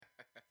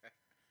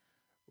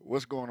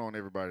What's going on,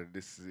 everybody?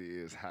 This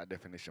is High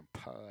Definition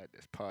Pod.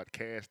 This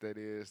podcast, that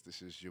is.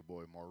 This is your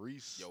boy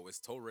Maurice. Yo, it's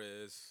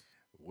Torres.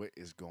 What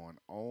is going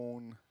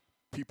on,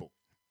 people?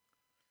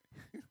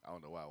 I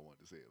don't know why I wanted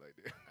to say it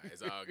like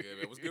It's all good,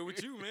 man. What's good with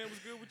that. you, man? What's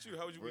good with you?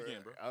 How was your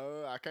weekend,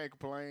 bro? I can't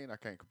complain. I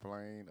can't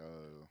complain.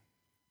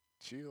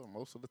 Chill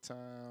most of the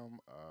time.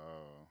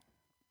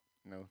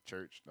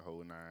 Church the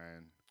whole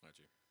nine, Got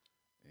you.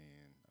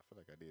 and I feel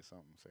like I did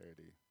something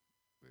Saturday,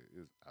 but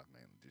I was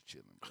mainly just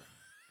chilling, bro.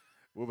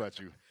 What about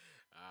you?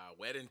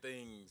 Wedding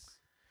things.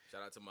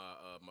 Shout out to my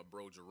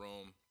bro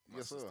Jerome, my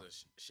Yes, sir.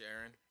 sister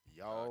Sharon.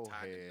 Y'all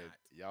tied the had knot.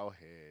 y'all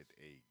had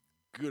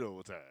a good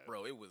old time.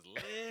 Bro, it was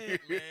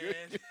lit,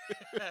 man.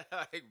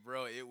 Like,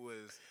 bro, it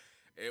was,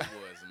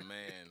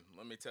 man.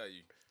 Let me tell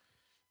you,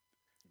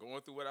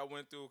 going through what I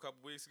went through a couple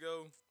weeks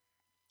ago,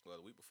 well,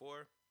 the week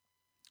before,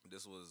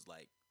 this was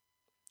like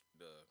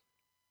the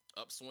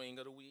upswing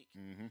of the week.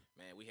 Mm-hmm.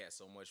 Man, we had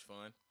so much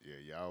fun. Yeah,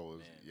 y'all was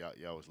Man.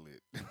 y'all was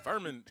lit.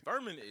 Furman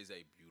is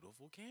a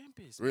beautiful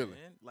campus, Really?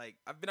 man. Like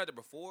I've been out there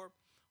before.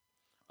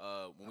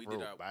 When we I did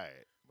rode our by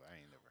it, but I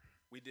ain't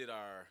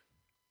never.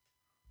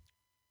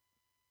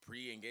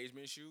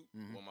 pre-engagement shoot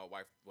Mhm. when my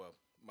wife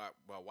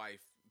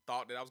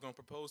thought that I was gonna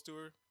propose to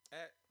her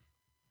at.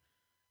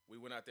 We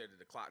went out there to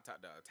the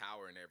the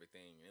tower and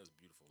everything, and it was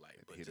beautiful. Like, Had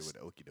to but hit it just,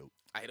 with the okie doke.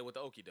 I hit it with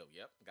the okie doke.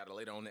 Yep, got it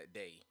later on that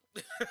day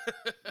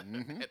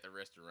Mhm. at the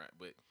restaurant.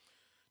 But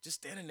just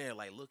standing there,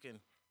 like looking,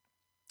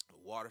 the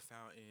water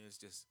fountains,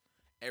 just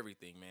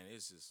everything, man.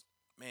 It's just,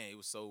 man, it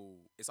was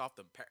so. It's off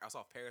I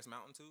saw Paris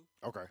Mountain too.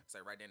 Okay, It's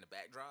like right there in the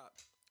backdrop.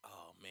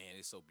 Oh man,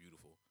 it's so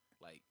beautiful.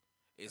 Like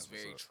it's That's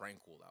what's very up.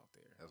 tranquil out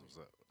there. that's what's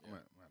up. I'm Yeah.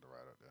 gonna have to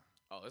ride out there.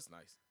 Oh, that's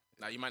nice.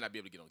 Now you might not be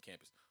able to get on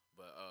campus,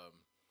 but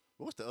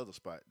But what's the other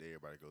spot that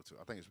everybody go to?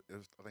 I think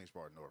it's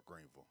part of North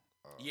Greenville.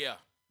 yeah,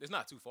 it's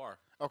not too far.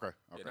 Okay.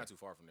 Yeah, Okay. not too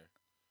far from there.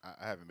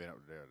 I haven't been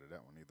up there to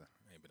that one either.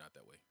 I ain't been out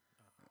that way.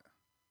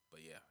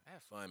 But yeah, I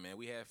had fun, man.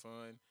 We had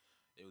fun.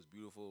 It was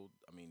beautiful.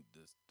 I mean,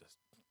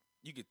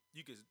 you could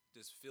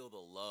just feel the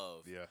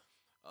love. Yeah.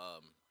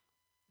 Um,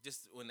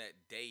 just when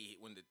that day,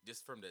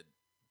 just from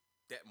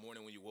that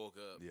morning when you woke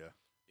up, Yeah.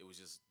 it was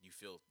just you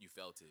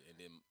felt it, and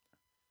then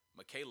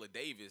Michaela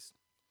Davis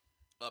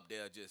up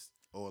there just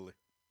Oily.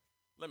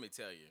 let me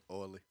tell you.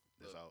 Oily.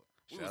 That's Look, out.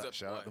 we was up-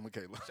 Shout out to boy,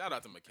 Michaela. Shout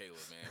out to Michaela,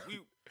 man.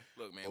 We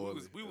look, man.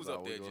 Oily. We was That's up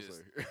all there we gonna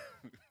just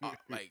say.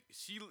 like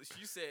she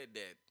said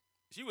that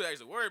she was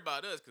actually worried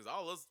about us because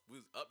all us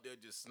was up there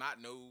just snot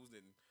nosed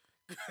and.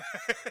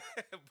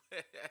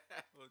 But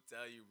I will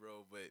tell you,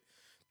 bro. But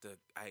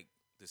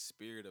the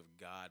spirit of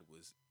God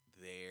was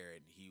there,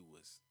 and He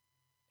was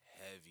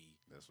heavy,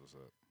 That's what's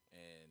up.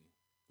 and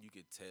you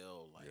could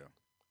tell like Yeah.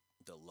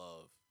 the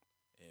love.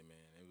 And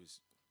man, it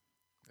was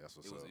That's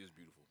what's it was up. it was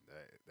beautiful.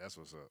 That's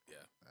what's up.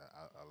 Yeah.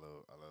 I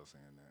love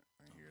seeing that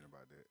and hearing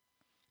about that.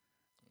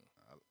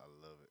 I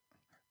love it.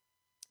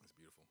 It's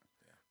beautiful.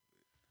 Yeah.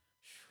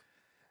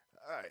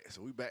 All right,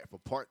 so we back for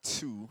part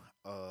 2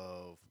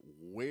 of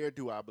Where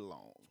Do I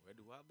Belong? Where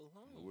do I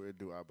belong? Where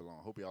do I belong?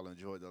 Hope y'all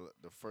enjoyed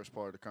the first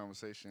part of the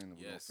conversation. We're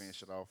gonna Yes.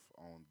 finish it off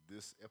on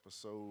this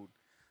episode.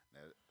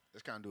 Now,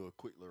 let's kind of do a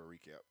quick little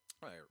recap.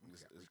 All right,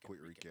 Just a quick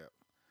recap.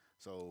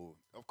 So,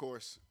 of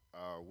course,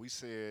 we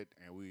said,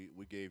 and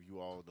we gave you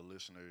all the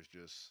listeners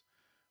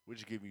we're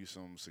just giving you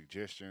some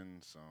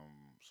suggestions,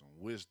 some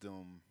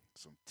wisdom,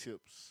 some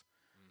tips.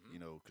 Mhm. You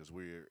know, because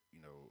we're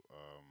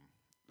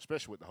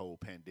especially with the whole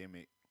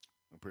pandemic,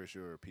 I'm pretty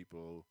sure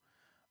people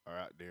are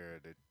out there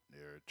that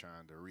they're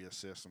trying to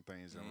reassess some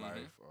things in Mhm.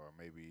 life, or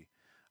maybe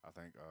I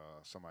think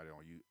somebody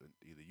on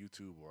either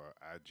YouTube or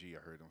IG, I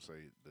heard them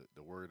say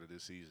the word of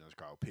this season is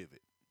called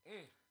pivot.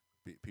 Mm.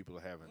 People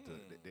are having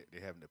to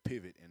they're having to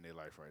pivot in their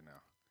life right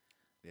now.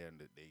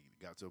 They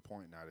got to a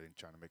point now they're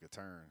trying to make a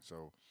turn.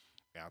 So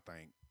I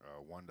think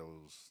one of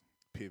those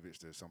pivots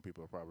that some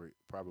people probably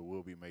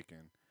will be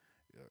making,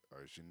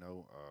 as you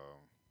know,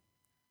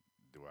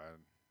 do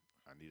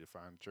I need to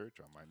find a church?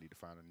 Or I might need to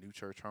find a new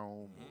church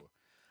home, Mhm. or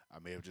I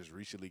may have just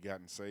recently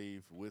gotten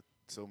saved with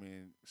so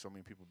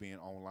many people being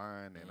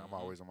online, and I'm Mhm.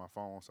 always on my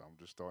phone, so I'm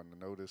just starting to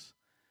notice.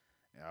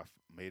 And I've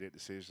made a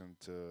decision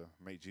to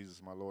make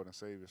Jesus my Lord and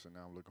Savior, so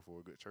now I'm looking for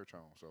a good church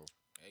home. So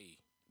Hey.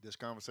 this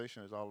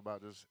conversation is all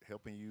about just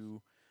helping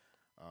you,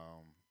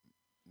 um,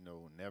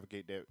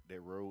 navigate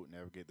that road,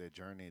 navigate that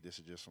journey. This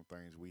is just some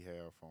things we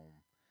have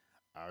from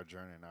our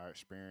journey and our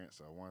experience.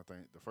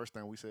 The first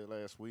thing we said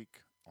last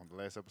week on the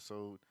last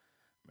episode,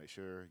 make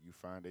sure you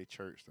find a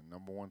church. The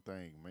number one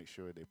thing, make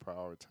sure they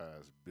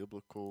prioritize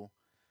biblical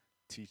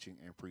teaching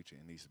and preaching.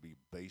 It needs to be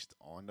based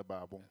on the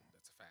Bible,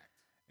 That's a fact.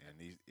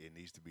 and it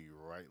needs to be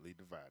rightly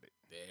divided.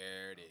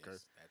 There it is. Okay.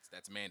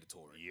 That's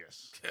mandatory.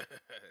 Yes.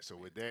 So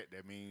with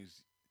that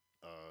means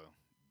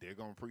they're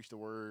gonna preach the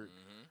word.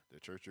 Mhm. The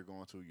church you're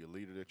going to, your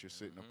leader that you're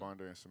sitting up Mhm.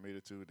 under and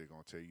submitted to, they're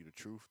gonna tell you the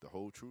truth, the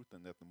whole truth,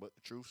 and nothing but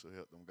the truth. So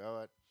help them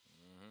God.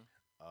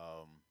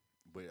 Mhm.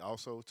 But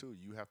also too,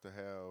 you have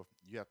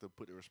to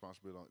put those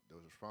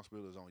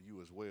responsibilities on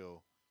you as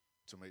well,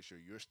 to make sure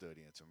you're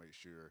studying, to make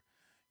sure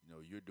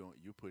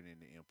you're putting in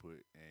the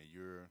input and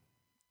you're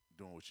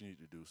doing what you need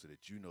to do so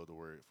that you know the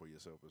word for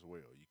yourself as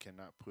well. You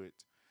cannot put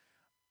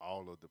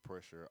all of the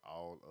pressure,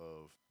 all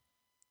of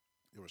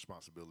your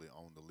responsibility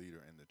on the leader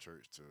in the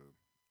church to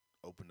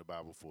open the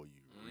Bible for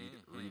you,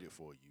 read it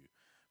for you,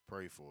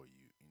 pray for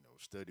you,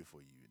 study for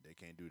you. They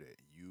can't do that.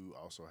 You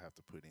also have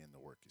to put in the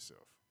work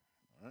yourself.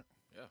 All right.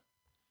 Yeah.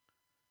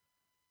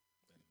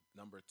 And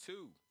number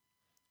two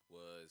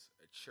was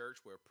a church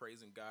where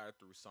praising God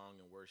through song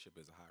and worship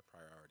is a high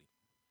priority.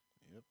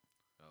 Yep.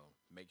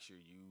 Make sure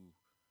you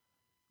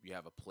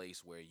have a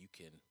place where you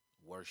can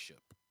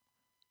worship.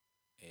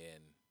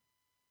 And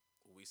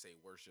when we say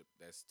worship,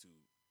 that's to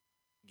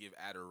give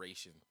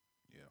adoration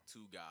Yeah.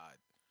 to God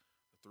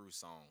through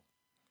song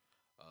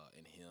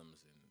and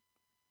hymns and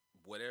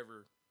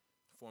whatever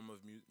form of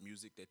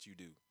music that you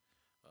do.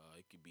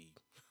 It could be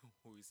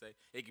what we say.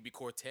 It could be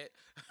quartet.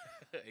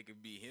 It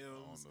could be I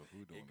don't hymns. know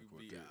who doing It the could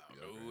be quartet. I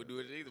don't know who would do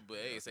it either. But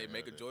hey, say can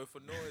make a have that.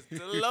 joyful noise to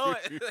the Lord.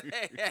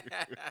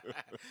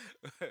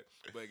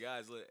 But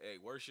guys, look, hey,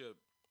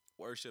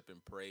 worship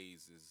and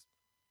praise is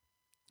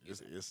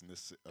It's it's a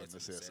a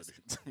necessity.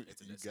 It's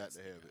a You got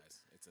to necessity, have it. guys.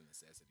 It's a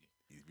necessity.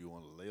 If you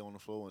want to lay on the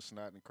floor and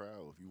snot in the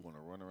crowd, or if you want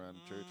to run around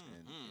the church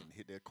and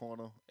hit that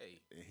corner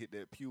Hey, and hit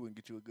that pew and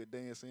get you a good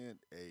dance in,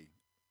 hey,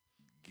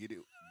 get it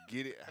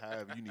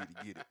however you need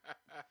to get it.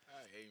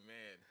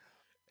 Amen.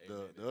 The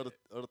Amen to the other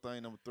that. other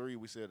thing, number three,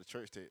 we said the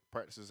church that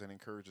practices and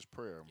encourages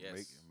prayer.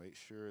 Yes. Make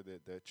sure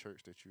that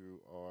church that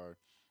you are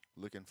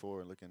looking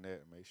for and looking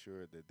at, make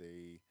sure that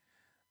the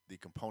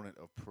component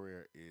of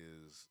prayer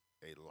is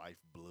a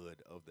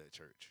lifeblood of that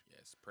church.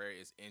 Yes, prayer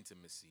is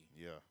intimacy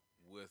Yeah,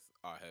 with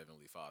our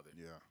Heavenly Father.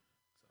 yeah.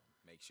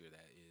 So make sure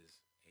that is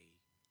a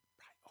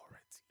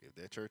priority. If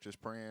that church is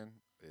praying,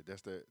 if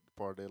that's that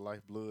part of their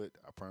lifeblood,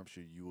 I promise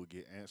you, you will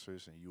get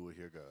answers and you will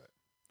hear God.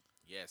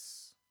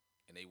 Yes,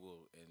 and they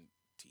will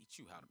teach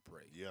you how to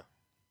pray. Yeah,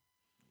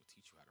 They will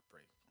teach you how to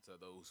pray. To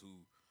those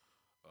who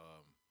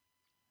um,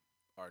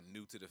 are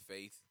new to the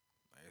faith,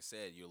 like I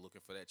said, you're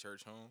looking for that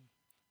church home.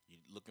 You're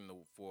looking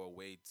for a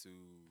way to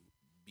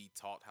be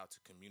taught how to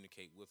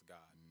communicate with God.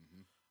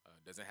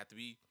 Doesn't have to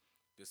be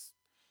this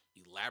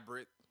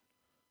elaborate,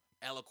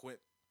 eloquent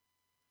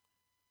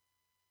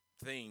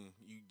thing.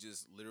 You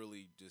just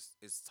literally just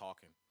it's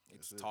talking.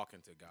 It's That's it. talking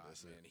to God,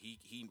 That's it. man.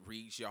 He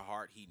reads your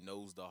heart. He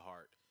knows the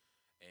heart,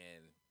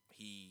 and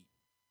he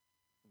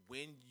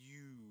when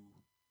you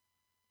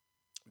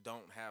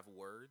don't have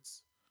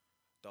words,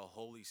 the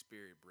Holy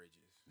Spirit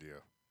bridges.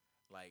 yeah,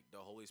 Like the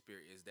Holy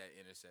Spirit is that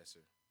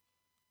intercessor,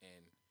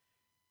 and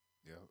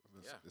yeah.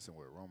 Yeah. Listen,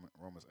 with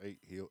Romans 8,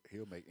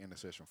 he'll make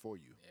intercession for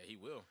you. yeah, he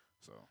will.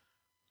 So,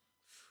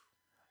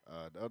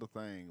 the other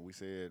thing we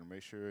said,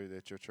 make sure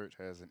that your church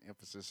has an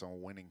emphasis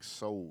on winning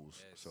souls.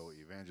 Yes. So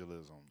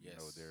evangelism,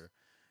 Yes.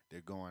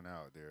 they're going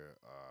out. They're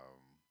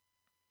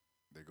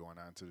going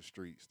out into the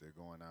streets. They're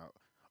going out,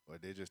 or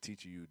they're just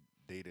teaching you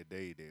day to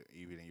day that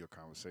even in your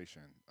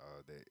conversation,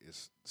 that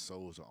it's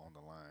souls are on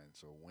the line.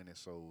 So winning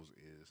souls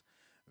is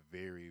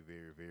very,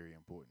 very, very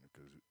important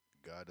because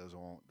God doesn't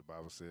want. The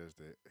Bible says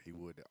that He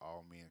would that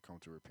all men come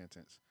to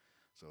repentance.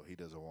 So He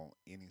doesn't want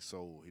any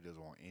soul. He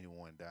doesn't want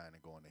anyone dying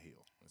and going to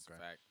hell. That's a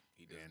fact.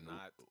 He does And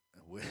not.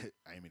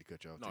 I ain't mean to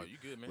cut you off. No, too. you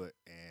good, man. But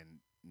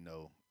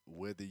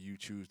whether you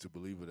choose to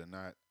believe it or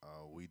not,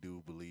 we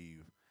do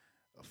believe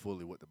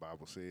fully what the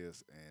Bible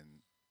says, and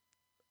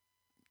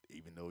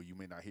even though you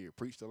may not hear it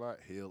preached a lot,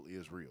 hell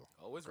is real.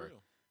 Oh, it's okay?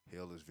 real.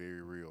 Hell is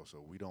very real.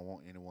 So we don't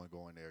want anyone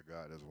going there.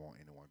 God doesn't want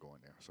anyone going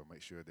there. So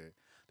make sure that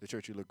the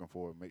church you're looking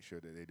for, make sure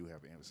that they do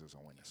have an emphasis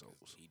on winning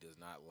souls. He does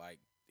not like.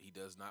 He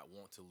does not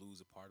want to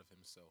lose a part of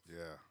himself.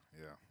 Yeah,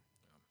 yeah.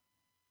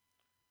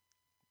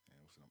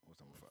 And what's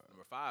number five?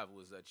 Number 5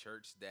 was a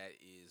church that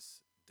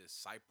is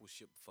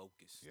discipleship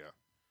focused. Yeah,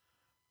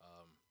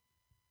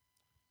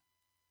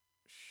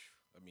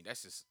 I mean,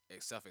 that's just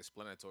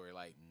self-explanatory.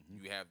 Like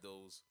you have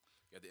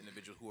the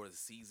individuals who are the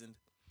seasoned,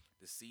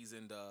 the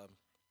seasoned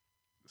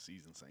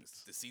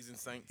saints. the seasoned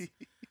saints.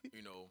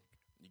 You know,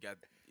 you got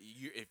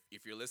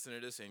if you're listening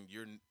to this and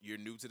you're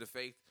new to the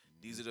faith,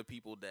 these are the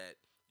people that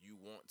you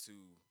want to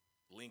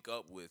link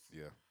up with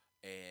Yeah,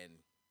 and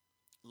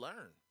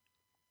learn.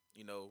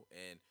 You know,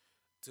 and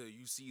to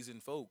you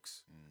seasoned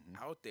folks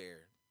out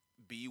there,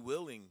 be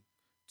willing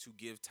to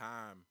give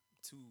time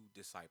to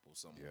disciple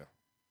someone. yeah.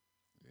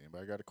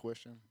 Anybody got a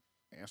question?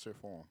 Answer it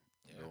for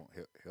them.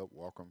 Yeah. Help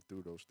walk them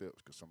through those steps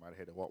because somebody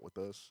had to walk with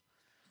us.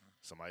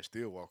 Somebody's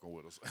still walking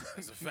with us.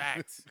 That's a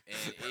fact,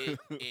 and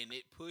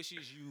it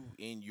pushes you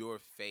in your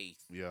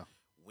faith Yeah,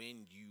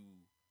 when you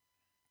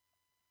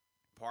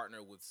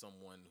partner with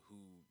someone who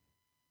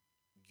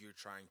you're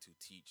trying to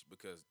teach,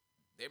 because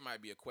there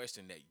might be a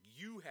question that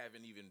you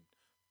haven't even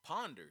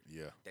pondered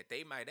yeah, that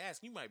they might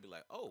ask. You might be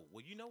like, "Oh,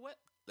 well, you know what?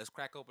 Let's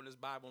crack open this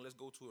Bible and let's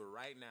go to it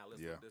right now.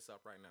 Let's Yeah. look this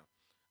up right now."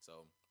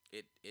 So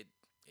it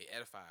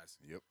edifies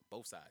yep.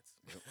 both sides.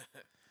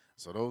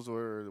 So those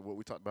were what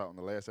we talked about in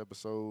the last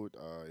episode.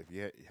 If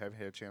you haven't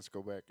had a chance to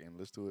go back and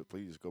listen to it,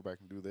 please go back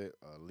and do that.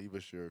 Leave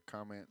us your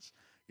comments,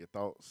 your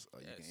thoughts.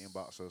 You can Yes.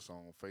 inbox us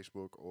on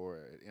Facebook or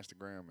at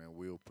Instagram, and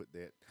we'll put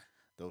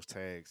the those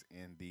tags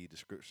in the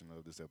description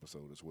of this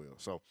episode as well.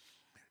 So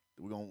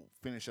we're gonna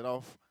finish it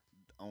off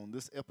on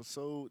this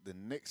episode. The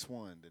next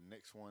one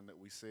that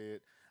we said,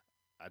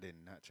 I did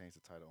not change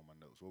the title on my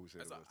notes. What we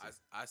said That's was this.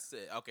 I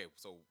said, okay,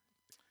 so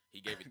he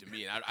gave it to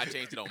me, and I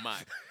changed it on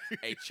mine.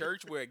 A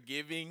church where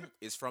giving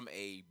is from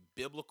a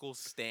biblical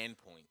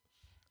standpoint.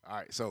 All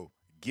right, so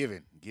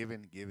giving.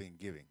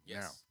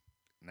 Yes.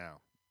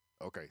 Now,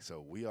 okay,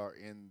 so we are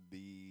in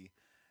the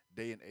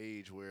day and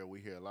age where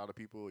we hear a lot of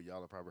people. Y'all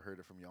have probably heard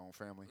it from your own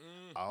family.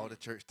 All the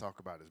church talk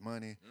about is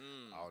money.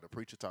 All the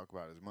preacher talk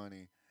about is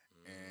money,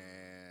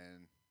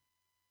 and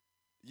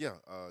yeah,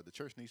 the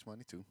church needs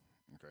money too.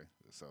 Okay,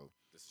 This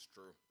is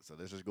true. so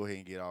let's just go ahead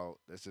and get all.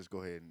 Let's just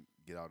go ahead and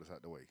get all this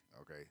out the way.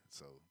 Okay,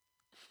 so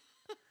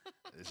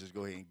let's just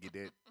go ahead and get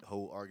that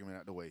whole argument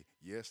out the way.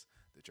 Yes,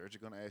 the church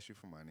is going to ask you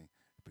for money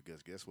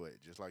because guess what?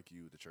 Just like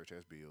you, the church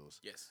has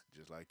bills. Yes.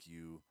 Just like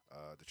you,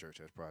 the church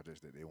has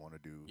projects that they want to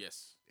do.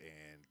 Yes.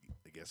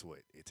 And guess what?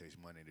 It takes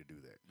money to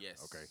do that.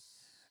 Yes. Okay.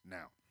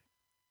 Now,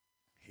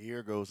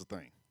 here goes the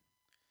thing.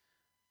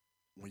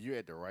 When you're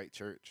at the right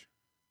church,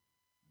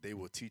 they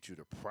will teach you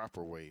the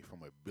proper way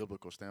from a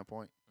biblical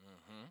standpoint,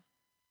 Mm-hmm.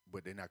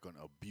 but they're not going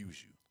to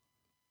abuse you.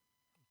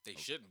 They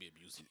shouldn't be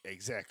abusing.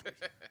 Exactly.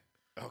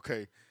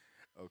 Okay.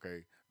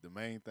 Okay. The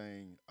main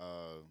thing,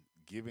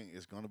 giving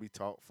is going to be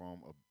taught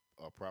from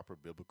a proper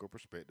biblical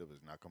perspective.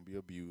 It's not going to be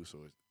abused, so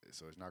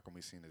it's not going to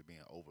be seen as being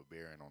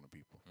overbearing on the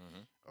people.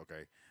 Mm-hmm.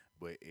 Okay,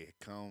 but it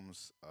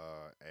comes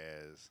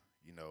as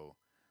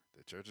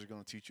the church is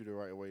going to teach you the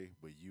right way,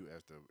 but you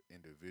as the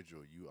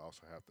individual, you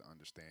also have to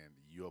understand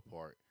your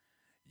part.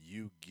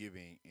 You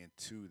giving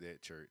into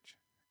that church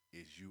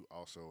is you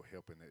also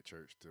helping that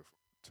church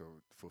to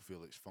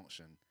fulfill its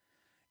function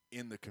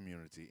in the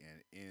community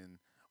and in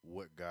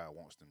what God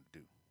wants them to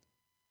do.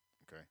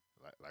 Okay,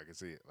 like I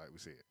said, like we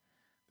said,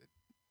 that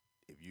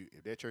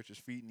if that church is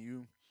feeding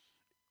you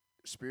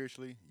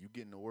spiritually, you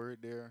getting the word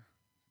there.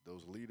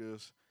 Those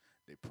leaders,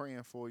 they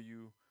praying for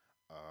you.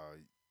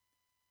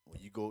 When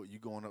you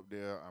going up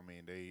there, I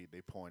mean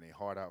they pouring their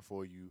heart out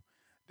for you.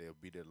 They'll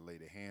be there to lay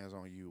their hands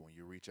on you when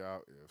you reach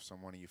out. If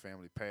someone in your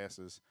family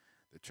passes,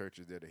 the church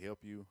is there to help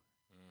you.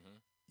 Mm-hmm.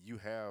 You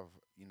have,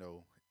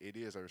 it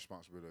is a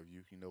responsibility of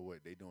you. You know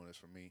what? They doing this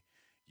for me.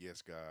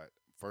 Yes, God.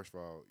 First of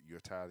all, your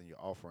tithing, your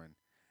offering,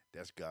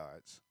 that's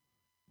God's,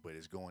 but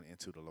it's going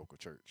into the local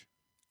church.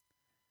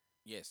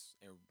 Yes,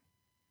 and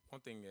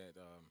one thing that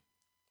I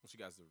want you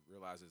guys to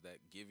realize is that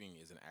giving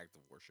is an act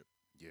of worship.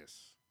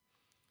 Yes.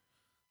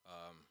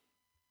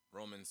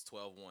 Romans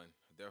 12:1.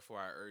 Therefore,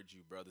 I urge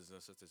you, brothers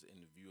and sisters,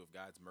 in the view of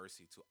God's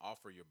mercy, to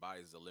offer your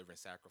bodies as a living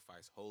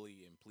sacrifice,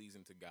 holy and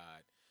pleasing to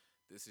God.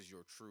 This is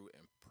your true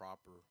and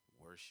proper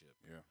worship.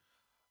 Yeah.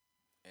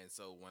 And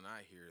so when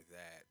I hear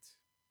that,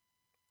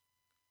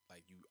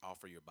 like you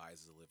offer your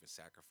bodies as a living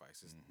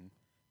sacrifice,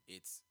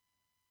 it's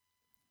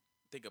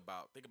think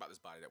about this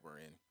body that we're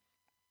in.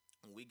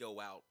 When we go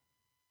out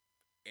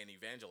and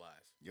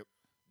evangelize, Yep.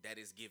 that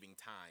is giving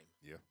time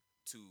Yeah.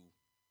 to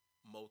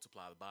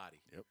multiply the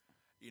body. Yep.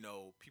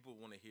 People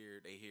want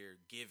to they hear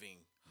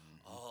giving.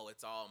 Oh,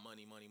 it's all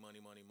money.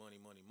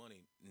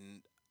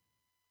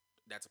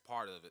 That's a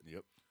part of it.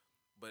 Yep.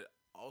 But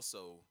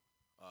also,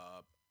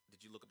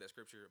 did you look up that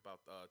scripture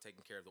about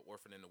taking care of the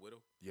orphan and the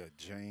widow? Yeah,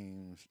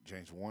 James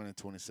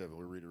 1:27.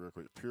 We'll read it real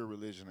quick. Pure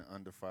religion and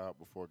undefiled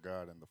before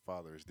God and the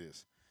Father is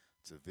this: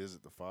 to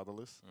visit the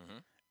fatherless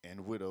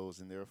and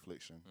widows in their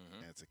affliction,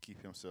 and to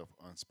keep himself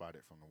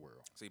unspotted from the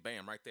world. See,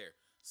 bam, right there.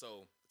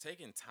 So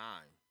taking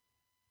time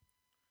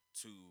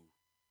to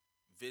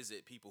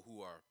visit people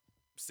who are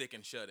sick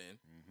and shut in,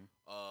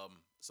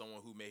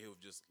 someone who may have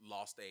just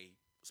lost a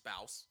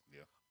spouse,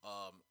 Yeah.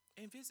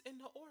 and visiting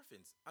the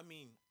orphans. I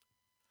mean,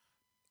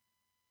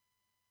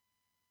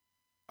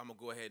 I'm gonna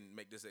go ahead and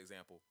make this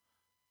example.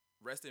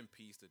 Rest in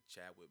peace to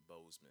Chadwick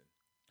Boseman.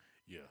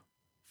 Yeah.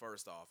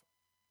 First off,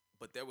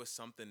 but there was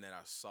something that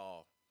I saw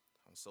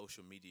on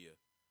social media.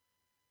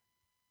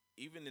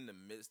 Even in the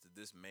midst of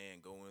this man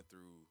going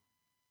through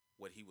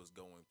what he was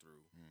going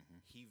through,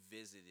 he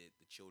visited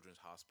the children's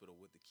hospital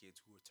with the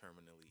kids who were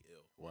terminally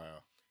ill.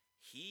 Wow.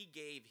 He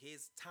gave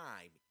his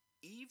time,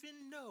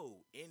 even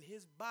though in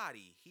his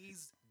body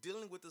he's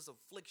dealing with this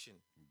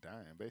affliction.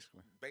 Dying,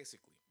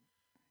 basically.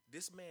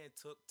 This man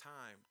took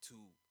time to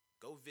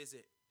go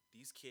visit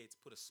these kids,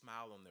 put a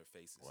smile on their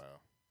faces.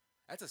 Wow.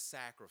 That's a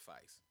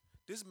sacrifice.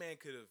 This man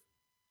could have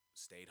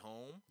stayed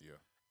home Yeah.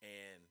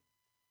 and,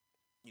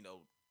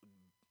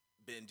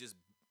 been just,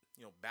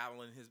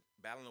 battling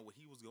what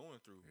he was going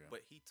through. Yeah.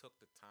 But he took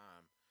the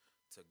time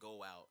to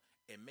go out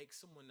and make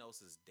someone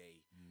else's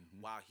day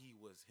while he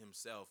was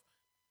himself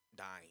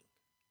dying.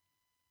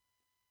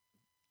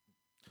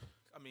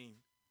 I mean,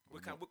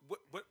 what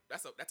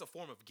that's a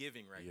form of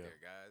giving right there,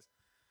 guys.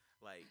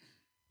 Like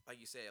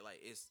you said,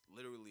 like it's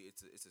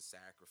a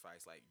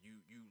sacrifice. Like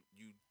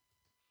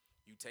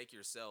you take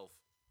yourself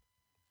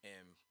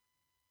and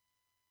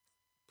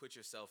put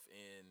yourself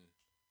in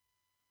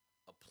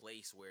a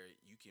place where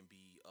you can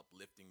be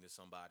uplifting to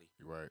somebody.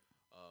 You're right.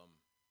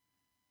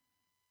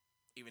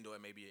 Even though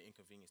it may be an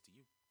inconvenience to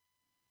you.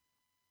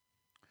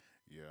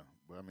 Yeah,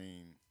 but I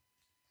mean,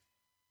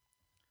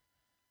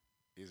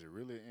 is it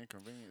really an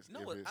inconvenience No,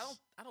 if I don't. it's?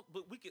 I don't.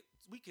 But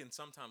we can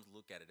sometimes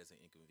look at it as an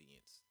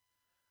inconvenience.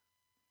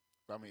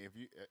 I mean, if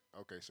you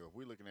okay, so if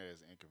we're looking at it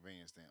as an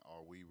inconvenience, then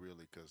are we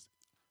really? Because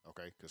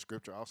okay, because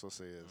Scripture also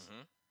says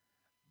Mm-hmm.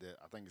 that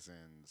I think it's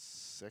in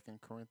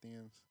Second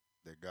Corinthians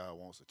that God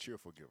wants a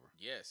cheerful giver.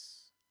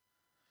 Yes,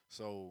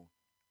 So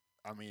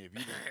I mean, if you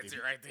that's if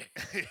it right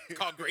there. you,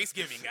 Called grace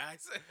giving,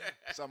 guys.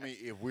 so I mean,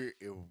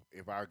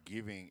 if our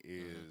giving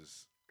Mhm.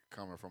 is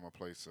coming from a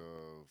place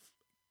of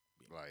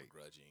Being like,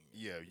 begrudging.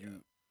 yeah, Yeah.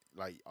 you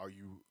like, are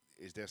you?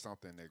 Is that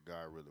something that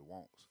God really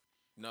wants?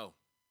 No.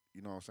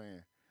 You know what I'm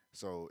saying?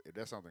 So if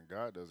that's something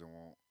God doesn't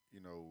want,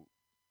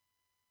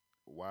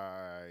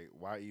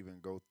 why even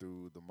go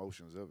through the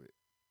motions of it?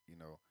 You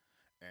know,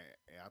 and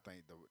I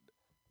think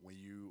when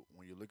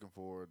you're looking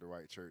for the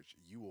right church,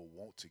 you will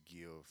want to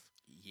give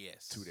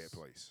to that Yes.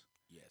 place.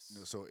 Yes.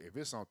 So if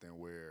it's something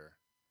where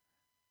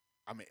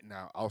I mean,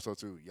 now also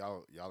too,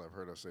 y'all have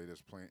heard us say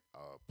this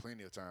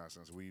plenty of times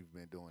since we've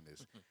been doing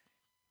this.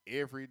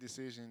 Every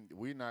decision,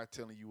 we're not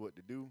telling you what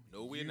to do.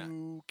 No, we're not.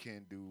 You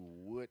can do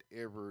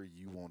whatever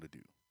you want to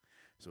do.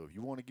 So if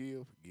you want to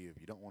give, give.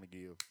 You don't want to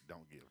give,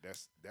 don't give.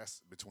 That's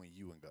between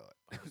you and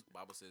God.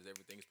 Bible says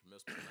everything is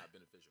permissible, but not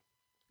beneficial.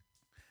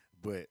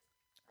 But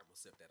I'm gonna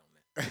sip that on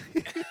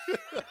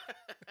that.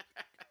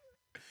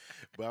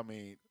 but I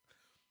mean,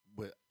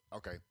 but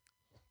okay,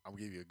 I'm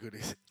gonna give you a good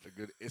a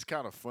good. It's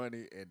kind of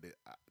funny, and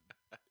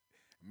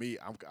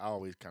I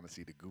always kind of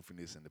see the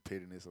goofiness and the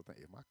pettiness. I think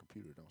if my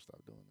computer don't stop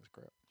doing this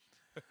crap.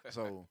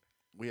 So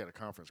we had a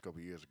conference a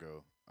couple years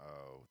ago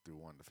through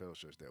one of the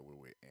fellowships that we're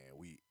with,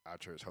 and our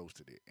church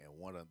hosted it. And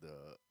one of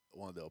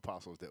the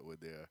apostles that were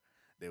there,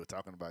 they were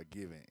talking about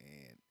giving,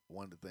 and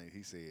one of the things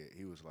he said,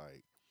 he was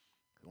like,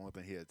 one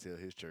thing he had to tell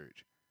his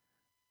church,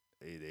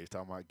 they was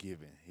talking about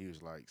giving. He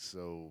was like,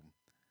 so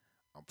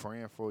I'm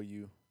praying for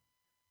you.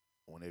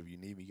 Whenever you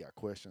need me, you got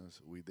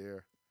questions, we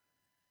there.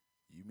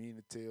 You mean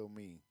to tell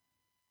me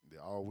that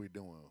all we're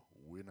doing,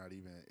 we're not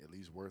even at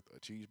least worth a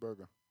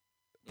cheeseburger?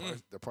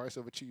 Mm. The price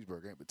of a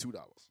cheeseburger ain't but $2.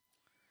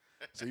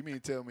 So you mean to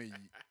tell me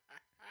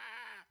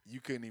you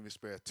couldn't even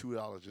spare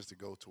 $2 just to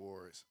go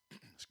towards,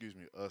 excuse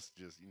me, us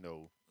just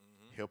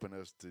Hmm. helping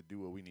us to do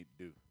what we need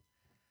to do?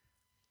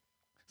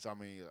 So I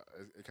mean,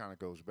 it kind of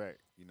goes back.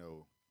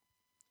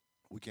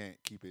 We can't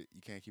keep it. You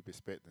can't keep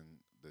expecting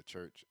the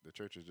church. The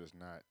church is just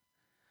not.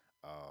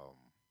 Um,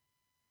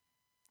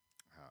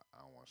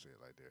 I don't want to say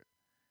it like that.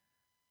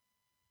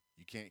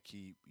 You can't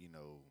keep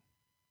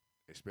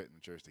expecting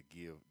the church to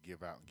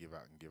give out, and give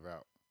out, and give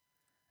out,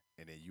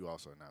 and then you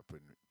also not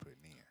putting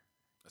in.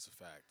 That's a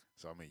fact.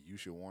 So I mean, you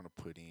should want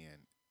to put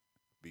in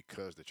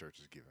because the church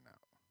is giving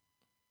out.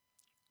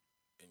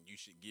 And you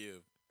should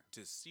give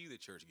to see the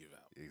church give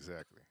out.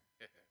 Exactly.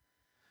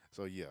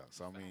 So yeah.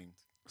 So I mean,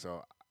 Fact.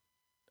 so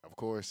of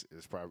course,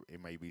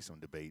 it may be some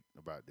debate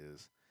about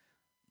this.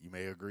 You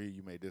may agree,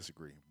 you may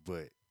disagree,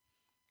 but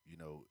you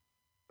know,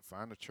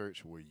 find a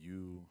church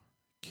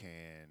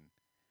can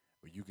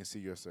where you can see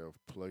yourself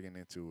plugging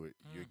into it.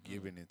 You're Hmm.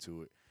 giving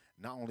into it.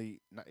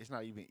 It's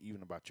not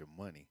even about your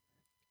money.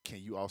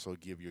 Can you also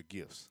give your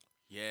gifts?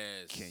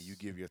 Can you Yes.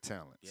 give your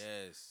talents?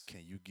 Yes.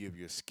 Can you give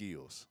your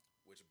skills?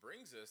 Which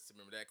brings us to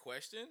remember that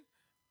question.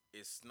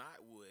 It's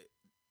not what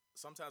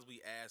sometimes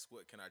we ask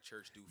what can our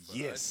church do for us,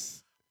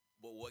 Yes.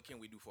 but what can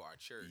we do for our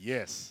church?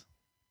 Yes.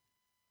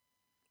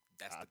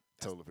 That's I that's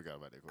totally forgot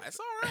about that that's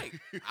question. all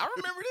right. I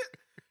remembered it.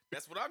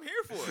 That's what I'm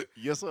here for.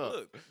 Yes, sir.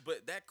 Look,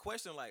 but that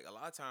question, like a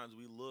lot of times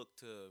we look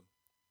to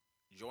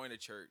join a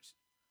church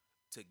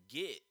to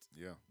get,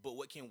 Yeah. but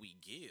what can we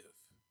give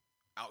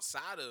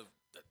outside of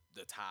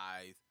the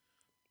tithe?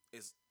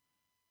 Is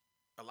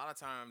a lot of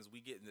times we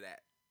get into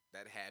that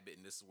habit,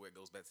 and this is where it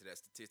goes back to that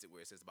statistic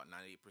where it says about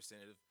 98%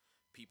 of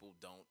people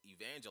don't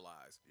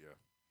evangelize. Yeah.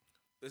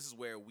 This is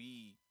where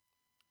we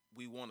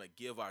want to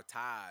give our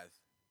tithe,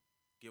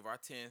 give our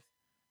tenth,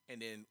 and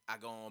then I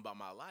go on about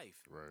my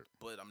life. Right.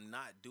 But I'm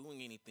not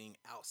doing anything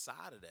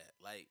outside of that.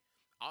 Like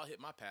I'll hit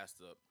my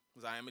pastor up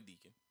because I am a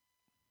deacon.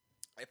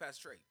 Hey,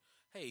 Pastor Trey.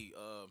 Hey,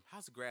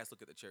 how's the grass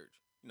look at the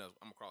church?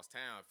 I'm across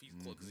town. If he's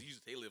close,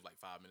 because they live like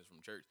 5 minutes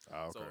from church.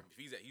 Ah, So okay. if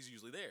he's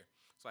usually there.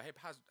 So hey,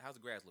 how's the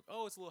grass look?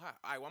 Oh, it's a little high.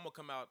 All right, well, I'm gonna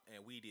come out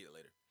and weed eat it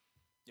later.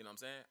 You know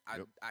what I'm saying?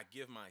 Yep. I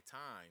give my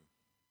time.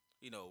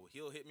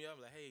 He'll hit me up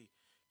like, hey,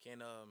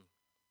 can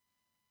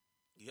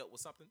you help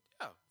with something?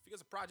 Yeah. If he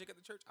has a project at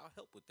the church, I'll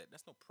help with that.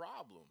 That's no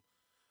problem.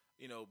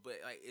 But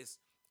like it's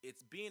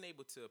being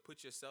able to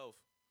put yourself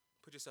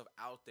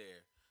out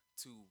there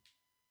to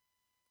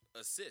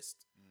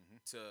assist, Hmm.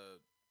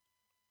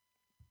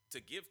 to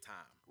give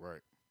time.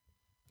 Right.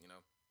 You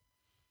know,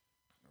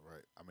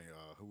 Right. I mean,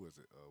 who was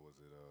it?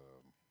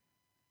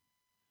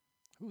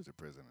 Who was the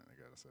president that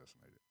got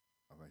assassinated?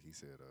 I think he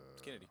said,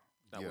 Kennedy.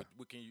 Not yeah,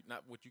 what can you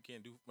not what you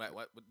can do not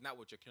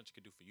what your country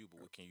can do for you, but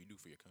what can you do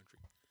for your country?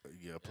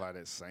 you Yeah, apply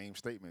that same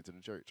statement to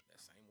the church. that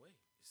same way.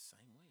 It's the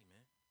same way,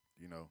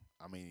 man.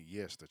 I mean,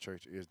 yes, the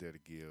church is there to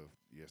give.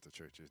 Yes, the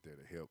church is there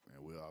to help,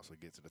 and we'll also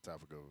get to the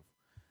topic of,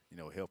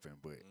 helping.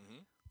 But Hmm.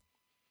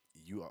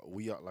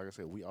 we are, like I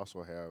said, we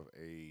also have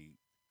a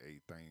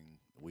thing.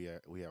 We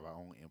have our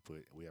own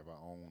input. We have our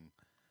own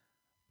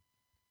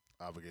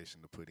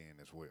obligation to put in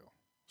as well.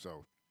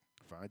 So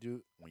find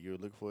you when you're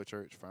looking for a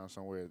church, find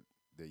somewhere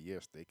that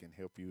yes, they can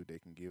help you, they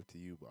can give to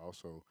you, but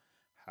also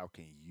how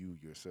can you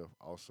yourself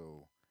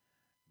also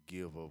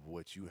give of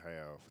what you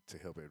have to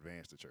help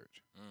advance the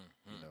church? You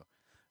Mm-hmm. know,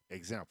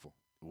 example.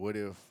 What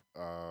if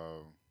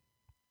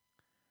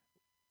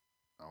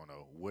I don't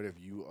know. What if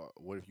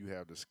you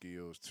have the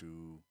skills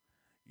to,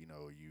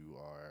 you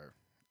are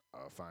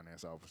a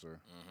finance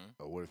officer,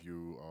 Mm-hmm. or what if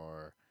you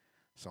are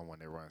someone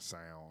that runs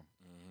sound?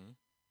 Mm-hmm.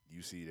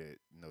 You see that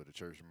the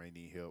church may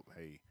need help.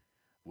 Hey,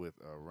 with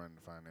running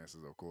the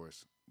finances, of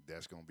course,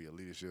 that's going to be a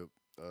leadership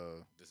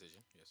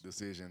Decision. Yes.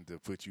 decision to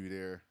put you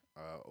there.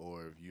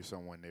 Or if you're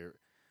someone there,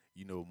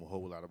 you know a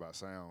whole lot about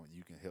sound,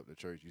 you can help the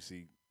church. You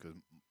see, because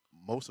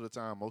most of the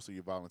time, most of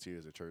your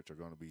volunteers at church are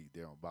going to be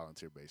there on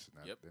volunteer basis.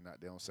 Now, Yep. they're not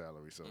there on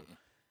salary. So, Mm-mm.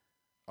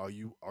 are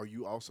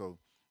you also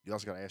you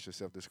also got to ask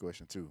yourself this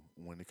question too.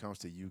 When it comes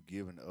to you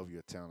giving of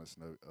your talents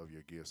and of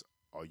your gifts,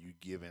 are you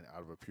giving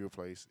out of a pure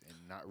place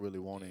and not really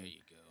There wanting? you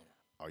go.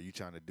 Are you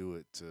trying to do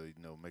it to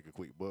make a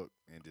quick buck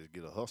and just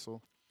get a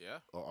hustle, Yeah.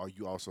 or are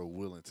you also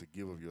willing to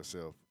give of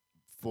yourself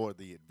for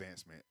the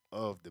advancement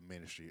of the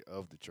ministry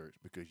of the church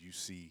because you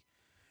see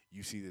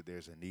that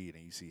there's a need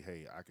and you see,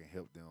 hey, I can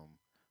help them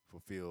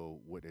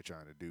fulfill what they're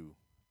trying to do.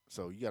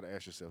 So you got to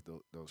ask yourself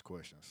those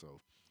questions. So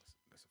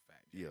That's a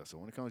fact, Jay. yeah, so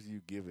when it comes to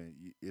you giving,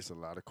 it's a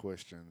lot of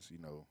questions.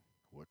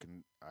 What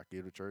can I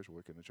give the church?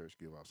 What can the church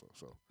give also?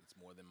 So It's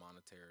more than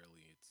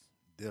monetarily. It's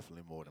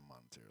definitely more than yep.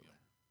 monetarily,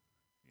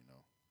 Yep. you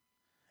know,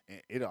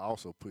 and it'll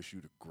also push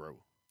you to grow.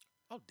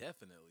 Oh,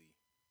 definitely.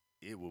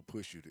 It will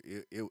push you to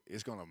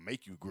it's gonna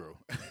make you grow.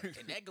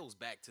 And that goes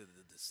back to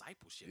the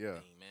discipleship Yeah,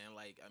 thing, man.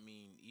 Like, I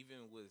mean, even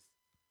with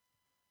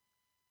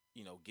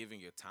giving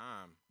your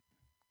time,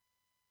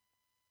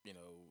 you know,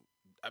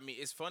 I mean,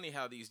 it's funny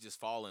how these just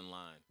fall in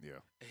line. yeah,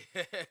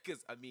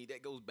 Because I mean,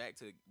 that goes back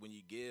to when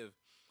you give,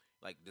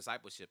 like,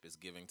 discipleship is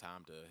giving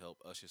time to help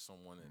usher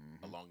someone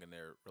hmm, along in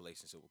their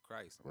relationship with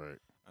Christ. right,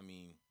 I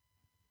mean,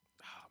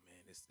 oh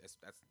man, that's.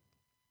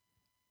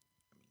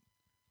 I mean,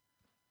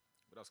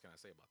 what else can I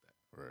say about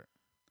that? right.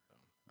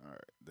 Um, All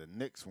right. The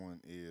next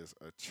one is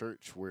a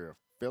church where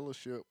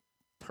fellowship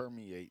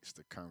permeates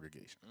the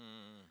congregation.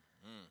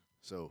 mm, mm.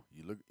 So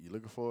you're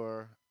looking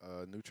for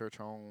a new church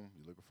home.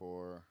 You're looking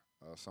for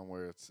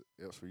somewhere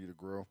else for you to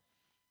grow.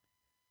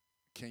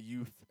 Can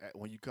you,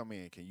 when you come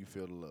in, can you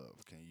feel the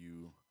love? Can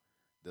you?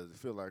 Does it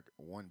feel like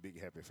one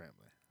big happy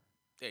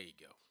There you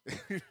go.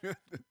 family?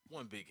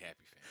 One big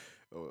happy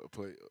family.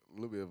 Or a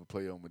little bit of a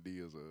play on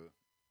Medea's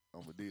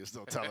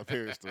stuff, Tyler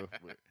Perry stuff.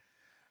 But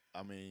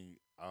I mean,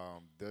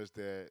 does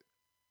that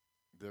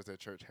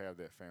church have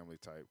that family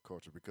type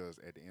culture? Because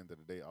at the end of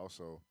the day,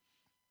 also,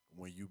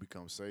 when you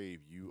become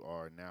saved, you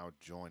are now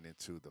joined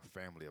into the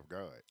family of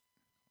God.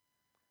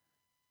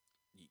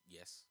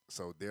 Yes.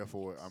 So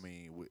therefore, I Yes.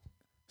 mean,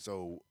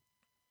 so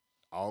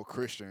all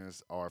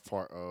Christians are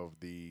part of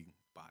the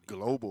Body. The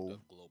global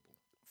global.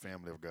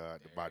 family of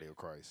God, the There body it of is.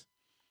 Christ.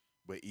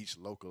 But each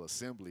local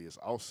assembly is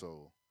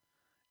also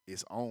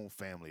its own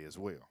family as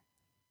well.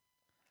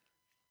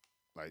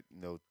 Like,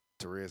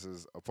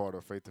 Teresa's a part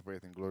of Faith to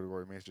Faith and Glory to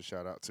Glory Ministry.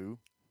 Shout out to.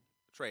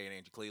 Trey and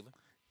Angie Cleveland.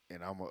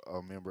 And I'm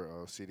a member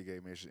of City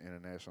Gate Ministry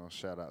International.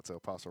 Shout out to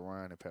Apostle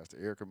Ryan and Pastor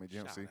Erica Shout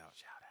McGimsey. out.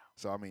 Shout out.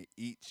 So I mean,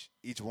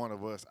 each one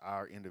of us,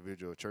 our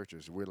individual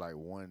churches, we're like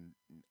one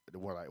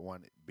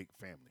big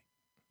family.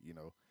 You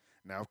know.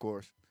 Now, of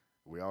course,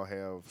 we all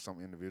have some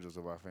individuals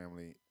of our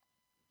family.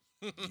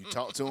 You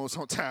talk to them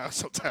sometimes,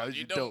 sometimes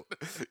You you don't.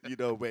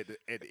 don't. But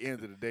at the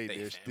end of the day, They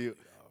they're still family,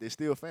 dog. they're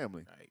still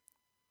family. Right.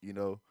 You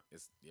know.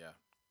 It's yeah.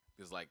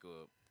 It's like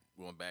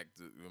going back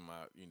to my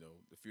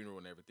the funeral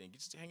and everything. You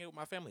just hanging out with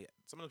my family.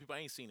 Some of the people I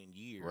ain't seen in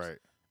years. Right.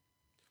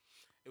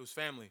 It was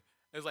family.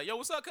 It was like, yo,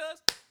 what's up, cuz?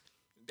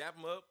 Dap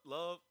him up,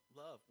 love,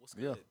 love. What's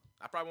Yeah. good?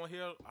 I probably won't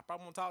hear. I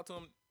probably won't talk to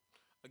him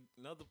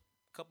another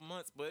couple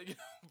months, but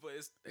but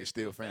It's it's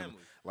still still family.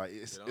 family. Like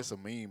it's You know. it's a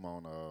meme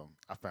on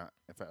I found,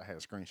 in fact, I had a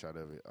screenshot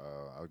of it.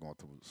 I was going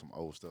through some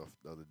old stuff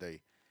the other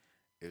day.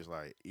 It was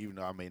like, even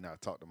though I may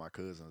not talk to my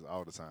cousins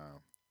all the time,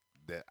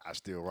 that I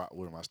still rock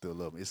with them. I still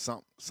love them. It's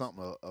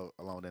something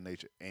along that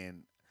nature,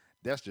 and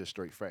that's just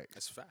straight facts.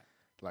 That's a fact.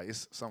 Like,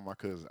 it's some of my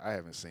cousins I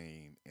haven't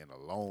seen in a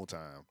long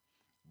time,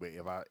 but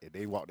if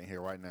they walked in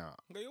here right now,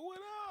 Hey, what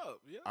up?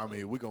 Yeah. I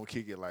mean, we're gonna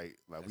kick it like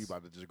we That's-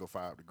 about to just go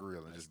fire up the grill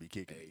and that's- just be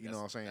kicking hey, it. You know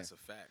what I'm saying? That's a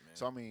fact, man.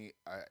 So I mean,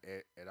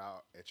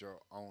 at your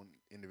own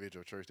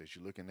individual church that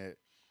you're looking at,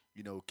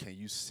 can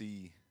you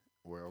see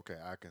where, okay,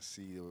 I can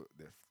see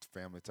the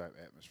family type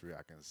atmosphere.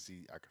 I can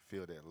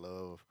feel that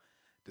love.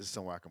 This is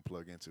somewhere I can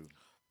plug into.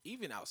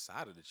 Even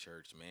outside of the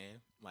church, man,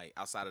 like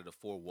outside of the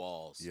four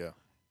walls, Yeah.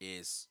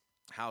 is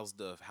how's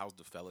the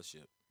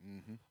fellowship?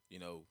 Mm-hmm. You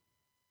know,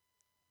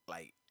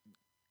 like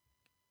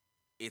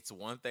it's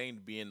one thing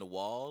to be in the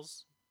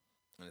walls,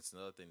 and it's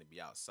another thing to be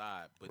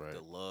outside. But Right.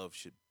 the love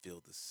should feel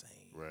the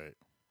same. Right.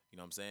 You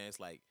know what I'm saying? It's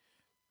like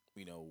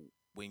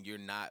when you're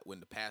not when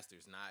the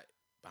pastor's not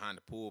behind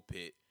the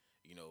pulpit,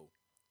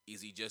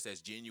 is he just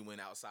as genuine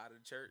outside of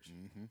the church?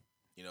 Mm-hmm.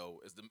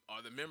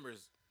 Are the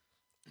members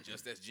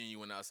just as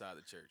genuine outside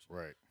the church?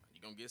 Right.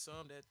 You're gonna get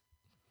some that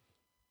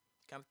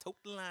kind of tote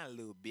the line a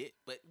little bit,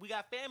 but we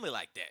got family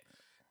like that.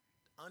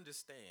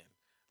 Understand,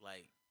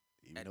 like,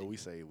 Even though we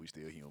say we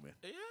still human.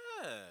 yeah.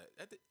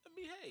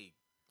 Hey,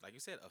 like you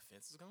said,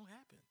 offense is gonna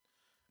happen.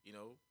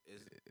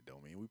 It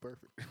don't mean we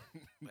perfect.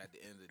 But at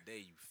the end of the day,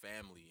 you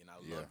family, and I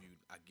Yeah. love you.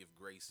 I give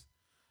grace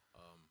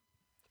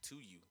to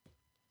you.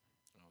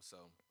 So,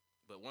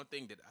 but one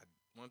thing that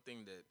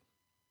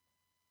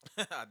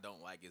I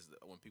don't like is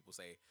when people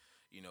say,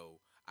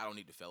 I don't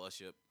need the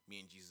fellowship. Me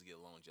and Jesus get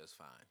along just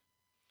fine.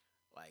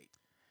 Like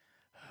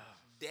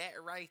that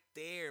right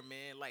there,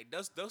 man. Like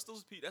those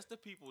people. That's the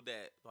people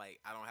that, like,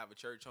 I don't have a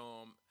church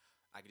home.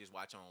 I can just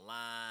watch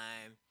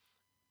online,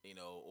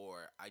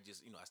 or I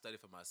just I study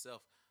for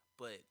myself.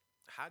 But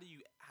how do you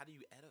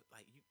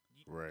like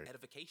you Right.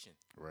 edification?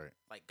 Right.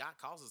 Like God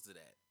calls us to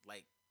that.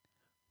 Like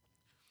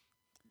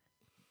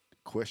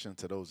Question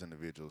to those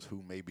individuals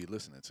who may be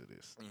listening to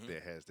this Mhm.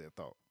 that has that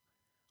thought.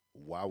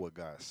 Why would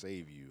God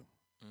save you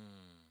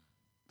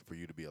for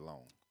you to be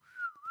alone?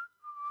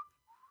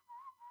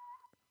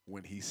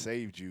 When he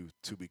saved you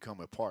to become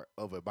a part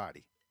of a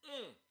body.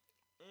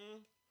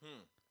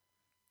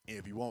 And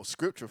if you want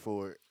scripture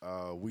for it,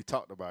 we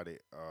talked about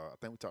it. I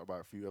think we talked about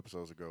it a few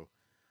episodes ago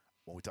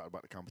when we talked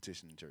about the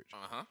competition in church.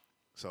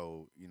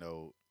 So,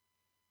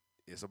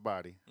 it's a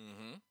body.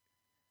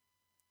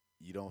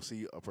 You don't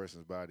see a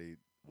person's body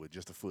with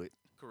just a foot.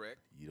 correct,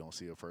 You don't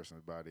see a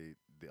person's body.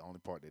 The only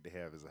part that they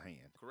have is a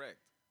hand. correct.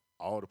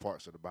 All the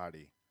parts of the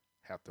body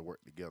have to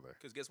work together.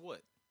 Because guess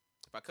what?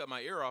 If I cut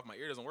my ear off, my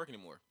ear doesn't work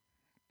anymore.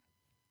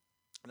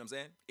 You know what I'm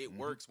saying? It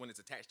works when it's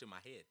attached to my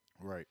head.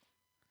 Right.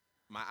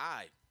 My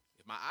eye,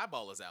 if my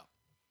eyeball is out,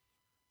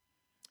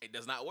 it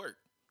does not work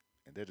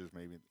And that just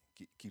made me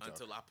keep talking.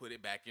 until I put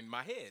it back in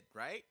my head,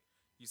 right?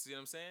 You see what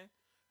I'm saying?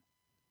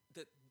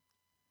 That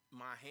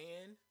my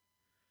hand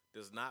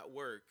does not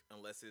work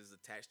unless it's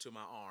attached to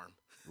my arm.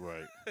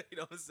 Right. You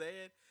know what I'm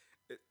saying?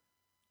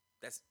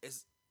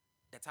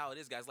 That's how it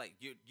is, guys. Like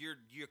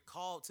you're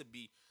called to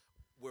be.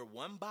 We're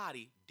one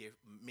body,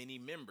 many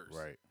members.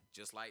 Right.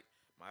 Just like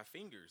my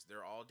fingers,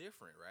 they're all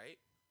different, right?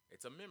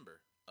 It's a member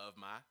of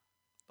my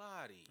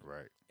body.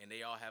 Right. And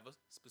they all have a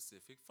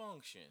specific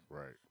function.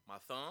 Right. My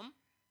thumb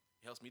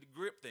helps me to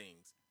grip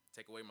things.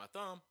 Take away my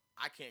thumb,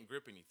 I can't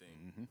grip anything.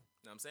 Mm-hmm. You know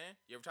what I'm saying?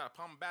 You ever try to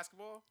palm a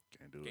basketball?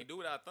 Can't do Can't it. do it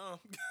without a thumb.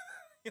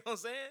 You know what I'm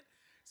saying?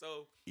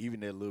 So Even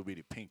that little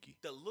bitty pinky.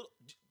 the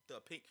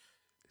pink.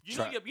 You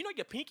Try- know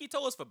your pinky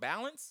toe is for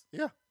balance.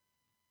 Yeah.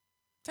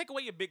 Take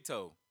away your big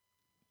toe.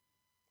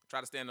 Try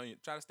to stand on your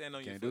Can't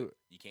foot. do it.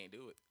 You can't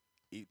do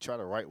it. Try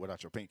to write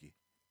without your pinky.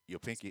 Your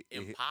pinky.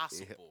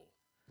 Impossible.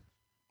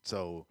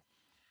 So,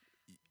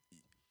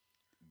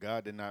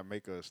 God did not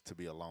make us to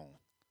be alone.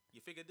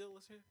 You figure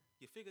Dillis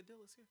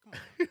here? Come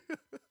on.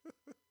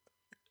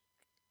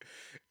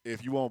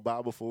 If you want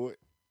Bible for it,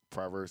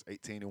 Proverbs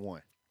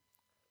 18:1.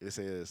 It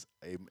says,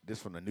 this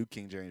from the New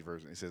King James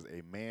Version. It says,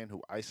 a man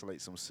who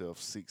isolates himself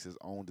seeks his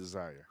own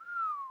desire.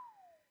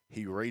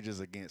 He rages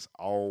against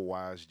all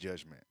wise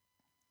judgment.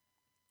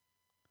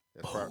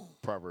 That's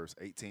Proverbs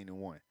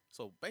 18:1.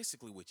 So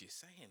basically, what you're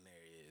saying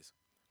there is,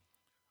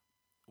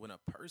 when a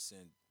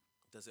person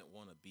doesn't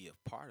want to be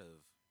a part of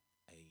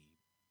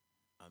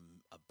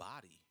a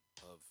body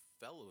of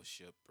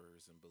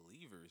fellowshippers and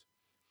believers,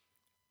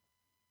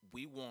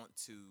 we want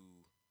to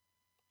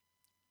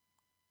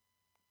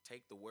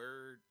take the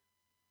word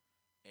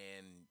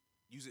and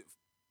use it.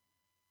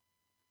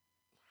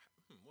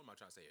 What am I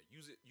trying to say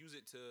here? Use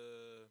it to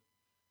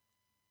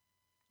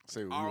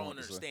Say what our you own want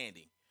to say.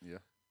 understanding. Yeah.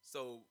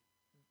 So,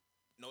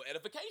 no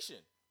edification.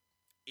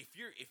 If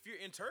you're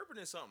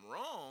interpreting something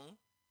wrong,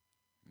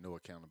 No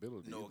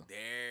accountability. no, either.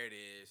 there it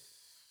is.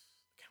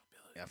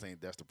 Accountability. I think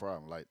that's the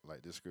problem. Like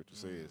this scripture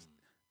says,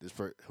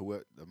 Mm.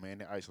 whoever the man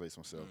that isolates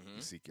himself, you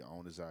Mhm. seek your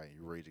own desire,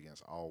 you rage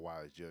against all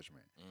wise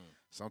judgment. Mm.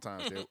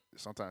 Sometimes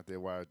they're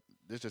wise.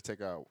 Let's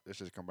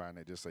just combine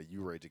that. Just say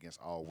you rage against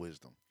all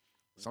wisdom.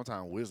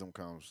 Sometimes wisdom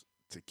comes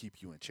to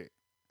keep you in check,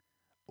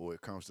 or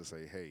it comes to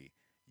say, hey,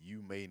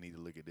 you may need to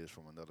look at this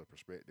from another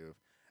perspective,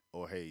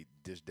 or hey,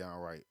 this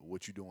downright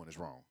what you doing is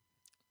wrong.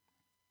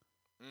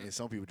 Mm. And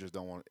some people just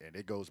don't want, and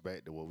it goes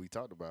back to what we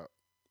talked about.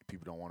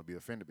 People don't want to be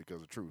offended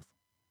because of truth.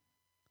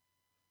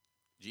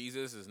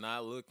 Jesus is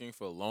not looking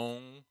for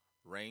Lone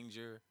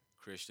Ranger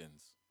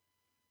Christians.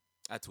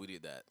 I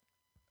tweeted that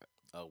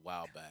a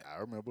while back. I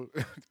remember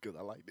because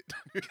I liked it.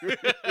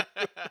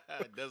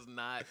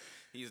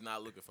 He's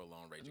not looking for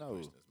Lone Ranger No.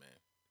 Christians,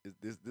 man.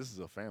 This is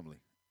a family.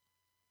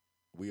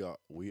 We are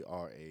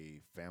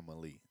a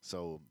family.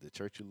 So the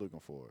church you're looking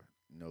for,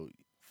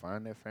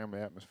 find that family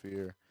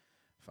atmosphere,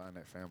 find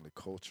that family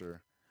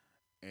culture,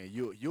 and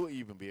you'll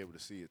even be able to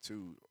see it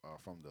too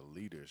from the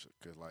leaders.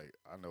 Because like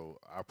I know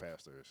our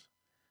pastors,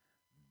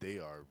 they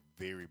are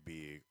very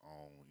big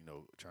on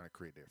trying to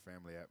create that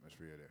family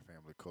atmosphere, that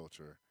family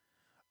culture.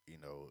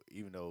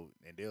 Even though,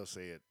 and they'll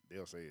say it.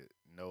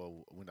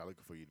 No, we're not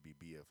looking for you to be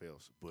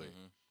BFFs, but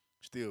Mm-hmm.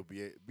 still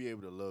be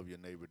able to love your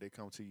neighbor. They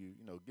come to you,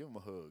 give them a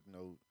hug.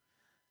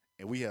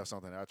 And we have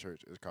something in our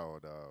church. It's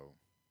called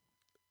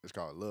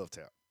Love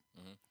Tap.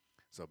 Mm-hmm.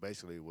 So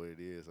basically, what it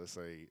is, let's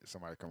say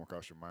somebody come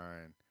across your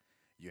mind,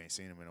 you ain't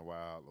seen them in a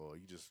while, or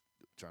you just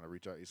trying to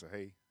reach out. You say,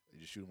 hey, you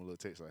just shoot them a little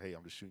text like, hey,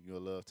 I'm just shooting you a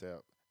love tap.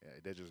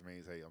 That just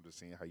means, hey, I'm just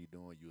seeing how you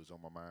doing. You was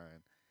on my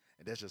mind,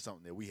 and that's just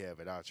something that we have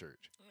at our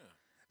church. Yeah.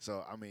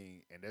 So I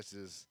mean, and that's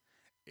just,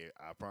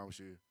 I promise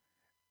you,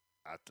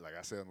 like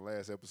I said in the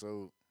last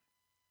episode,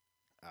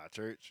 our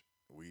church,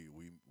 we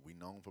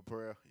known for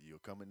prayer. You'll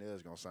come in there,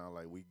 it's gonna sound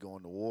like we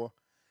going to war,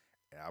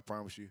 and I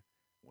promise you,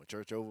 when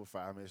church over,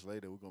 5 minutes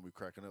later, we're gonna be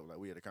cracking up like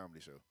we at a comedy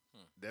show.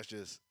 Hmm. That's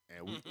just,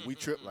 and we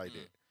trip like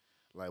that.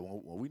 Like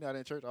when we not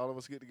in church, all of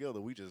us get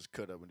together, we just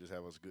cut up and just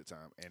have us a good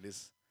time, and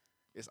it's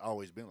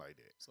always been like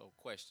that. So,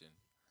 question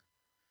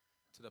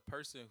to the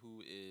person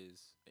who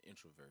is an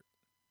introvert.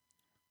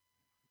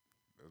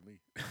 That's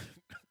me.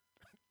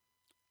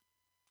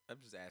 I'm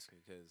just asking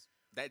because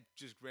that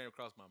just ran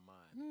across my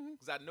mind. Mhm.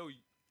 Because I know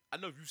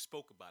you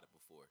spoke about it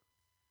before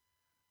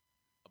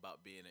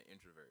about being an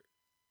introvert,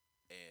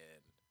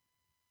 and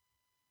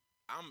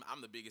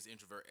I'm the biggest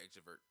introvert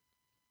extrovert.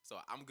 So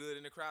I'm good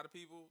in a crowd of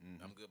people.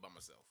 Mhm. I'm good by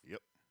myself.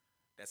 Yep.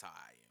 That's how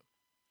I am.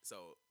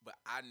 So, but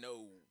I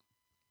know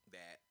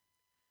that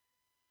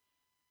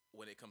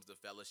when it comes to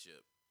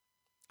fellowship,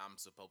 I'm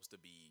supposed to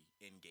be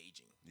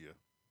engaging, Yeah.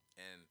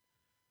 and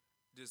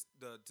just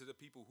to the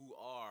people who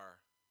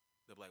are,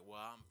 they're like,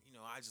 well,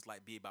 I just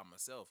like be by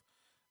myself.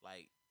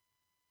 Like,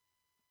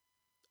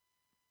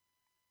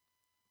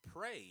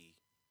 pray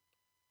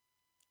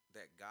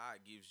that God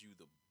gives you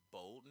the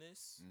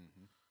boldness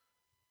Hmm.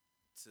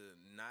 to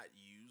not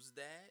use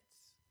that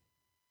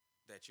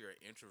you're an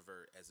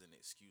introvert as an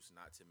excuse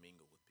not to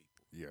mingle with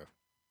people. Yeah.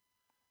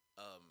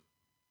 Um,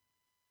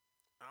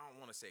 I don't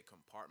want to say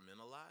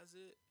compartmentalize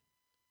it.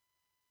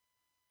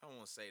 I don't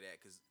want to say that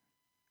because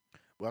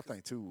Well, I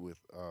think too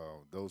with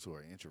those who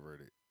are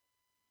introverted,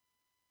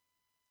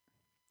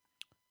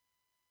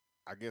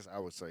 I guess I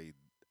would say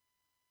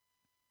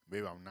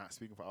maybe I'm not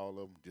speaking for all of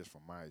them, just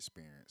from my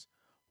experience.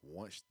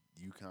 Once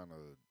you kind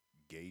of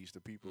gauge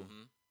the people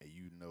mm-hmm,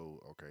 and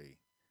okay,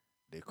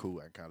 they're cool,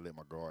 I can kind of let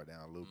my guard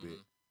down a little bit.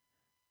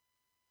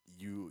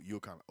 mm-hmm. You'll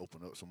kind of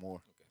open up some more.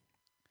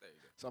 Okay, there you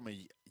go. So I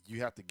mean,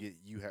 you have to get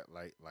you have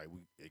like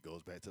we. It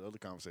goes back to the other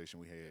conversation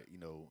we had.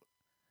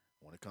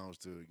 When it comes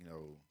to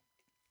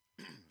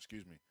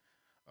excuse me,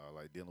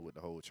 like dealing with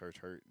the whole church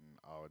hurt and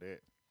all that,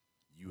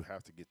 you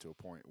have to get to a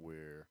point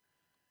where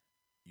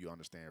you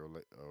understand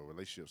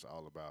relationships are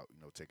all about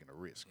taking a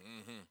risk.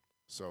 Mm-hmm.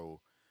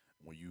 So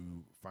when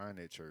you find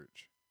that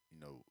church,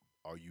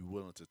 are you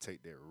willing to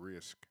take that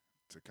risk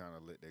to kind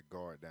of let that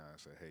guard down and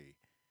say, hey,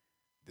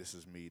 this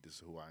is me, this is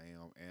who I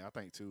am, and I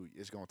think too,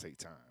 it's gonna take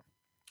time.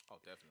 Oh,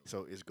 definitely.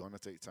 So it's gonna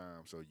take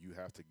time. So you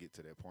have to get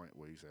to that point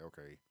where you say,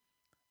 okay,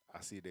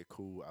 I see they're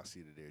cool, I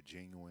see that they're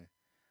genuine.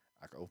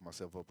 I can open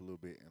myself up a little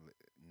bit,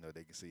 and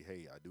they can see,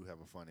 hey, I do have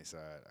a funny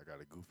side, I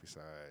got a goofy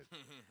side.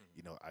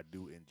 I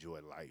do enjoy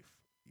life.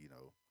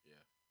 Yeah.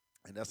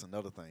 And that's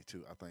another thing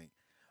too. I think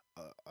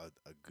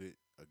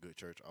a good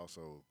church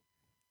also,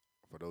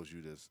 for those of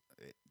you that's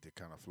to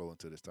kind of flow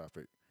into this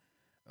topic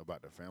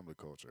about the family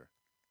culture,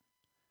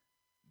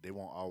 it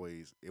won't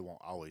always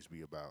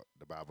be about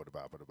the Bible,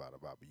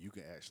 but you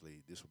can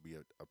actually, this will be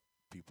a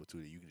people too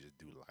that you can just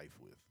do life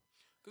with.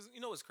 Because you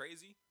know what's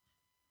crazy?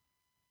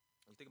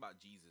 You think about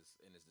Jesus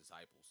and his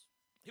disciples.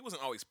 He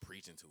wasn't always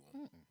preaching to them.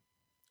 Mm-mm.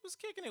 He was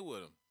kicking it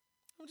with them.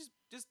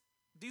 Just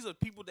these are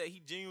people that he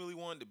genuinely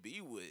wanted to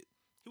be with.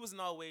 He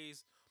wasn't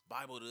always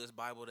Bible this,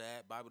 Bible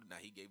that, Bible. Now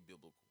he gave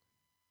biblical.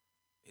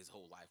 His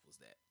whole life was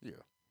that. Yeah.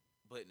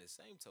 But in the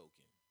same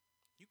token,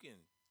 you can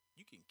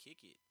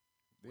kick it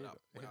They had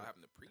without a,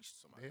 having to preach to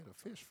somebody. they had a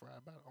fish fry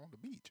about on the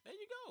beach. There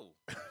you go.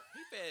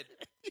 He fed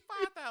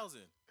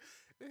 5,000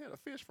 They had a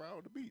fish fry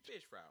on the beach.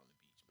 fish fry on the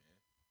beach, man.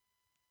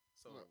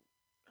 So, Look.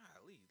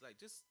 golly, like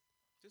just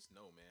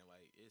know, man.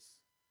 Like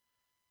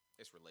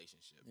it's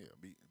relationship. Yeah,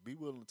 be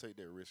willing to take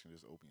that risk and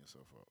just open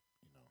yourself up.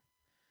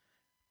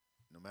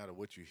 No matter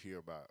what you hear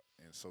about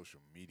in social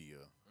media,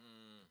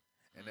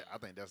 and I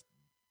think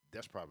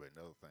that's probably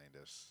another thing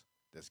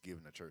that's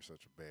giving the church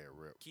such a bad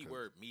rep.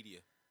 Keyword media.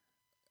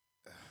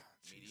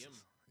 Jesus. Medium.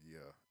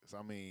 Yeah. So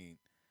I mean,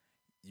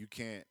 you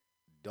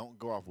don't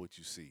go off what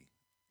you see,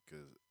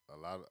 because a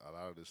lot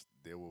of this,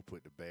 they will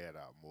put the bad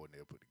out more than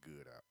they'll put the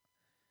good out.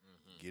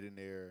 Get in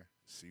there,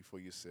 see for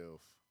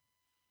yourself,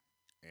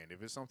 and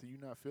if it's something you're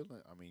not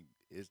feeling, I mean,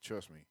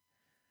 trust me,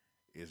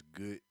 it's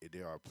good.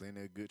 There are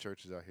plenty of good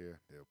churches out here.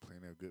 There are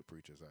plenty of good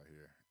preachers out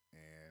here,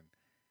 and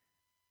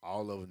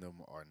all of them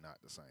are not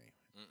the same.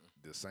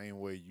 Mm-mm. The same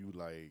way you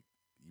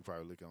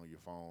probably looking on your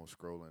phone,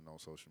 scrolling on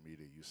social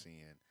media, you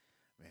seeing,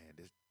 man,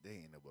 they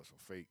ain't no but some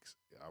fakes.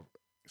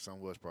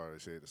 Some of us probably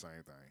said the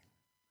same thing.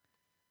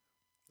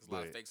 There's a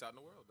lot of fakes out in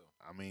the world, though.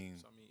 I mean,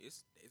 So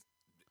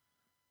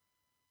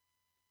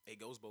it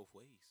goes both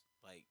ways.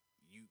 Like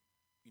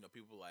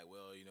people are like,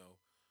 well,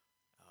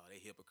 Oh, they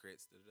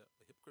hypocrites. Da-da-da.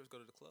 But hypocrites go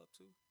to the club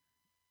too.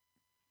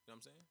 You know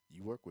what I'm saying?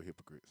 You work with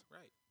hypocrites.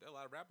 Right. There are a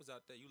lot of rappers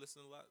out there. You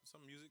listen to a lot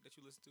some music that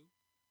you listen to.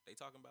 They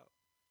talking about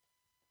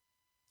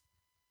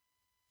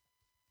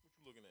what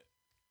you looking at?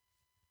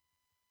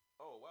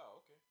 Oh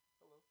wow. Okay.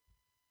 Hello.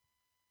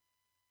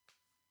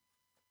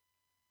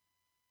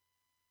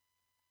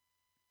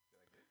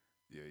 Did I get it?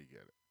 Yeah, you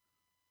got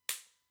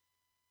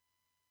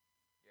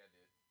Yeah,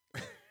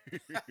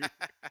 I did. it.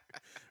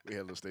 We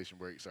had a little station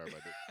break. Sorry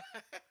about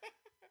that.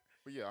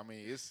 But yeah, I mean,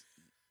 it's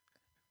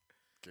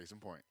case in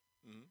point.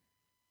 Mm-hmm.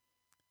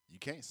 You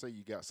can't say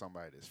you got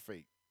somebody that's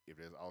fake if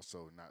there's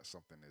also not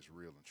something that's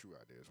real and true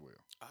out there as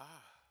well. Ah.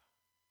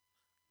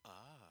 Ah.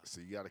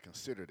 So you got to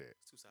consider that.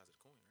 It's two sides of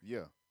the coin, right?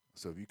 Yeah.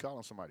 So if you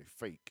calling somebody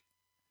fake,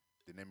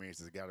 then that means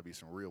there's got to be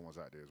some real ones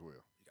out there as well.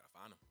 You gotta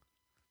find them.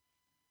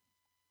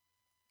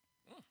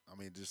 I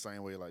mean, just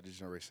same way like this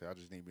generation, I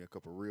just need me a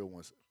couple real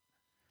ones.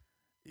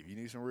 If you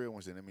need some real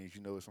ones, then that means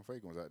you know there's some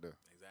fake ones out there.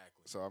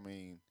 Exactly. So I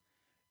mean,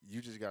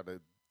 you just got to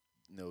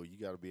you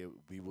got to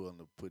be willing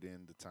to put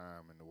in the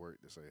time and the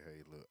work to say,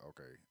 hey, look,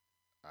 okay,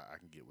 I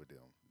can get with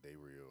them. They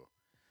real.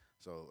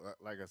 So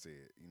like I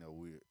said,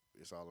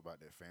 it's all about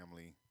that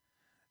family,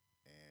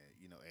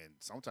 and and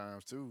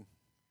sometimes too.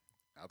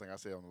 I think I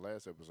said on the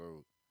last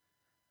episode,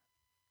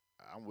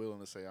 I'm willing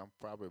to say I'm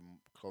probably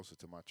closer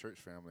to my church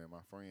family and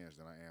my friends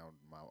than I am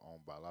my own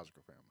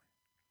biological family.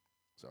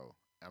 So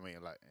I mean,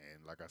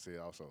 like I said,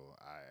 also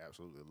I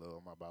absolutely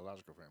love my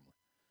biological family.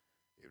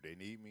 If they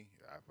need me,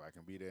 if I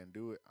can be there and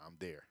do it, I'm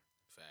there.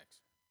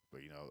 Facts.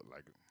 But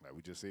like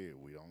we just said,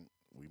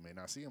 we may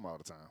not see them all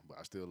the time, but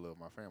I still love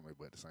my family.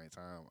 But at the same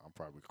time, I'm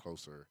probably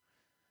closer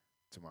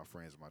to my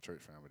friends and my church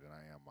family than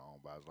I am my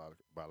own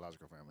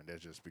biological family. And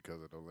that's just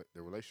because of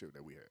the relationship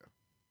that we have.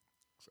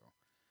 So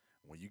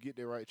when you get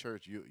the right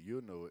church,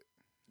 you'll know it.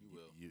 You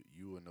will.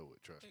 You will know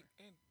it. Trust me.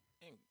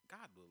 And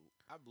God will.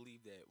 I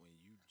believe that when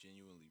you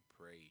genuinely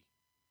pray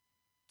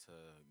to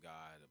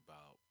God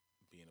about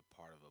being a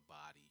part of a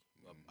body,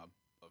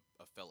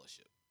 a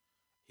fellowship,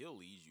 He'll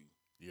lead you.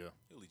 Yeah,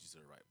 He'll lead you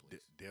to the right place.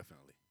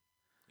 definitely,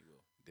 He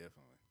will.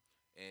 definitely.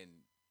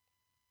 And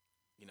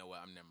you know what?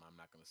 I'm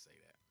not gonna say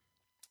that.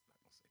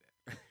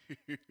 I'm not gonna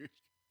say that.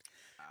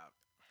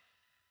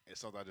 It's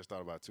something I just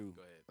thought about too.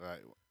 Go ahead.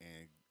 Right,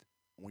 and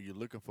when you're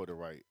looking for the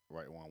right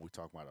one, we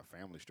talk about a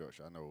family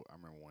structure. I remember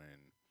when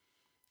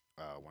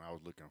I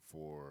was looking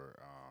for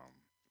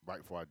right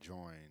before I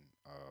joined.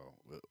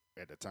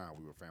 At the time,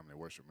 we were Family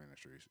Worship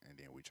Ministries, and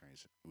then we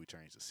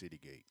changed to City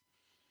Gate.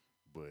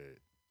 But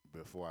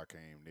before I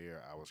came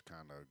there, I was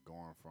kind of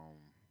going from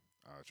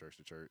church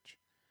to church.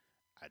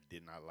 I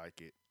did not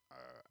like it.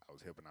 I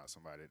was helping out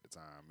somebody at the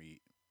time.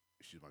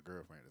 She was my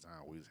girlfriend at the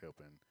time. We was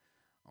helping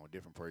on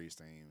different praise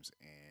teams,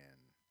 and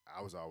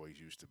I was always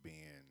used to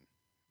being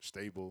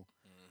stable.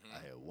 Mm-hmm.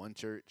 I had one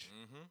church.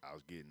 Mm-hmm. I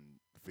was getting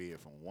fed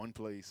from one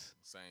place.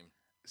 Same.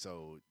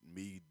 So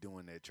me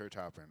doing that church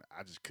hopping,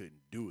 I just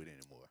couldn't do it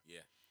anymore. Yeah.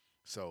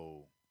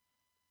 So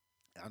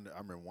I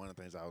remember one of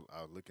the things I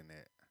was looking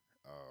at.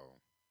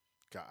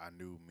 'Cause I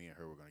knew me and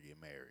her were gonna get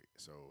married.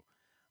 So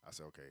I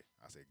said, okay.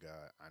 I said,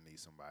 God, I need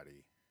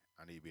somebody.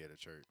 I need to be at a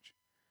church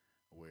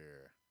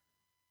where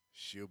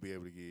she'll be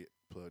able to get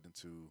plugged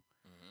into.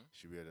 Mm-hmm.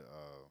 She'll be able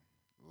to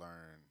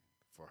learn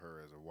for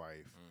her as a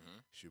wife. Mm-hmm.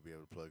 She'll be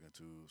able to plug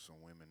into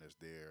some women that's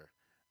there.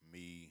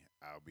 Me,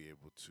 I'll be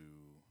able to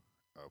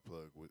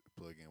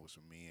plug in with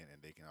some men,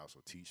 and they can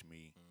also teach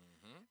me.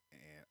 Mm-hmm.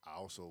 And I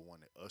also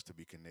wanted us to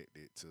be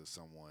connected to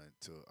someone,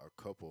 to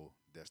a couple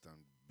that's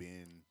done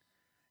been,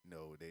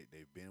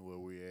 they've been where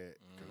we're at.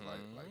 Because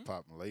like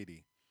Pop and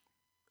Lady,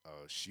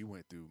 she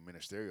went through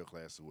ministerial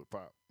classes with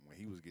Pop when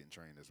he was getting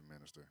trained as a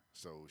minister.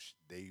 So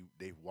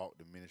they walked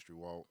the ministry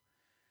walk.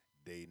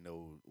 They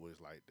know what it's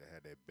like to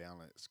have that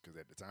balance. Because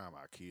at the time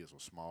our kids were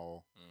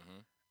small, Mm-hmm.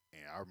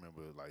 and I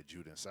remember like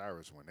Judah and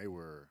Cyrus when they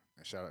were,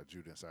 and shout out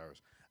Judah and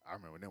Cyrus. I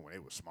remember them when they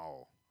were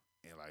small,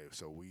 and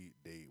so we've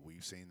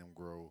seen them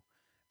grow.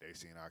 They've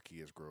seen our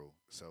kids grow.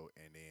 So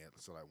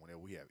like whenever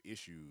we have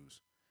issues,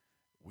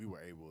 we're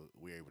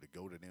able to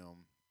go to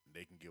them.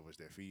 They can give us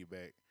their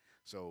feedback.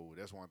 So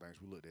that's one of the things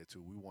we looked at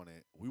too. We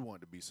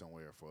wanted to be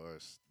somewhere for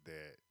us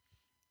that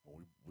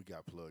when we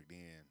got plugged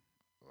in,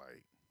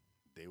 like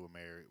they were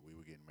married, we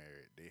were getting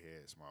married. They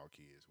had small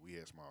kids, we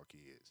had small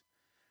kids,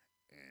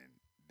 and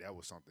that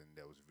was something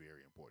that was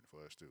very important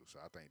for us too. So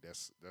I think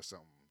that's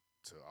something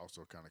to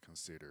also kind of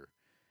consider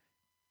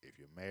if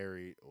you're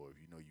married, or if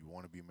you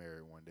want to be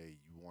married one day.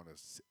 You want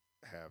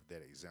to have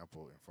that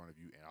example in front of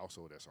you, and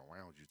also that's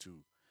around you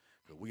too.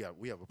 Cause we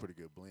have a pretty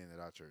good blend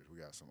at our church.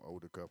 We got some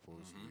older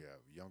couples, Mm-hmm. we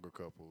have younger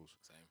couples,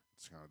 Same.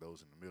 it's kind of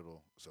those in the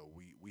middle. So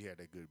we had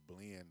that good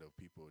blend of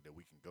people that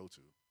we can go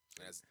to.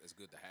 So, That's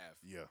good to have.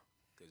 yeah.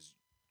 Because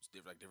it's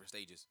different, like different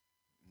stages.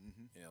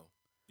 Hmm. You know,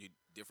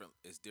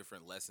 it's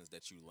different lessons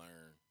that you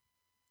learn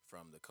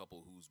from the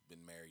couple who's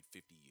been married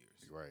 50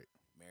 years, Right.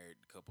 married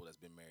the couple that's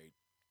been married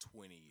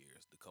 20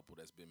 years, the couple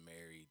that's been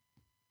married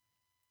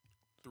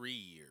 3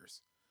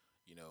 years.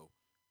 You know,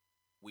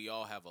 we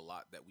all have a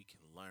lot that we can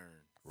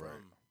learn Right.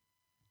 from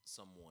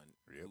someone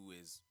Yep. who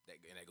is that,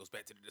 and that goes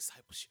back to the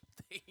discipleship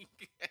thing.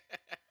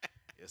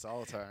 It's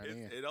all tying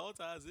in. It all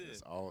ties in,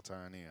 It's all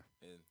tying in.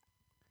 and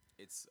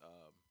it's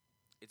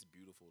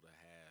beautiful to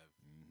have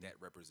Mhm. that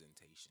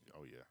representation.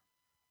 Oh yeah.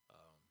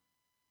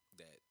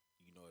 That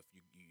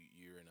if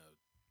you're in a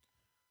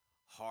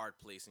hard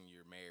place in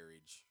your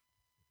marriage,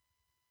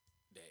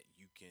 that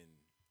you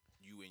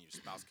and your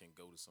spouse can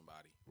go to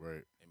somebody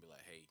Right. and be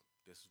like, hey,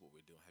 this is what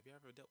we're doing. Have you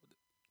ever dealt with it?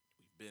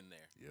 We've been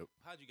there. Yep.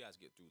 How'd you guys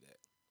get through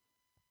that?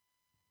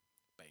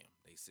 Bam.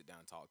 They sit down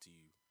and talk to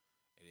you,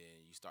 and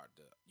then you start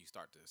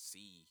to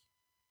see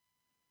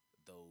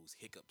those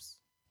hiccups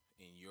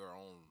in your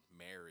own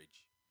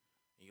marriage,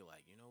 and you're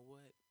like, you know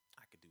what?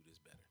 I could do this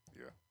better.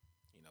 Yeah.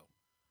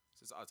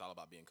 So it's all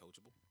about being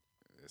coachable.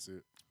 That's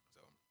it. So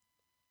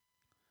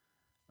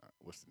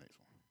What's the next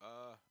one?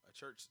 a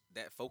church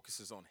that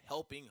focuses on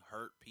helping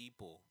hurt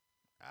people.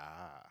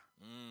 Ah.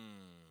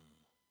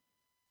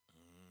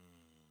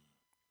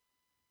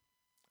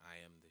 I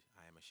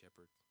am a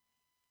shepherd.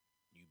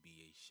 You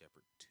be a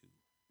shepherd too.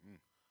 Mm.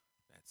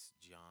 That's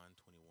John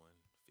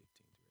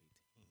 21:15-18.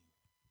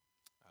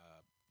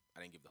 I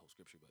didn't give the whole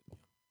scripture, but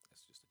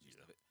that's just the gist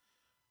of it.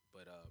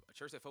 But a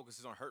church that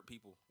focuses on hurt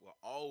people will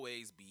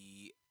always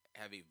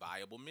have a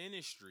viable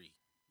ministry,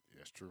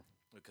 That's true.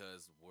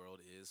 because the world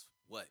is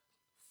what?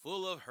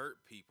 Full of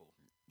hurt people.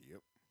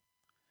 Yep.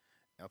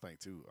 I think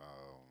too.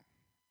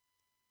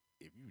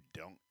 If you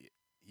don't,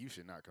 you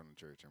should not come to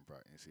church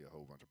and see a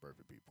whole bunch of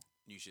perfect people.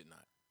 You should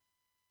not.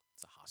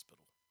 It's a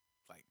hospital.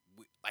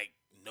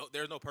 No,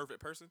 there's no perfect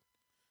person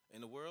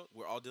in the world.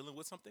 We're all dealing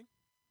with something.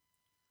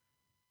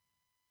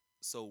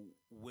 So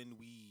when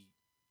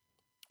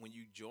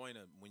you join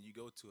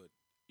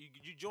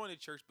you join a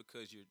church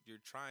because you're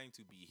trying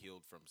to be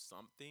healed from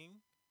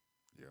something.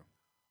 Yeah.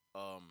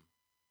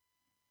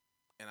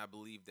 And I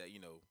believe that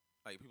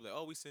like people are like,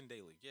 oh, we sin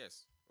daily.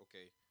 Yes.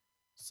 Okay.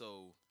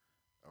 So.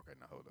 Okay.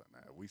 Now hold on.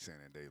 Now we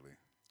sinning daily.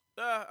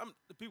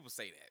 People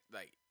say that,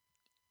 like,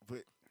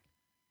 But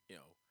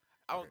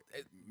I don't.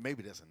 okay,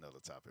 maybe that's another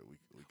topic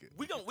we could.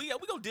 We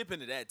gonna dip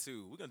into that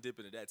too. We're gonna dip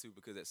into that too,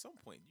 because at some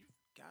point you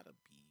gotta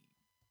be,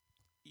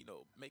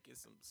 making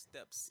some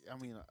steps. I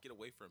mean, get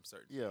away from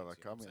certain. Yeah, things,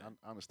 like I mean,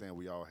 I understand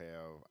we all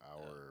have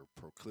our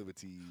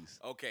proclivities.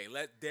 Okay,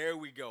 there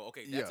we go.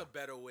 Okay, that's Yeah. a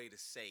better way to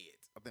say it.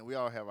 I think we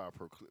all have our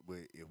but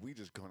if we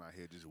just going out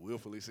here just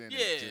willfully sinning,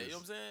 Yeah, you know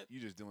what I'm saying? You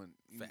just doing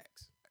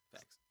Facts.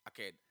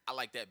 Okay, I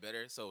like that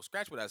better. So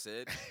scratch what I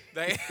said.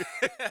 Like,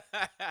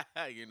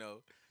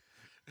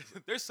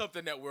 there's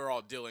something that we're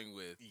all dealing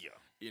with. Yeah.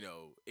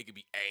 It could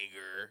be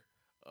anger.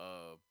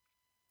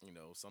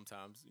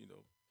 Sometimes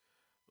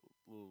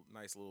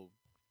nice little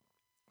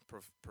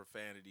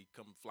profanity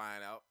come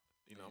flying out.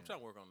 I'm trying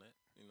to work on that.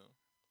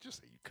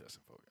 Just say you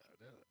cussing folk out.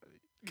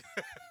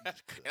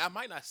 And I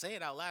might not say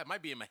it out loud. It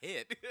might be in my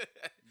head,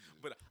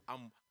 but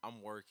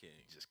I'm working.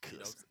 Just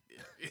cussing.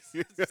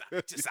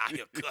 Just out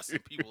here cussing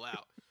people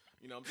out.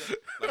 You know what I'm saying?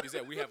 Like you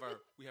said, we have our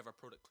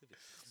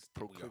produclivities.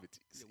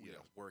 Proclivities. We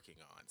are working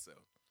on. So,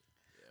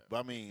 yeah. But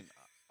I mean,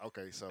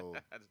 okay, so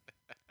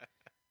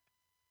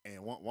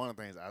and one of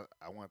the things I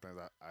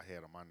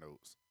had on my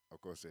notes, of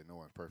course, said no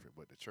one's perfect,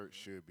 but the church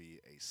should be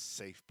a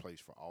safe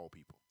place for all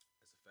people.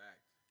 That's a fact.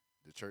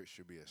 The church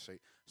should be a safe.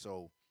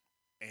 So,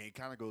 and it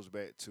kind of goes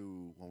back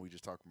to when we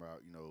just talking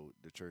about,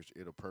 the church.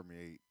 It'll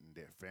permeate in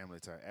that family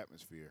type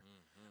atmosphere.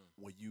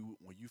 Mm-hmm.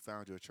 When you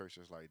found your church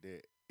that's like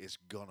that, it's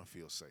gonna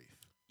feel safe.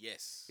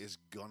 Yes. It's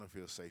gonna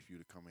feel safe for you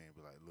to come in and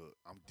be like, look,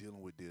 I'm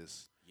dealing with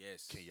this.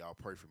 Yes. Can y'all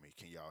pray for me?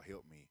 Can y'all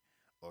help me?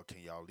 Or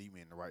can y'all lead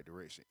me in the right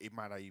direction? It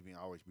might not even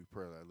always be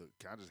prayer. Like, look,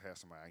 can I just have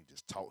somebody I can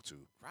just talk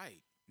to?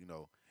 Right.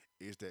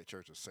 Is that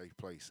church a safe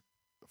place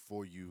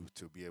for you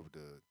to be able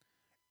to?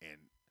 And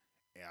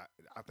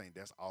I think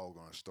that's all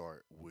going to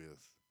start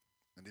with,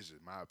 and this is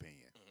my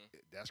opinion.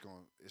 Mm-hmm. It's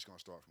going to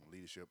start from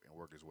leadership and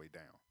work its way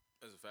down.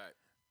 That's a fact.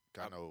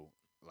 I know,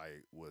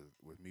 like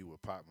with me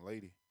with Pop and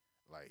Lady,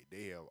 like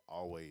they have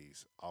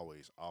always,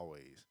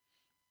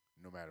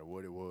 no matter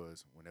what it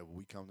was, whenever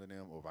we come to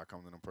them, or if I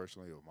come to them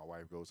personally, or my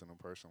wife goes to them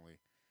personally,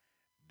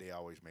 they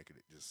always make it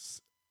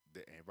just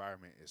the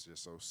environment is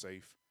just so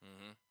safe.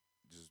 Mm-hmm.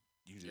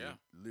 You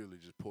literally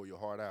just pour your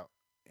heart out,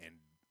 and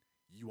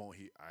you won't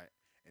hear.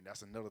 And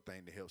that's another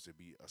thing that helps it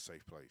be a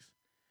safe place.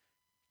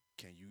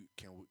 Can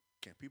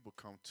people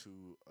come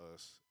to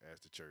us as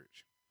the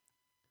church,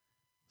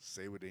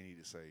 say what they need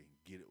to say,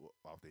 get it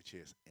off their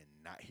chest, and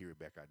not hear it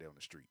back out there on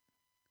the street?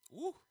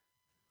 Woo.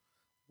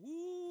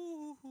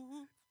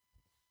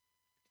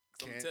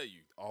 So I'm tell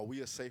you, are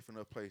we a safe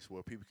enough place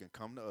where people can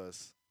come to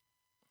us,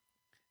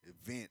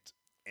 vent,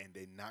 and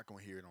they're not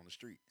gonna hear it on the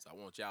street? So I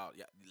want y'all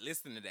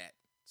listen to that.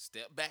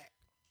 Step back.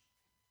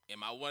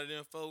 Am I one of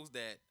them folks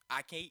that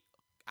I can't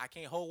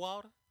hold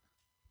water?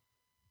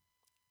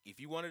 If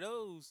you one of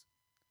those,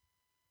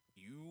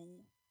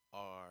 you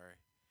are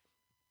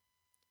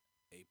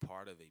a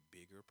part of a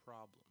bigger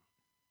problem.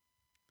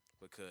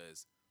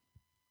 Because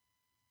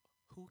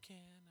who can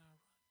I run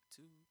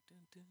to? Dun,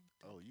 dun,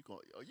 dun.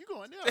 You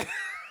going there?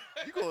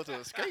 You going to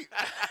escape?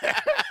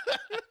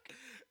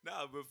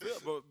 Nah,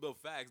 but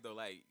facts though.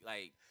 Like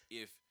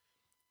if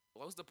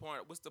what's the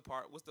point? What's the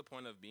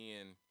point of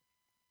being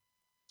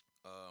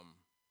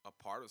a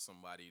part of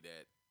somebody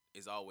that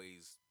is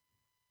always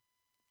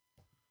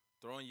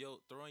throwing your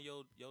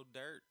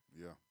dirt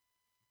Yeah,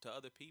 to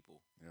other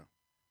people? yeah,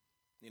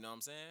 You know what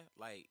I'm saying?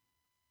 Like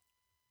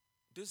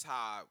this is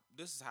how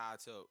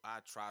I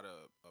try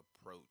to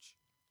approach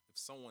if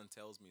someone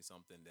tells me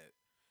something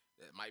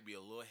that might be a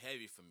little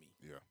heavy for me.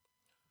 yeah,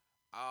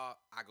 I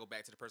go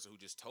back to the person who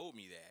just told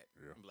me that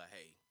yeah, and be like,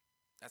 hey,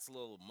 that's a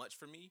little much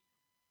for me,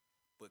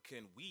 but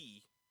can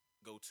we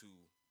go to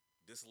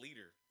this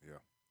leader yeah,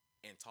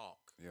 and talk?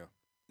 yeah,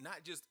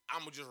 Not just I'm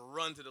gonna just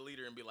run to the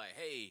leader and be like,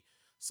 hey,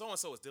 so and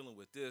so is dealing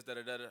with this, da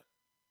da da da.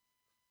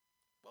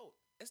 Well,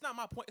 it's not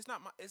my point. It's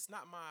not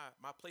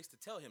my place to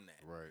tell him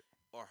that right,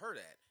 or her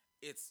that.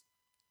 It's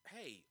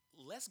hey,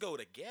 let's go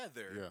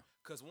together. yeah,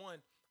 Cause one,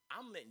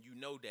 I'm letting you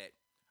know that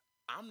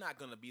I'm not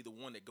gonna be the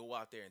one that go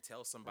out there and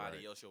tell somebody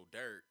right, else your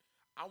dirt.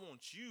 I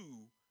want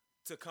you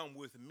to come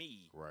with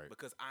me right,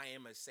 because I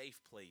am a safe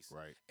place,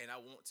 right, and I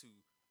want to.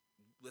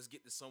 Let's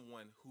get to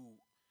someone who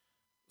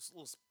is a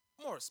little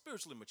more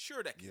spiritually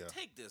mature that can yeah,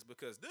 take this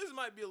because this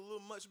might be a little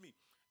much for me.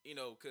 You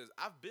know, because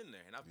I've been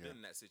there and I've yeah, been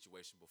in that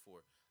situation before.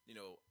 You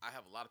know, I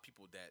have a lot of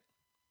people that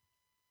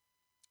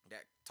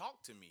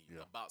talk to me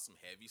yeah, about some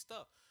heavy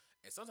stuff,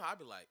 and sometimes I'd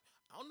be like,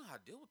 I don't know how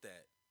to deal with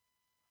that.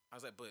 I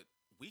was like, but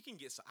we can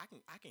get some. I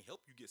can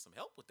help you get some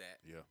help with that.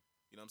 yeah,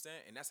 You know what I'm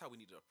saying? And that's how we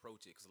need to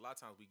approach it. Because a lot of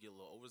times we get a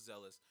little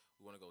overzealous.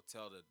 We want to go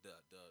tell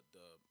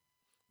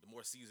the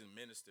more seasoned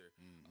minister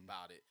mm-hmm.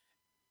 about it,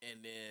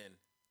 and then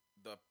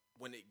the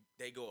when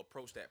they go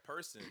approach that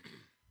person,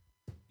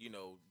 you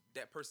know,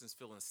 that person's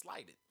feeling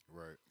slighted.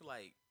 Right,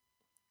 Like,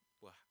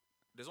 well,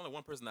 there's only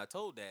one person I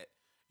told that,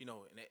 you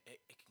know, and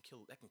it can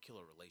kill that can kill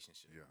a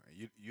relationship. yeah, and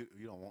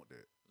you don't want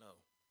that, No,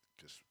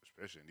 just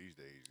especially in these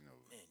days, man,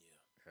 yeah,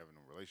 having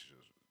them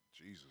relationships,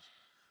 Jesus.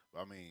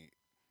 But I mean,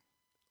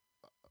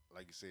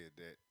 like you said,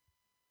 that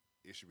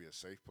it should be a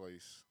safe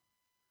place,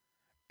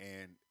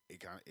 and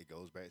it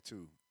goes back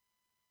to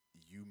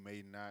you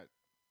may not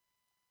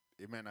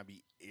it may not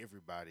be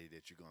everybody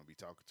that you're going to be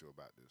talking to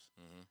about this,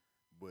 mm-hmm.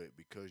 but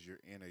because you're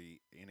in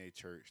a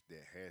church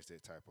that has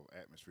that type of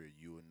atmosphere,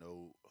 you will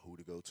know who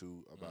to go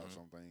to about Mm-hmm.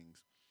 some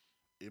things.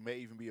 It may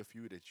even be a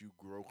few that you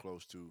grow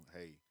close to.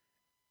 Hey,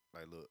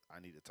 like, look, I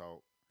need to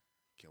talk.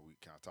 Can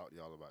I talk to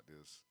y'all about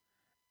this?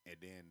 And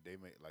then they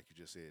may, like you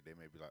just said, they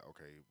may be like,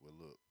 okay, well,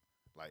 look,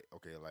 like,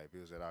 okay, like if it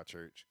was at our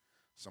church,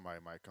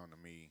 somebody might come to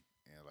me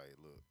and like,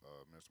 look,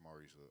 Mr.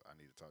 Maurice, I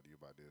need to talk to you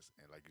about this.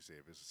 And like you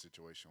said, if it's a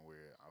situation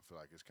where I feel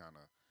like it's kind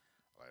of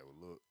like, well,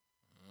 look,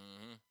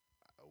 Mm-hmm.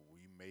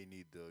 we may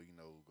need to,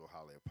 go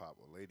holler at Pop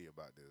or Lady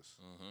about this.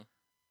 Mm-hmm.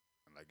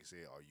 And like you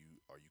said, are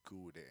you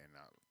cool with that? And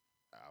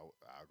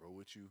I'll go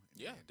with you. And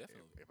Yeah, then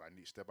definitely. if I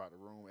need to step out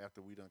the room after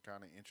we done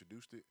kind of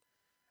introduced it,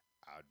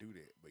 I'll do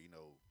that. But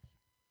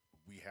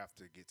we have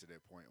to get to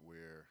that point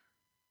where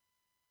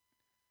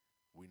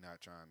we not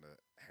trying to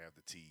have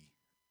the tea.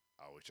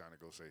 Always trying to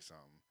go say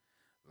something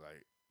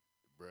like,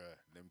 "Bruh,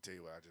 let me tell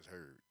you what I just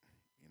heard."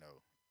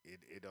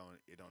 It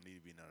don't need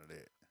to be none of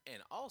that.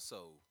 And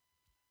also,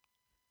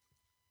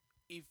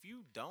 if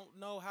you don't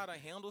know how to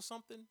handle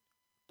something,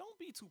 don't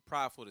be too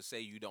prideful to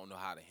say you don't know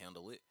how to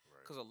handle it. Right.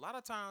 Because a lot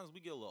of times we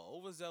get a little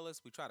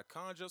overzealous. We try to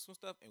conjure up some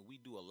stuff, and we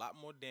do a lot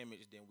more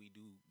damage than we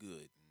do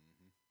good.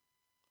 Hmm.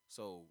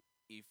 So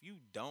if you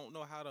don't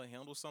know how to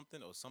handle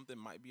something, or something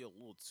might be a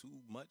little too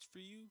much for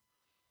you,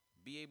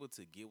 be able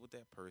to get with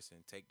that person,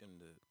 take them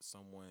to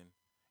someone,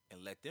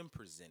 and let them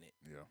present it.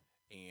 Yeah.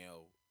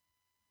 And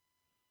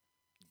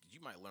you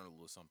might learn a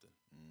little something.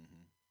 Hmm.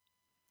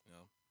 You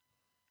know.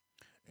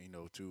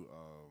 And too,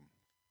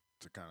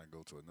 to kind of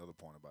go to another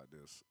point about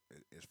this,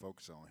 is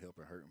focus on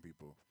helping hurting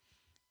people.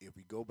 If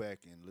we go back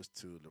and listen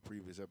to the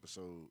previous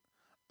episode,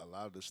 a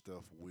lot of the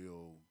stuff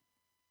will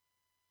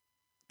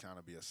kind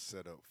of be a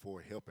setup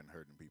for helping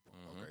hurting people.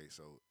 Mm-hmm. Okay,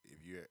 so if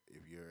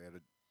you're at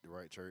the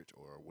right church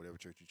or whatever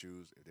church you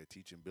choose, if they're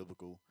teaching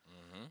biblical,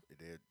 Mm-hmm. if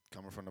they're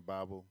coming from the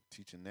Bible,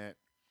 teaching that,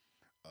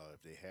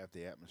 if they have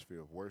the atmosphere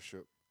of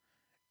worship,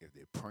 if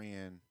they're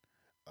praying,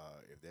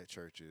 if that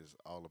church is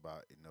all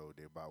about,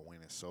 they're about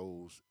winning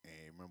souls.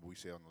 And remember, we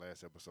said on the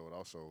last episode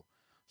also,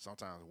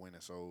 sometimes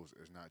winning souls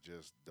is not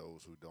just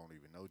those who don't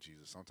even know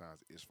Jesus. Sometimes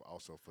it's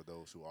also for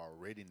those who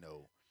already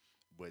know,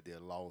 but they're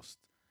lost.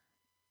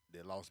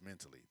 They're lost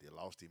mentally. They're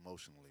lost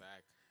emotionally.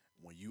 Fact.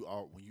 When you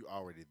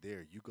already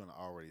there, you're gonna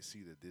already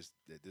see that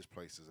this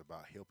place is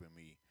about helping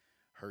me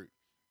hurt.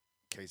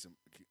 Case of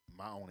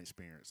my own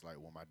experience, like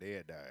when my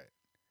dad died,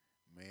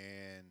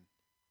 man,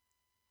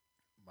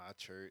 my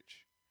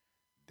church,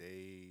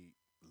 they,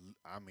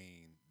 I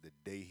mean, the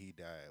day he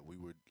died,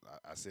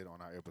 I said on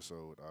our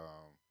episode,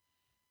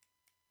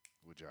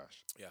 with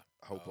Josh, Yeah.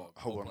 hope on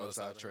the other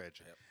side of of the hood.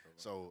 tragic. Yep.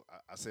 So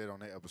I said on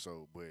that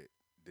episode, but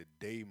the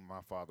day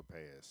my father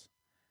passed,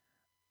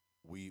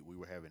 we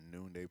were having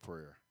noonday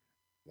prayer.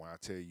 When I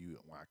tell you,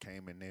 when I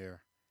came in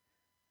there,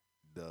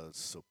 the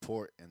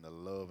support and the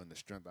love and the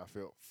strength I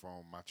felt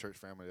from my church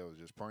family that was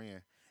just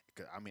praying,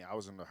 'Cause, I mean, I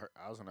was in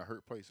a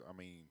hurt place. I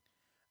mean,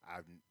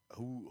 I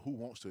who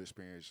wants to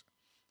experience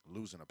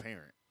losing a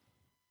parent?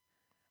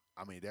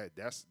 I mean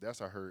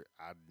that's a hurt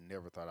I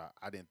never thought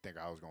I didn't think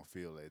I was gonna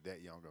feel at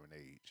that young of an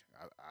age.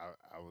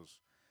 I was,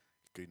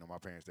 'cause, my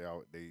parents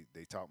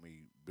they taught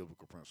me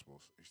biblical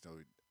principles.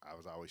 I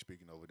was always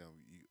speaking over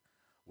them.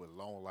 With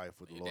long life,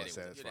 with the Lord Your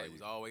satisfy daddy you,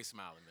 was always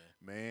smiling,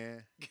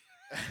 man.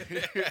 man.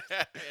 Your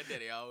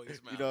daddy always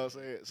smiling. You know what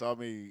I'm man. saying? So I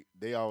mean,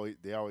 they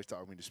always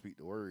taught me to speak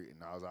the word,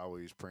 and I was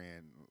always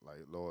praying like,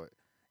 Lord,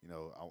 I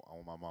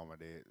want my mom and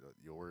dad.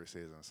 Your word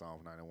says in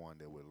Psalms 91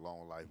 that with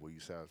long life will you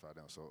satisfy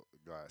them. So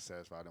God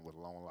satisfy them with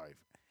long life,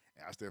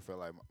 and I still felt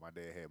like my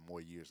dad had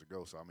more years to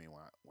go. So I mean,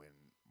 when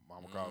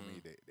Mama called me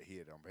that he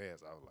had done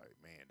passed, I was like,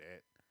 man,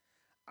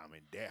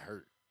 that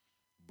hurt.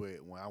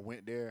 But when I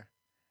went there,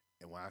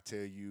 and when I tell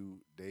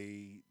you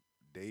they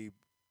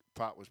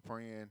Pop was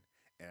praying,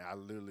 and I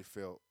literally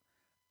felt,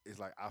 it's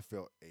like I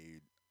felt a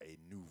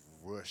new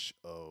rush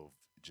of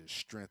just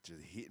strength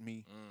just hit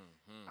me.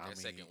 I That mean,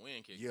 second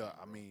win kicked yeah, in,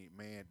 I bro. mean,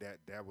 man,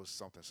 that was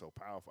something so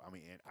powerful. I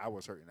mean, and I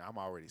was hurting. I'm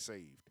already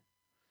saved.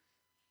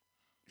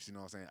 You know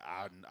what I'm saying?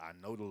 I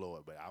know the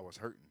Lord, but I was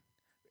hurting,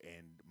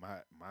 and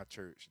my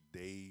church,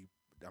 they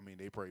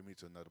prayed me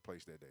to another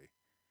place that day.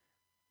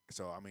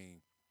 So I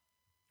mean,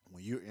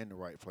 when you're in the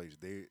right place,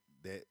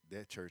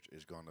 that church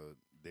is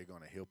they're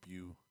gonna help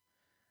you.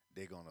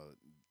 They're gonna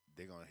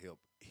they're gonna help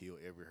heal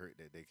every hurt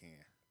that they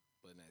can.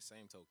 But in that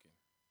same token,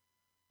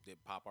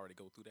 did Pop already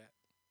go through that?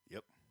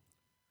 Yep.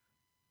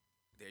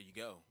 There you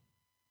go.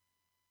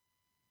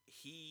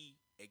 He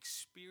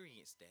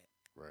experienced that,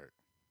 Right.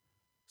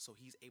 so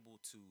he's able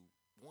to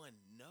one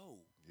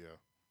know Yeah.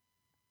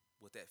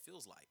 what that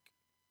feels like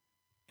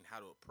and how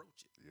to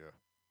approach it. Yeah.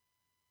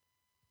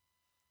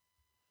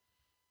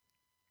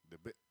 The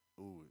be-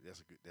 Ooh, that's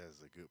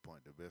a good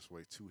point. The best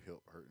way to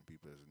help hurting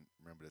people is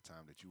remember the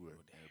time that you were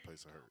Oh, in a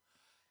place of hurt.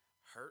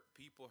 Hurt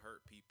people,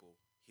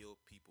 heal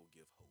people,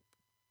 give hope.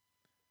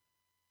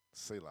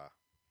 Selah.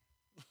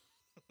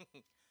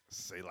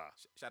 Selah.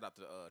 Shout out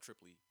to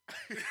Triple E.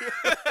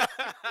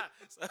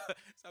 so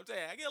I'm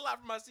telling you, I get a lot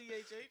from my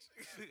CHH.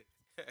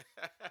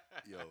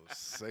 Yo,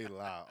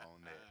 Selah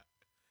on that.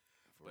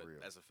 For But real.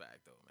 that's a fact,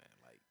 though, man.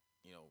 Like,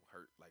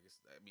 hurt. Like,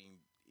 I mean,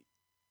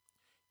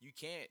 you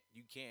can't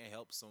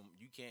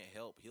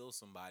help heal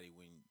somebody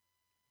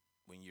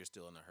when you're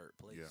still in a hurt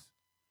place. Yeah.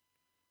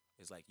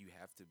 It's like you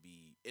have to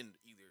be in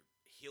either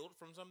healed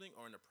from something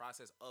or in the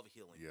process of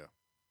healing. Yeah.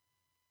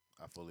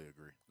 I fully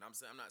agree. And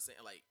I'm not saying,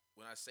 like,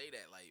 when I say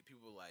that, like,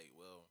 people are like,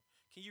 well,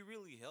 can you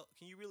really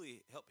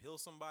help heal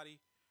somebody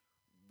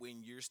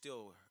when you're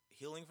still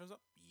healing from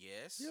something?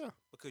 Yes. Yeah.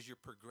 Because you're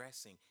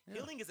progressing. Yeah.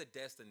 Healing is a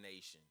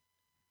destination.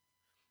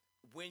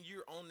 When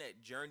you're on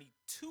that journey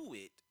to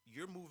it,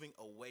 you're moving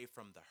away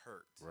from the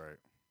hurt. Right.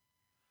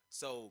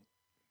 So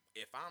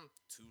if I'm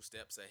 2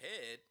 steps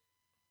ahead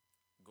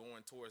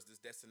going towards this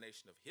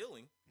destination of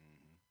healing,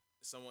 Mm-hmm.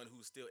 someone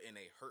who's still in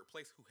a hurt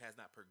place who has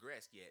not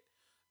progressed yet,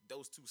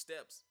 those 2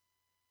 steps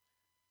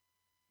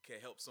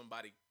can help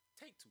somebody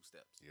take 2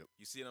 steps. Yep.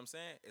 You see what I'm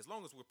saying? As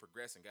long as we're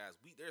progressing, guys,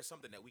 there's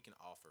something that we can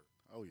offer.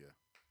 Oh yeah.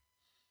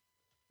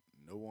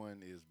 No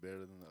one is better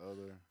than the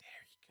other.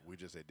 There you go. We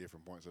just at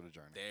different points of the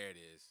journey. There it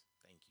is.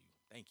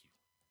 Thank you.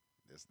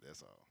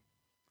 That's all.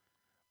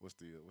 What's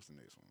the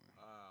next one?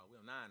 We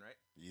on 9, right?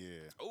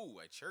 Yeah. Oh,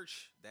 a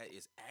church that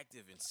is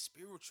active in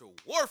spiritual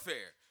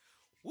warfare.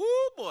 Woo,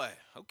 boy.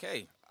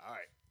 Okay. All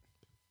right.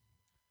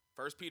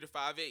 1 Peter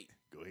 5:8.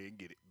 Go ahead and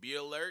get it. Be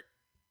alert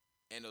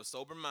and of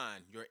sober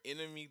mind. Your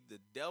enemy, the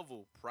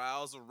devil,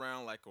 prowls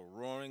around like a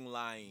roaring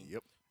lion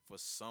Yep. for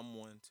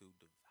someone to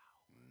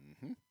devour.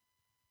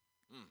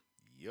 Mm-hmm. Mm.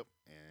 Yep.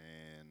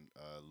 And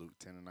Luke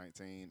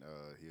 10:19,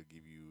 he'll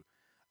give you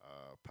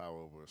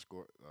power over with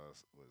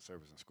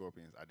serpents and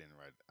scorpions. I didn't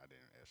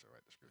actually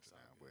write the scripture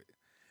down, but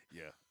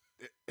yeah.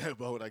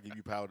 Behold, I give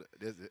you power.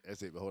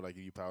 That's it. Behold, I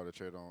give you power to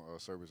tread on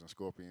serpents and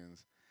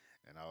scorpions,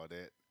 and all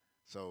that.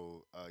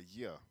 So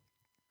yeah.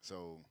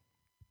 So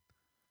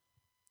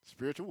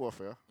spiritual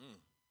warfare.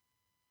 Mm.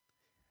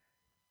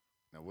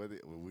 Now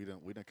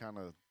we done kind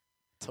of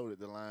toted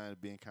the line,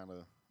 being kind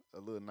of a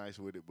little nice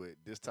with it, but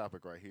this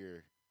topic right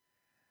here,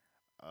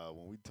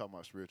 when we talk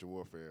about spiritual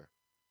warfare,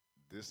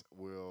 this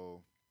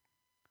will,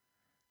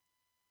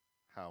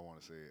 how I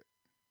want to say it.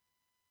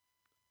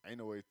 Ain't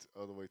no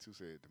other way to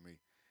say it to me.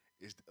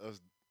 It's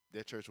us.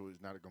 That church was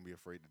not going to be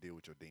afraid to deal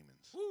with your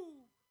demons.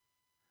 Woo.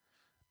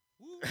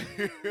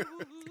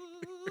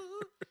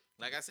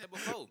 Like I said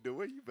before, The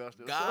way you bounced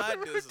it. God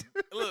does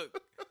look.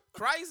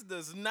 Christ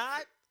does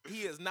not.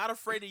 He is not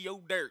afraid of your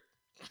dirt.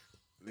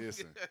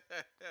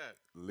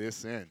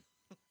 Listen.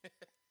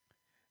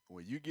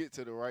 When you get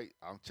to the right,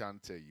 I'm trying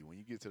to tell you, when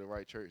you get to the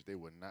right church, they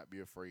will not be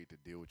afraid to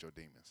deal with your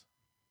demons.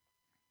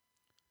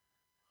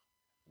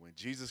 When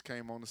Jesus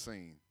came on the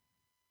scene,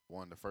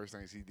 one of the first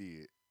things he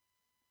did,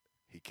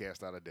 he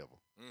cast out a devil.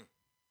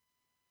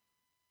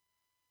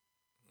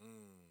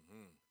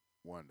 Mm-hmm.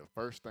 One of the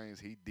first things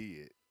he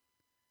did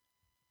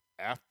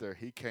after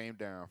he came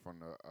down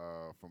from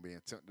being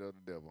tempted of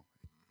the devil,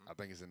 I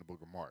think it's in the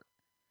book of Mark.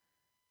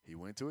 He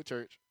went to a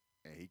church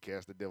and he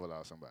cast the devil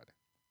out of somebody,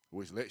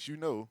 which lets you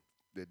know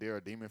that there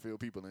are demon-filled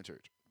people in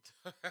church.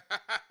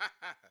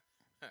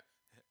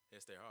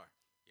 Yes, there are.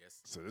 Yes.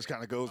 So this there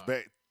kind of goes are.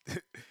 back.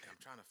 I'm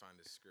trying to find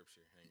this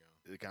scripture. Hang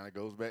on. It kind of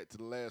goes back to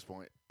the last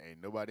point.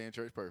 Ain't nobody in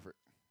church perfect.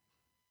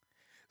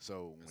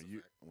 So That's a when you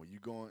fact. when you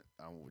going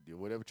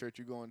whatever church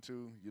you're going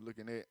to, you're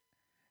looking at,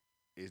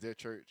 is that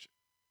church,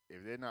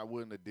 if they're not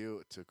willing to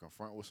deal to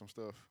confront with some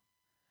stuff,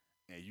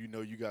 and you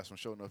know you got some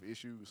show enough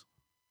issues,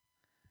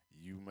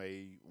 you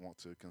may want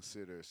to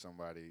consider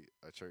somebody,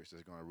 a church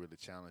that's going to really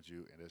challenge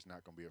you and that's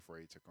not going to be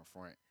afraid to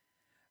confront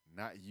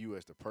not you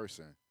as the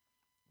person,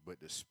 but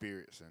the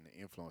spirits and the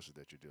influences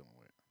that you're dealing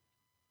with.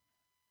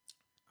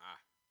 Ah.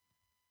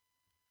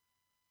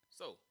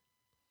 So,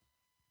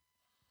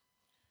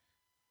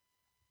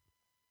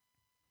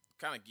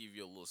 kind of give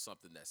you a little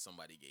something that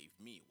somebody gave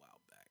me a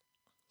while back.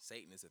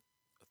 Satan is a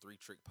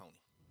three-trick pony.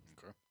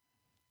 Okay.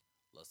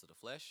 Lust of the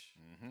flesh,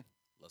 Mm-hmm.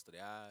 lust of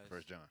the eyes,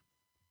 First John.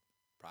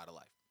 pride of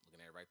life. Looking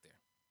at it right there.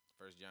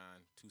 1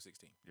 John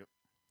 2:16. Yep.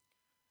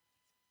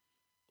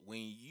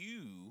 When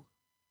you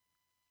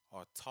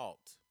are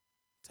taught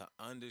to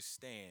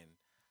understand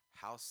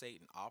how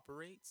Satan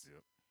operates,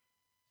 Yep.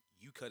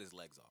 you cut his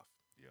legs off.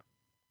 Yeah.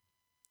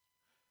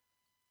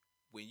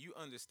 When you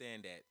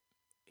understand that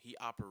he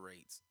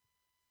operates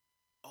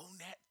on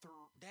that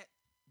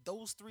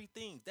those three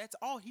things, that's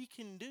all he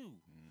can do.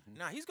 Mm-hmm.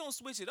 Now he's gonna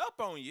switch it up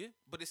on you,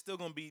 but it's still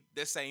gonna be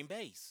the same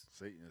base.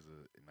 Satan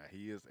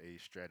he is a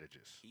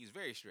strategist. He's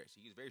very stretched.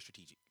 He's very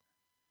strategic.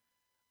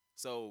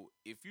 So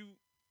if you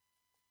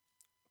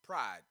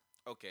pride,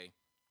 okay,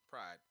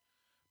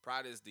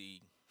 pride is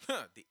the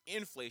the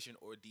inflation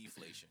or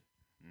deflation.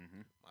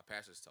 Mm-hmm. My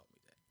pastors taught me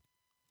that.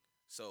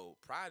 So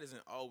pride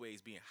isn't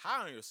always being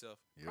high on yourself.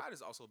 Yep. Pride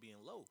is also being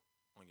low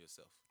on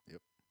yourself.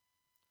 Yep.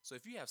 So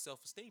if you have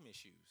self-esteem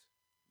issues,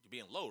 you're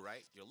being low,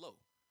 right? You're low.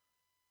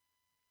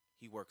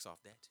 He works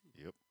off that too.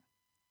 Yep.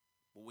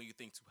 But when you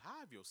think too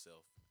high of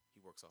yourself,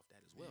 he works off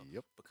that as well.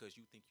 Yep. Because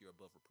you think you're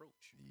above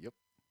reproach. Yep.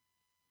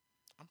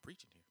 I'm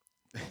preaching here.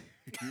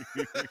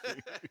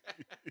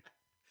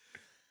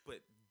 But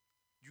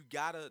you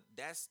gotta.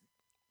 That's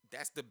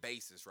the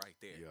basis right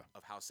there Yeah.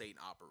 of how Satan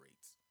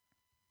operates.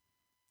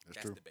 That's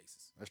That's true. the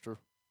basis. That's true.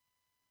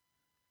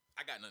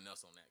 I got nothing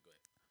else on that. Go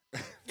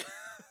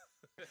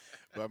ahead.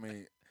 But I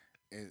mean,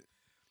 and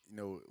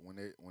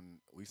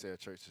when we say a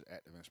church is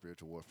active in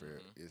spiritual warfare,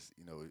 Mhm. it's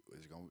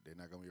they're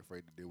not gonna be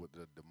afraid to deal with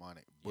the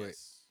demonic. But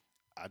Yes.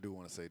 I do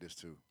want to say this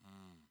too.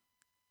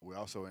 We're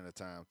also in a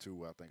time too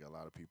where I think a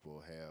lot of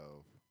people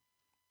have.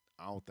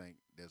 I don't think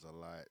there's a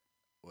lot.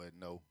 Well,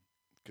 no,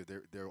 because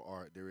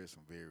there is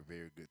some very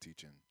very good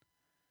teaching,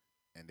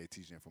 and they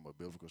teaching it from a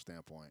biblical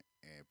standpoint,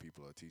 and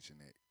people are teaching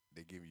it.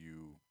 They give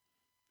you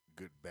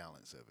good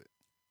balance of it.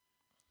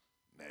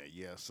 Now,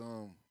 yeah,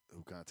 some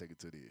who kind of take it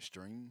to the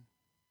extreme,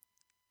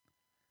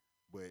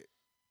 but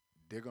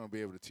they're gonna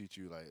be able to teach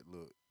you like,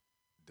 look,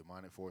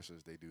 demonic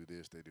forces, they do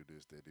this, they do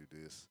this, they do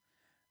this.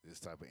 This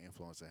type of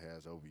influence it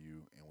has over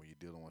you, and when you're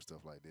dealing with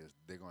stuff like this,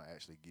 they're gonna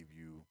actually give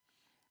you.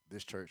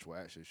 This church will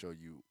actually show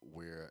you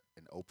where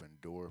an open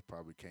door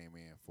probably came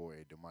in for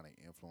a demonic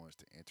influence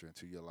to enter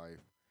into your life,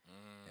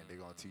 and they're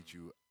gonna teach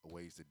you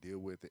ways to deal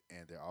with it,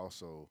 and they're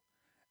also,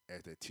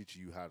 as they teach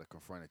you how to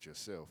confront it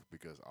yourself,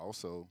 because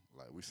also,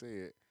 like we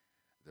said,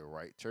 the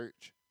right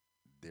church,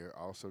 they're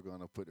also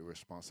gonna put the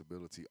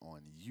responsibility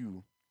on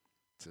you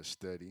to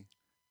study,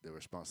 the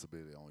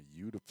responsibility on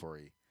you to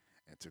pray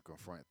and to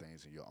confront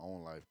things in your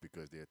own life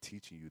because they're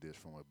teaching you this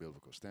from a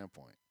biblical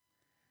standpoint.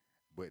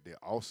 But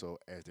they're also,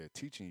 as they're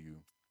teaching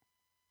you,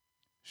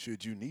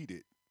 should you need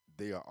it,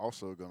 they are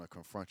also going to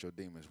confront your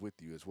demons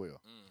with you as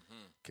well.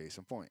 Mm-hmm. Case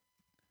in point,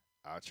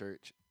 our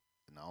church,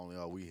 not only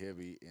are we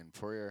heavy in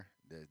prayer,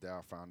 is that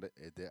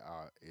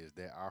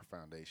our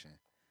foundation,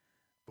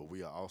 but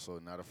we are also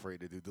not afraid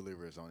to do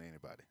deliverance on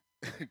anybody.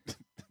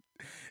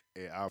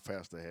 And our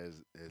pastor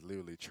has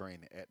literally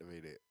trained and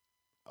activated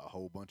a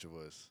whole bunch of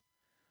us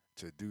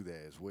to do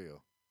that as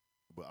well.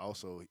 But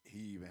also, he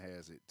even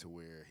has it to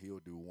where he'll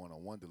do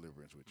one-on-one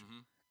deliverance with you.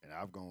 Mm-hmm.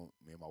 And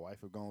me and my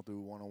wife have gone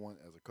through one-on-one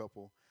as a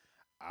couple.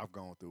 I've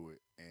gone through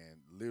it, and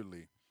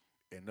literally,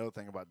 another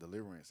thing about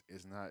deliverance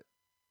is not.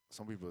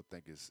 Some people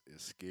think it's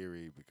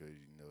scary because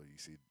you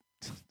see.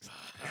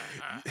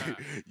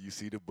 You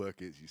see the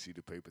buckets, you see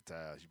the paper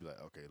towels. You be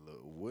like, okay,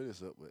 look, what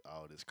is up with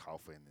all this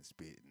coughing and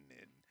spitting,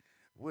 and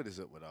what is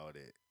up with all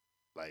that?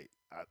 Like,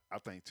 I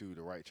think too,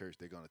 the right church,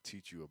 they're gonna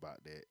teach you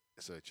about that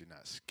so that you're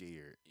not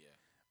scared. Yeah.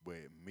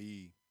 But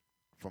me,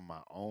 from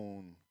my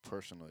own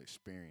personal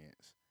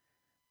experience,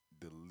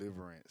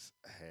 deliverance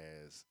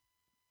has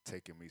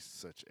taken me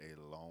such a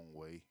long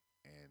way,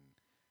 and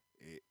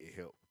it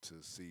helped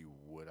to see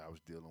what I was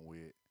dealing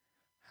with,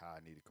 how I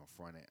need to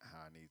confront it, how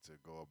I need to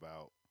go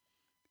about,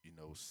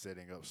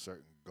 setting up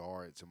certain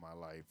guards in my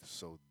life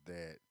so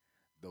that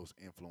those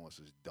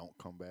influences don't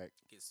come back.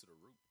 Gets to the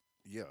root.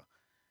 Yeah.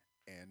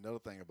 And another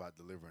thing about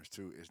deliverance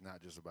too is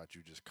not just about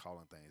you just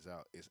calling things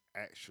out. It's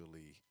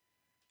actually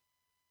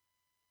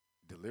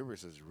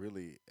deliverance is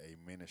really a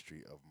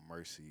ministry of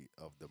mercy,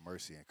 of the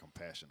mercy and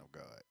compassion of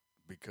God,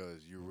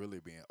 because you're really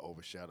being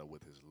overshadowed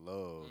with His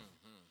love.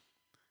 Mm-hmm.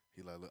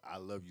 He like, look, I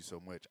love you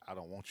so much. I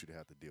don't want you to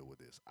have to deal with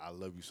this. I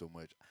love you so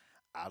much.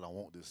 I don't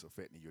want this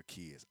affecting your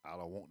kids. I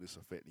don't want this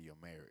affecting your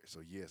marriage. So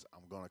yes,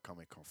 I'm gonna come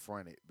and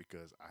confront it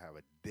because I have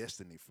a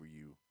destiny for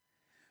you.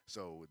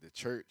 So the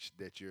church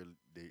that you're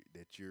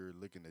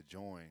looking to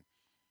join,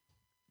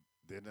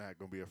 they're not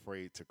gonna be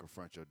afraid to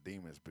confront your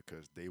demons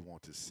because they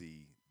want to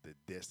see the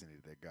destiny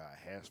that God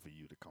has for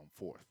you to come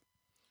forth.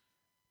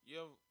 You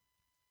ever,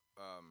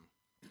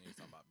 you was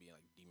talking about being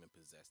like demon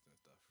possessed and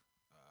stuff.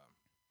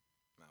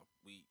 Now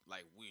we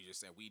were just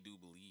saying we do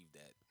believe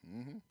that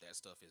Hmm. that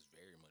stuff is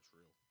very much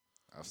real.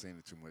 I've seen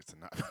it too much to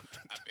not.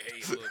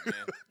 Hey, look,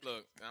 man.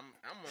 Look, I'm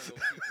one of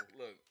those people.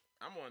 Look,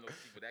 I'm one of those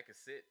people that can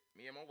sit.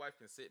 Me and my wife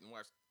can sit and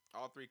watch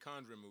all three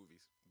Conjuring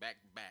movies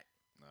back to back.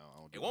 No, I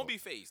don't. It won't be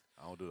phased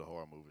I don't do the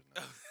horror movies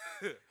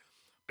now.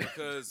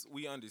 because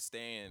we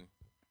understand.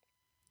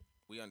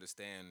 We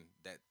understand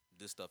that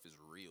this stuff is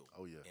real.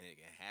 Oh, yeah. And it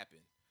can happen.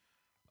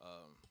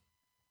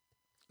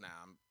 Now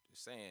I'm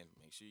just saying,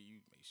 make sure you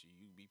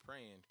be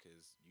praying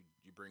because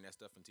you bring that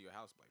stuff into your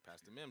house, like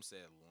Pastor Mim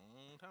said a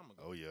long time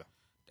ago. Oh yeah.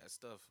 That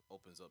stuff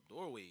opens up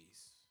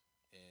doorways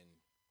and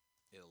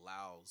it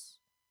allows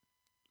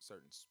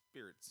certain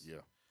spirits.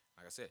 Yeah.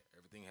 Like I said,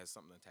 everything has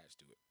something attached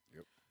to it.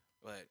 Yep.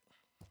 But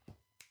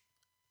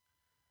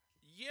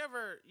you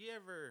ever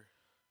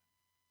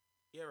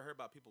heard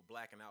about people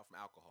blacking out from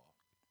alcohol?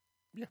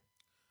 Yeah.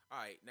 All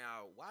right.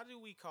 Now, why do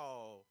we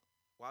call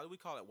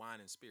it wine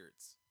and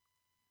spirits?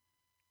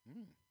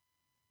 Mm.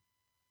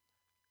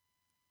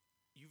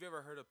 You've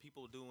ever heard of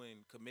people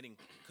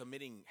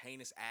committing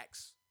heinous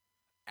acts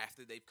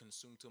after they've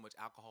consumed too much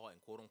alcohol and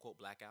quote unquote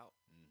blackout?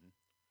 Hmm.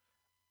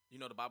 You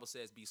know, the Bible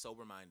says be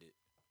sober minded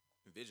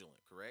and vigilant,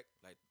 correct?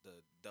 Like the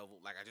devil,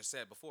 like I just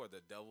said before,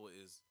 the devil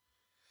is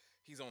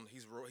he's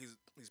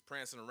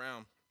prancing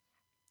around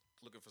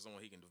looking for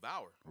someone he can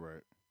devour.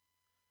 Right.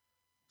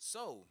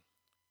 So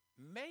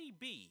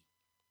maybe,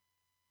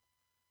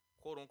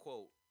 quote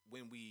unquote,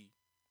 then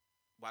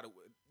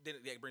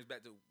that brings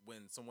back to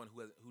when someone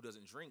who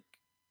doesn't drink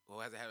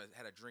or hasn't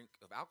had a drink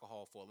of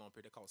alcohol for a long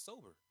period, they call it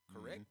sober,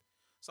 correct? Mhm.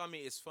 So I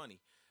mean, it's funny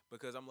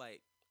because I'm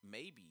like,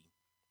 maybe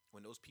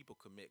when those people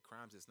commit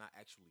crimes, it's not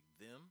actually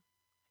them,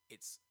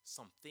 it's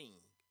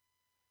something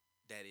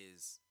that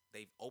is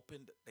they've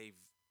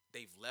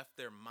left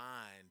their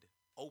mind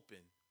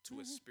open to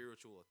a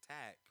spiritual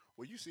attack.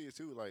 Well, you see it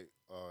too, like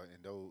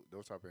in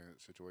those type of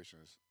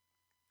situations.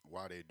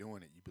 While they're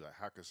doing it, you be like,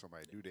 "How could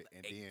somebody do that?"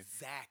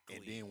 Exactly.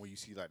 And then when you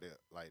see like that,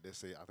 like let's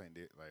say, I think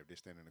they like they're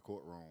standing in the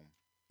courtroom,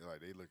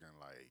 they looking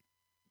like,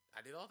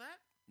 I did all that.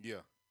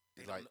 yeah,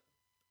 They it's don't like know-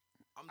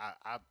 I'm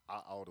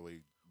I all the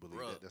way believe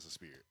Bruh. that that's a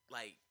spirit.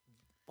 like,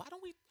 why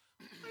don't we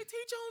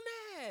teach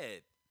on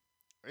that?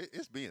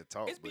 It's being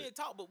taught. It's being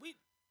taught, but we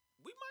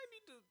might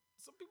need to.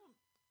 Some people.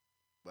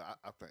 But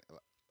I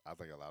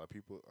think a lot of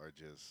people are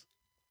just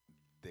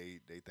they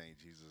think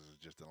Jesus is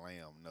just the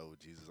lamb. No,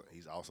 Jesus,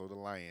 he's also the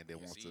lion that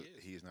Yes, wants he to.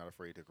 is. He's not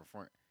afraid to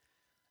confront.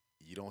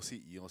 You don't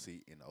see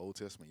in the Old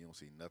Testament. You don't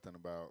see nothing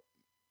about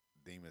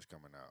demons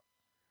coming out.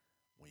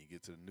 When you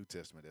get to the New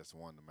Testament, that's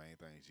one of the main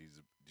things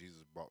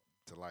Jesus brought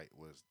to light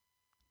was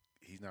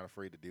he's not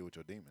afraid to deal with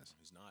your demons.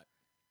 He's not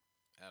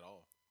at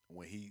all.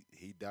 When he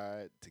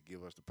died to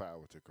give us the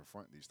power to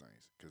confront these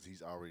things because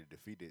he's already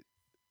defeated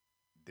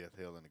death,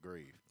 hell, and the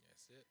grave,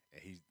 That's it.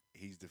 and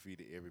he's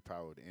defeated every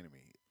power of the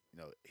enemy.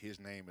 His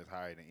name is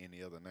higher than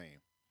any other name.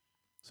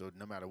 So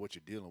no matter what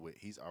you're dealing with,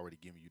 he's already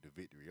giving you the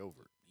victory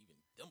over it.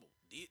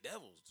 Even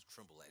devils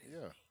tremble at his Yeah.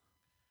 name.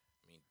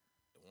 I mean,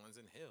 the ones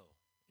in hell.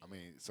 I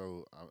mean,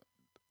 so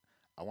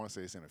I want to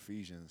say it's in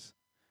Ephesians.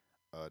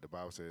 The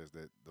Bible says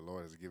that the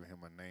Lord has given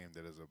him a name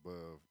that is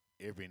above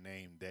every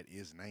name that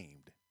is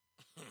named.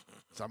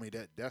 So I mean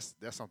that's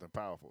something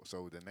powerful.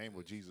 So the name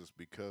of Jesus,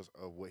 because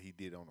of what he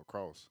did on the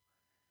cross,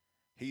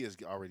 he has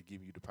already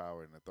given you the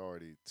power and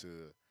authority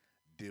to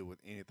deal with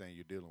anything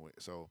you're dealing with.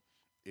 So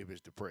if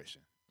it's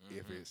depression,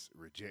 if it's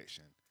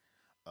rejection,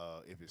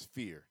 if it's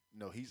fear,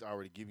 he's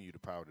already given you the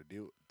power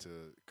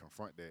to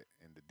confront that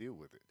and to deal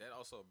with it. That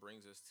also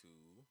brings us to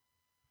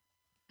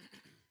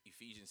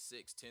Ephesians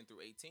 6:10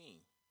 through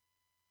 18.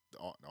 The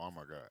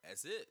armor of God.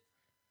 That's it.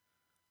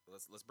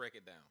 Let's break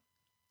it down.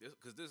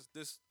 Because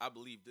this I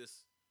believe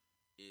this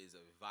is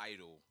a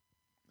vital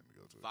Let me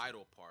go to it.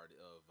 part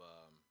of.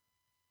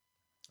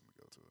 Let me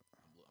go to it.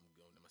 I'm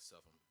going to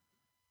myself.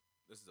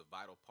 This is a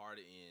vital part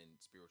in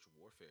spiritual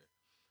warfare.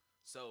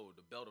 So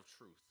the belt of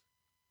truth.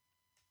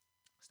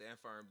 Stand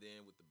firm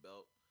then with the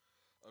belt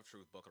of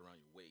truth buckled around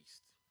your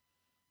waist.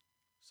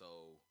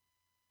 So,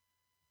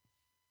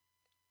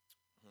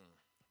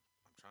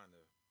 I'm trying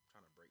to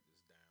break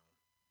this down.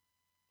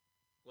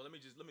 Well, let me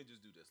just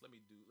do this. Let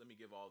me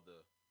give all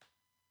the.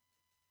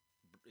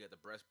 You got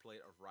the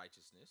breastplate of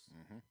righteousness.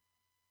 Mm-hmm.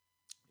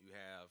 You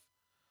have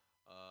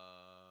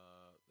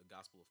the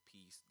gospel of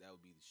peace. That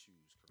would be the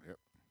shoes, correct? Yep.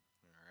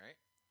 All right.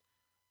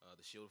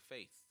 The shield of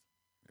faith.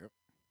 Yep.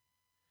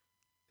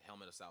 The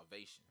helmet of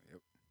salvation.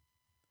 Yep.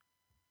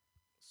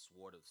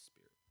 sword of the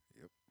spirit.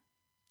 Yep.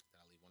 Did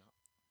I leave one out?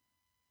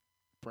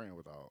 Praying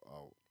with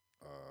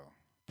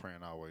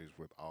praying always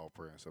with all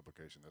prayer and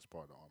supplication. That's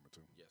part of the armor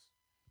too. Yes.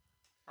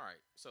 All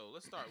right. So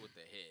let's start with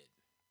the head,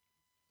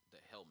 the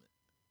helmet.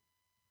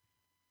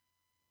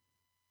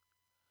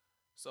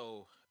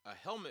 So a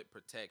helmet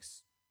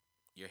protects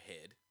your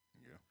head.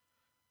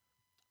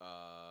 Yeah.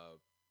 Uh,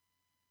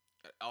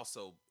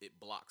 Also, it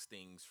blocks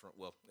things from.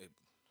 Well, it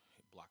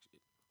blocks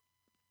it.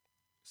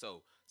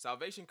 So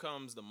salvation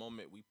comes the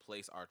moment we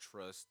place our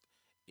trust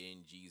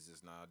in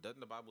Jesus. Now, doesn't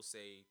the Bible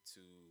say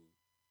to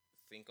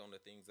think on the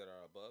things that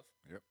are above?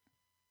 Yep.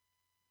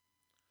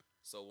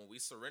 So when we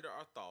surrender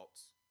our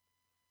thoughts,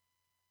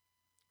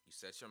 you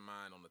set your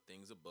mind on the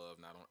things above,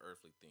 not on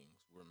earthly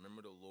things.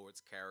 Remember the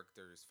Lord's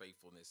character, His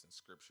faithfulness in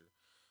Scripture.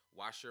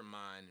 Wash your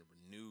mind and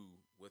renew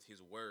with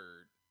His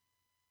Word.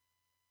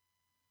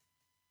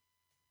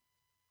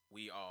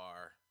 We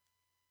are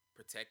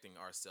protecting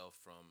ourselves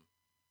from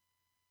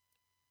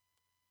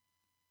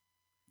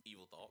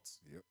evil thoughts.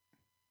 Yep.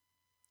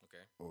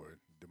 Okay. Or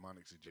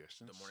demonic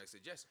suggestions. Demonic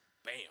suggestion.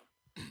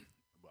 Bam.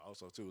 But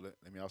also too,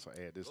 let me also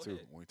add this Go too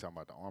ahead. when we talk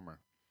about the armor,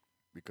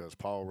 because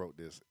Paul wrote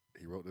this.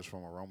 He wrote this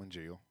from a Roman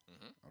jail.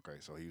 Mm-hmm. Okay,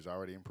 so he was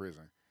already in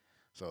prison.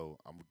 So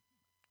I'm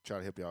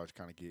trying to help y'all to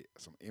kind of get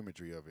some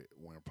imagery of it.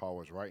 When Paul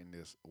was writing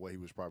this, what he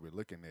was probably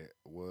looking at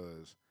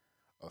was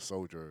a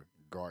soldier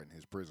guarding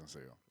his prison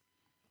cell.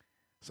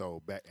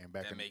 So back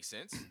That in makes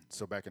sense.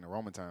 so back in the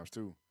Roman times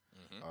too,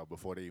 Mm-hmm.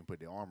 before they even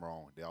put the armor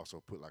on, they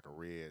also put like a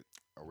red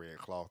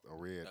cloth, a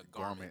red A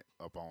garment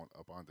garment.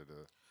 up under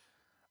the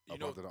You up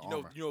know, under the you know,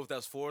 armor. you know what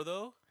that's for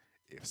though?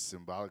 If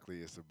symbolically,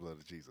 it's the blood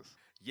of Jesus.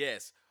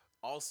 Yes.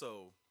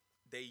 Also,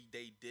 they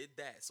did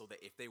that so that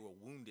if they were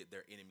wounded,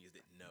 their enemies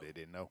didn't know. They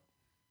didn't know.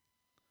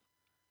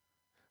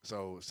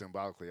 So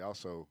symbolically,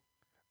 also,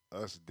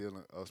 us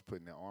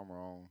putting the armor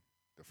on.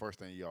 The first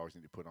thing you always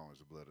need to put on is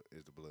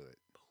the blood.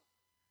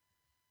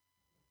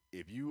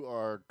 If you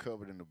are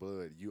covered in the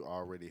blood, you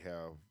already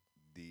have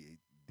the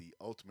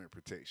ultimate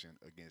protection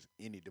against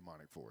any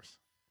demonic force.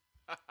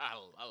 I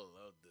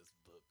love this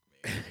book,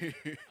 man.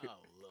 I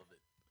love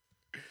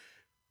it.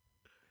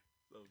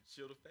 So,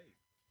 shield of faith.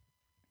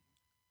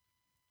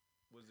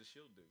 What does the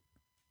shield do?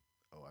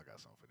 Oh, I got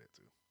something for that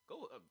too.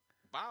 Go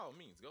by all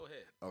means, go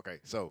ahead. Okay,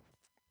 so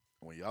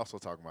when you also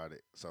talk about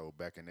it, so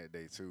back in that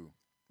day too,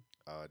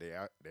 they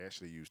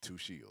actually used two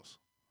shields.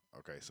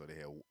 Okay, so they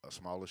had a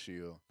smaller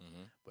shield,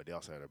 Mm-hmm. but they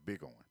also had a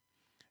bigger one.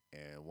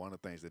 And one of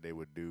the things that they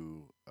would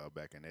do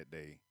back in that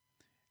day,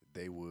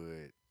 they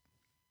would,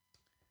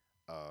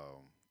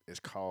 it's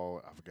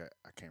called, I forgot,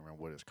 I can't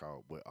remember what it's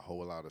called, but a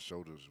whole lot of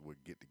soldiers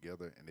would get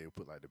together and they would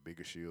put like the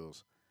bigger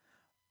shields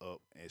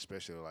up, and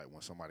especially like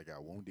when somebody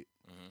got wounded,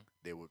 Mm-hmm.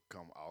 they would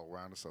come all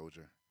around the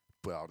soldier,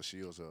 put all the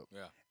shields up,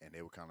 Yeah. and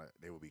they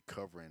would be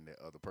covering the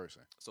other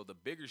person. So the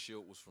bigger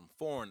shield was from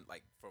foreign,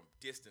 like from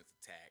distance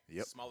attack.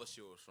 Yep. Smaller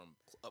shield was from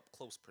up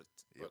close.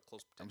 Yep.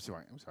 Close I'm protection.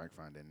 sorry, I can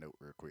find that note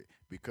real quick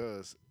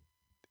because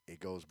it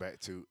goes back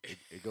to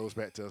it goes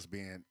back to us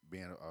being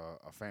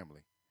a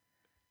family.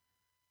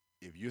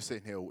 If you're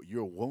sitting here,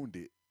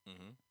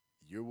 Mm-hmm.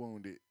 you're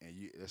wounded, and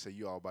let's say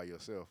you're all by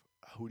yourself.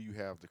 Who do you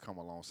have to come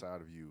alongside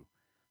of you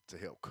to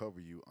help cover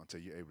you until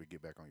you're able to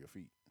get back on your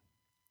feet?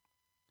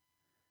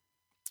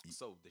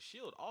 So the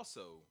shield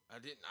also,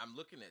 I'm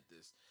looking at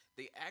this.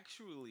 They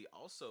actually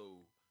also,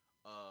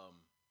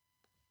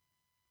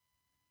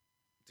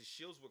 the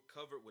shields were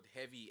covered with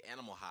heavy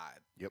animal hide.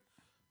 Yep.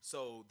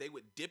 So they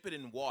would dip it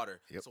in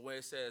water. Yep. So where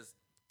it says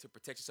to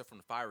protect yourself from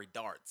the fiery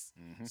darts.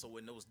 Mhm. So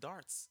when those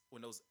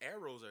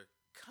arrows are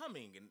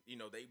coming, and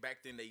they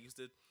back then they used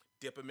to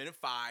dip them in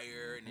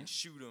fire and then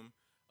shoot them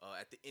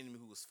at the enemy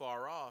who was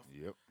far off.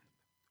 Yep.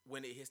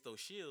 When it hits those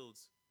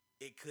shields,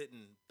 it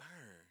couldn't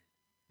burn.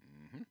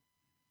 Mm-hmm.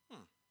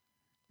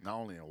 Not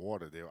only in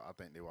water, I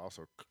think they were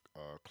also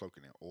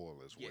cloaking in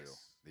oil as well.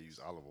 Yes. They use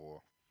olive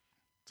oil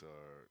to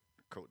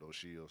coat those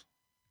shields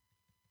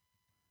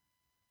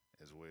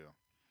as well.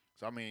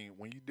 So I mean,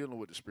 when you're dealing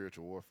with the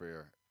spiritual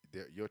warfare,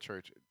 your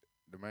church,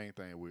 the main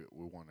thing we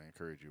want to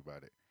encourage you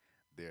about it,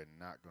 they're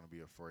not going to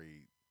be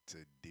afraid to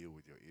deal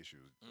with your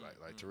issues.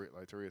 Like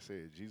Teresa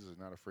said, Jesus is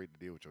not afraid to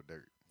deal with your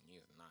dirt. He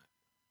is not.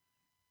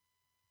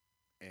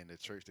 And the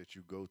church that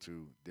you go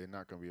to, they're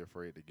not going to be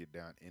afraid to get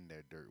down in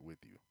that dirt with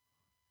you.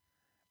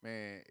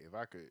 Man, if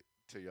I could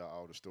tell y'all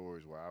all the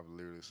stories where I've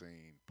literally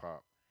seen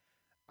Pop,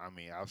 I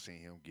mean, I've seen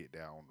him get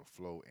down on the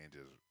floor and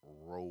just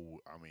roll.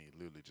 I mean,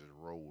 literally just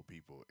roll with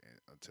people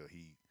until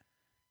he.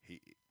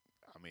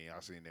 I mean,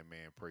 I've seen that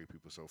man pray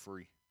people so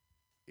free.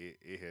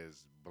 It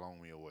has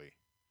blown me away.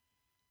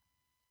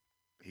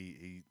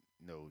 He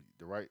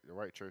the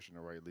right church and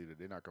the right leader,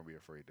 they're not gonna be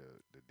afraid to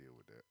deal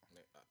with that.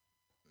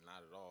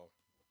 Not at all.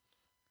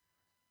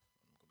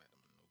 Let me go back to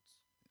my notes.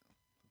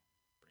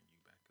 Bring you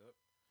back up.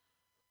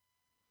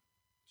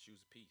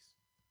 Shoes of peace.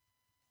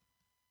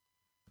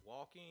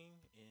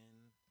 Walking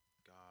in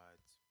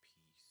God's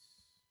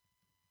peace.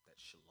 That's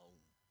shalom.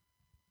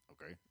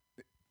 Okay.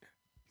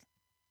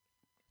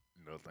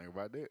 Another thing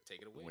about that,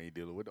 Take it away. when you're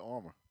dealing with the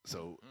armor.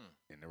 So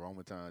Mm. in the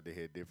Roman time, they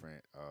had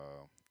different.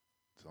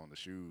 So on the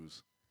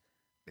shoes,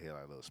 they had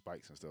like little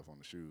spikes and stuff on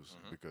the shoes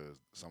Mhm. because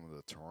some of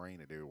the terrain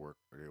that they would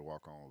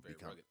walk on would Very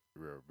become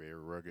rugged. very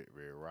rugged,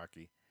 very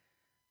rocky.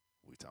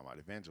 We talking about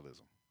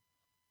evangelism.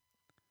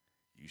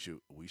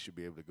 We should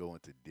be able to go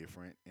into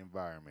different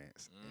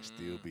environments and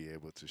still Mm. be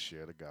able to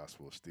share the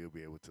gospel, still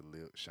be able to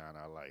live, shine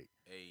our light.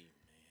 Amen.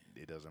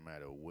 It doesn't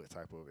matter what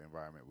type of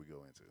environment we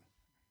go into.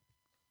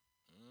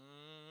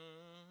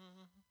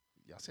 Mm.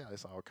 Y'all see how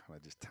it's all kind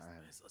of just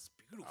tying, It's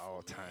beautiful, all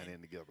man. tying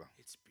in together.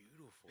 It's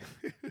beautiful.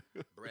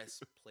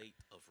 Breastplate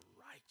of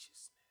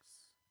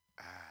righteousness.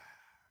 Ah,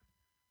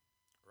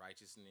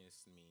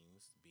 Righteousness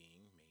means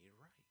being made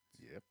right.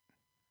 yep.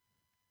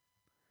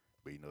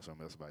 But you know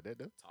something else about that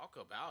though? Talk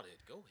about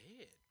it. Go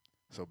ahead.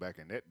 So back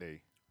in that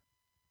day,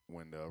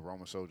 when the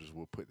Roman soldiers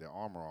would put their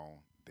armor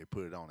on, they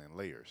put it on in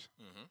layers.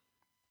 Mm-hmm.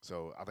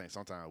 So I think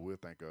sometimes we'll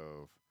think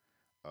of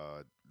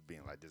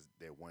being like this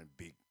that one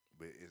big,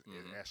 but Mhm.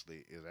 it's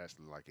actually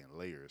like in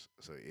layers.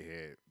 So it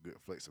had good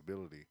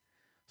flexibility.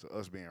 So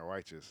us being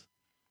righteous,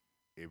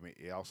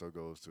 it also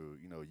goes to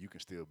you can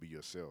still be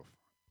yourself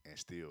and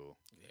still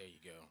There you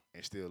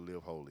go.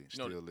 live holy, and You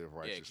know, still live yeah, 'cause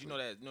righteously. you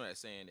know that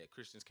saying that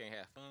Christians can't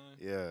have fun.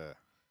 Yeah,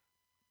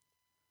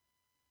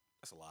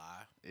 That's a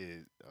lie.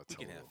 it a We can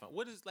total. have fun.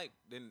 What is like?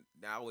 Then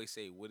I always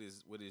say, what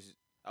is?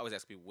 I always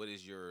ask people, what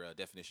is your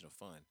definition of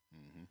fun?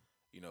 Hmm.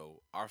 You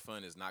know, our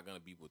fun is not going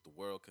to be what the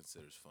world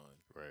considers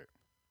fun, Right.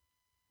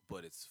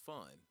 but it's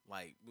fun.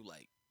 Like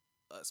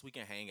us, we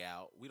can hang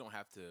out. We don't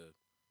have to.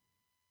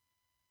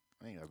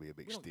 I ain't gotta be a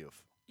big We don't-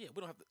 stiff. Yeah,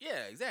 we don't have to.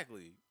 Yeah,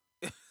 exactly.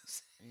 You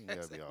ain't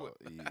gotta be all.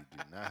 You do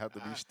not have to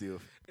be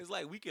stiff. It's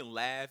like we can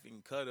laugh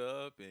and cut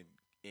up and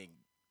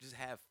just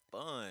have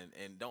fun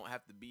and don't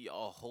have to be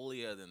all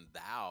holier than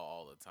thou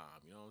all the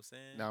time. You know what I'm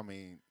saying? Now, I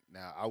mean,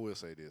 now I will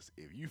say this: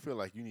 if you feel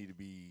like you need to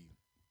be,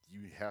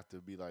 you have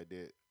to be like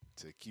that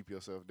to keep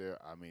yourself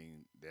there. I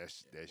mean,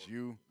 that's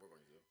you. We're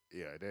going to.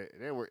 Yeah,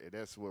 that work.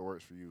 That's what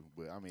works for you.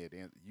 But I mean, at the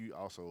end, you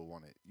also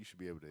want it. You should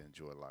be able to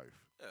enjoy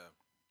life. Yeah,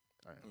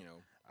 I, you know.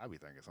 I be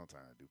thinking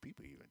sometimes, do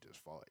people even just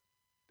fart?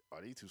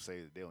 Or these two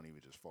say that they don't even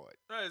just fart?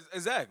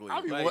 Exactly.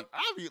 I be, Like,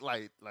 I be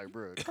like,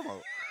 bro, come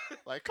on,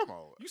 like, come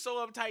on. you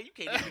so uptight, you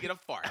can't even get a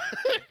fart.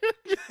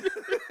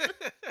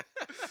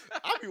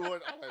 I be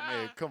wondering, I'm like,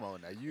 man, come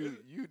on now, you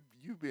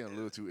being a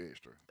little too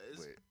extra. It's-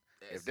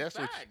 But It's if that's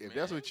a fact, if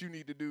that's man. what you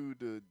need to do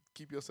to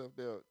keep yourself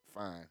there,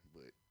 fine.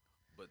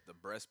 But the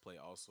breastplate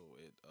also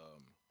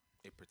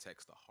it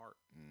protects the heart,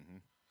 Mm-hmm.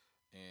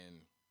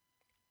 and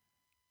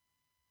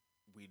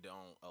we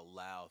don't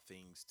allow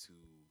things to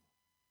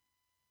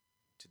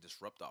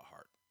disrupt our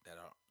heart that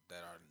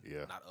are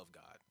Yeah. not of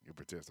God. It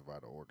protects the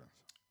vital organs.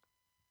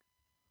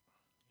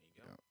 There you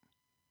go. Yeah.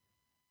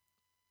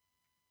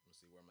 Let's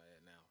see, where am I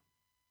at now?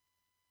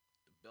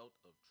 The belt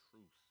of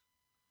truth.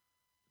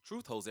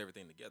 Truth holds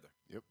everything together.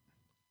 Yep.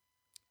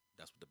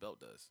 That's what the belt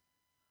does.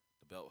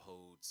 The belt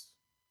holds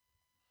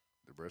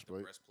The the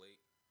breastplate, breastplate.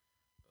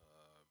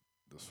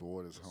 the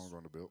sword is hung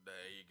on the belt. There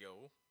you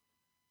go.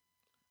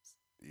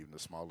 Even the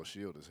smaller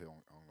shield is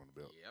hung on the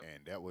belt. Yep.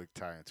 And that would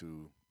tie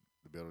into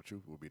the belt of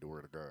truth will be the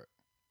word of God.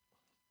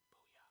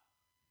 Booyah.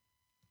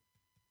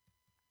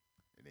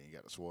 And then you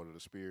got the sword of the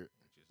spirit.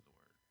 Which is the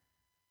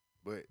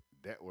word.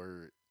 But that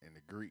word in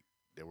the Greek,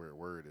 that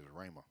word is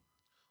rhema.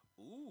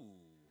 Ooh.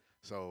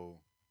 So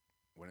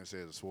when it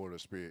says the sword of the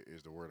spirit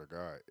is the word of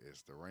God,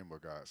 it's the rhema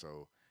of God.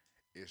 So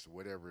it's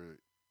whatever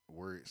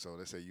word. So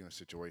let's say you're in a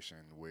situation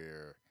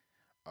where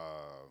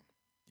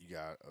you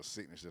got a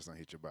sickness that's gonna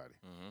hit your body.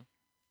 Mm-hmm.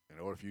 In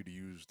order for you to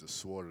use the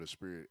sword of the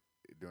spirit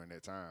during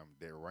that time,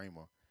 that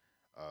rhema,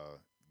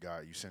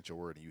 God, you sent your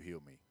word and you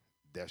healed me.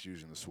 That's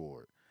using the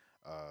sword.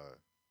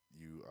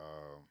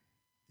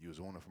 You was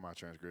wounded for my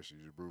transgressions,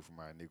 you was bruised for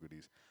my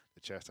iniquities.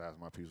 The chastisement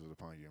of my peace was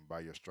upon you, and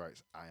by your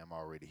stripes I am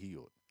already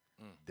healed.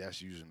 Mm.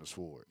 That's using the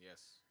sword. Yes.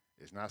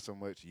 It's not so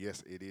much.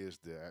 Yes, it is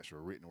the actual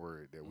written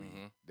word that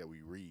Mhm.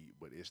 we read,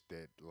 but it's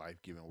that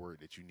life giving word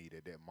that you need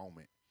at that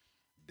moment.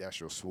 That's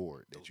your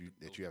sword that you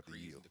have to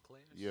decrees yield. and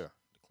declares. Yeah.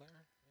 Declare.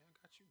 Yeah,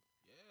 I got you.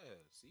 Yeah.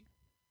 See.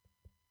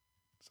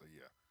 So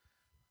yeah.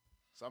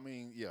 So I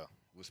mean, yeah,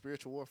 with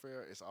spiritual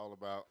warfare, it's all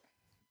about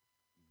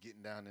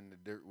getting down in the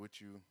dirt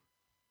with you,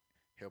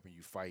 helping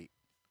you fight.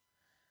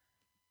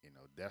 You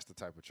know, that's the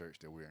type of church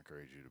that we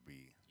encourage you to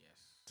be,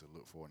 Yes. to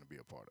look for and to be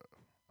a part of.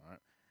 All right.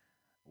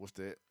 What's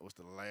that? What's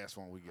the last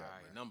one we got, All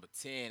right. man? Number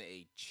 10,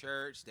 a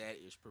church that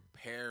is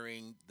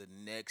preparing the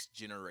next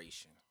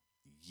generation.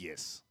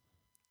 Yes.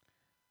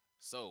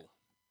 So,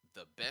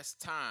 the best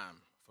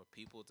time for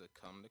people to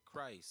come to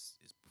Christ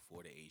is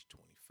before the age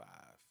 25.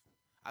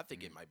 I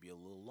think it might be a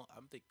little long. I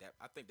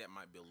think that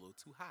might be a little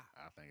too high.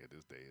 I think at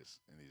this day it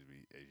needs to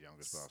be as young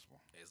as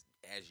possible.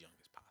 As young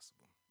as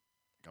possible.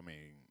 I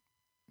mean,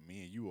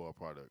 me and you are a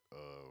product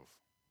of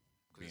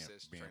 'Cause it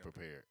says being train up-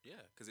 prepared.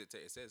 Yeah, because it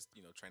says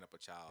train up a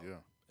child.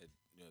 Yeah.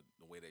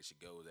 The way they should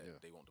go that Yeah.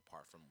 they won't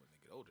depart from when they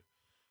get older.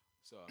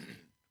 So I mean,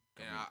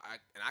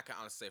 I can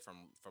honestly say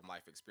from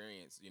life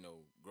experience,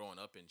 growing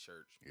up in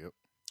church, Yep.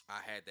 I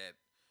had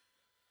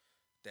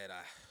that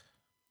I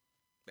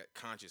that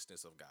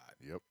consciousness of God,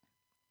 Yep.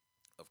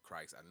 of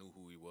Christ. I knew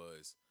who He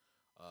was.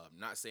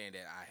 Not saying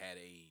that I had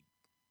a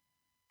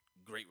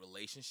great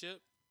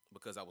relationship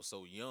because I was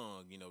so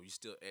young. You know, you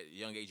still at a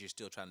young age, you're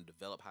still trying to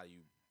develop how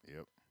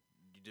Yep.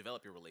 you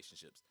develop your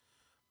relationships.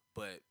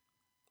 But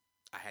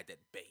I had that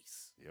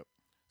base, Yep.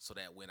 so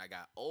that when I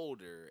got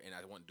older and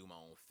I wanted to do my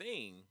own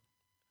thing,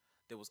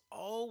 there was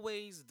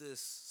always this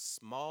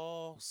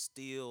small,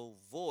 still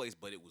voice,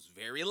 but it was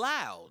very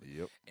loud.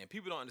 Yep. And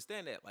people don't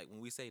understand that. Like when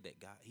we say that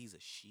God, He's a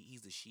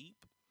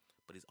sheep,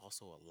 but He's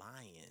also a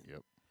lion.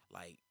 Yep.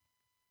 Like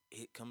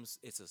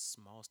it's a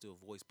small, still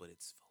voice, but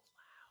it's so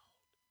loud.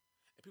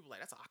 And people are like,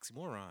 that's an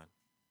oxymoron.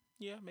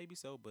 Yeah, maybe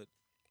so, but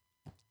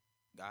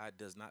God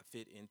does not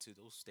fit into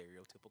those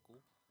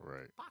stereotypical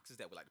Right. boxes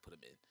that we like to put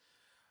Him in.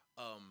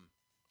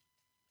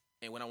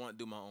 And when I want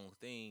to do my own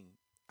thing,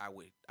 I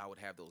would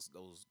have those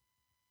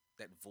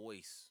that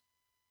voice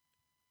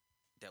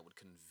that would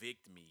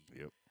convict me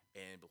Yep.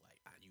 and be like,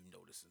 you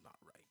know this is not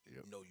right.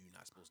 Yep. You know you're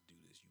not supposed to do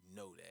this. You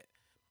know that.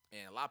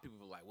 And a lot of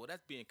people are like, well,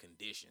 that's being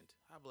conditioned.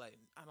 I'd be like,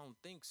 I don't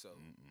think so.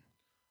 Mm-mm.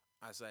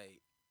 I say,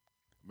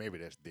 Maybe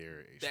that's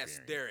their experience. that's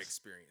their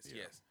experience,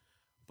 Yeah. yes.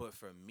 But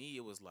for me,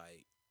 it was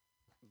like,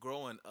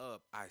 growing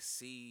up, I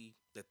see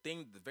the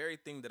very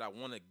thing that I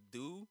want to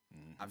do,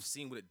 Mhm. I've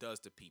seen what it does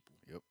to people.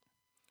 Yep.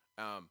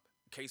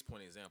 Case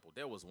point example,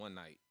 there was one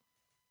night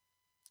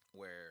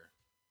where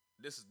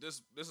this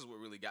is what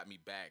really got me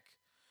back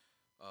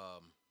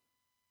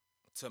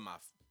to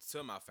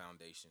my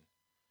foundation.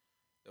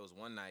 There was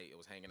one night, it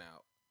was hanging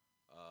out.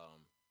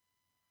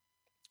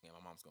 Yeah, my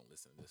mom's gonna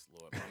listen to this,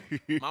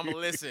 Lord. Mama,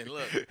 listen,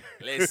 look,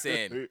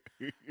 listen.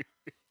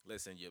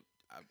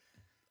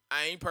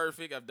 I ain't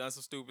perfect. I've done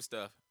some stupid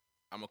stuff.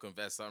 I'm gonna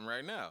confess something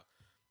right now,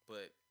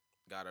 but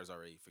God has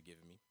already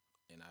forgiven me,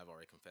 and I've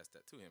already confessed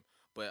that to Him.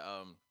 But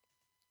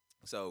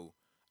so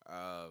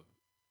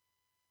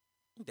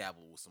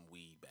dabbled with some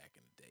weed back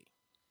in the day.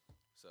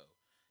 So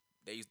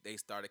they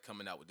started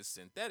coming out with the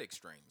synthetic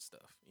strain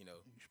stuff. You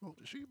know, You smoked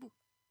the Sheba?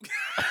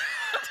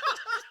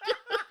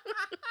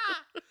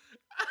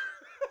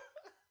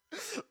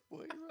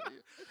 Boy,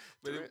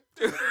 but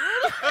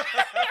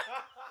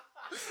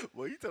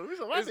well, you told me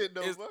something I didn't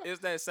know. it's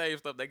that same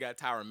stuff that got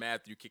Tyrann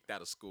Mathieu kicked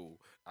out of school.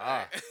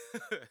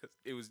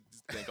 It was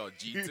this thing called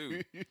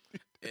G2.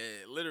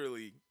 And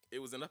literally, it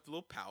was in a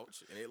little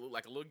pouch, and it looked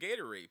like a little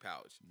Gatorade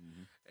pouch.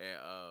 Mhm.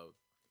 And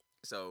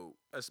so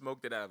I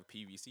smoked it out of a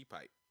PVC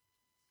pipe,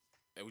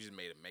 and we just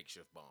made a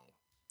makeshift bong.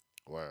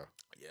 Wow.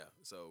 Yeah.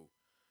 So,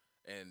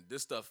 and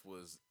this stuff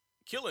was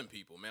killing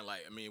people, man.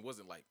 Like, I mean, it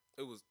wasn't like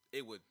it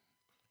would.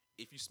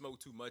 If you smoke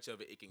too much of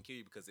it, it can kill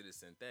you because it is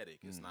synthetic.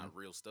 It's not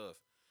real stuff.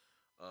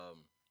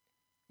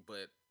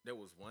 But there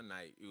was one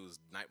night. It was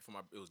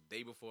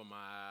day before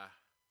my.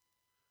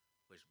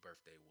 Which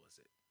birthday was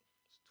it?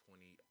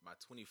 My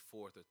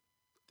 24th. I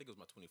think it was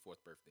my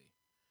 24th birthday,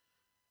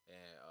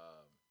 and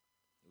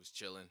it was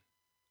chilling.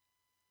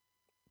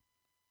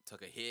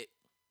 Took a hit.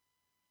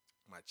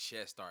 My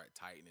chest started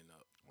tightening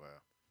up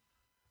Wow.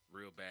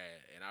 real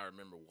bad, and I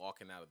remember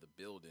walking out of the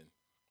building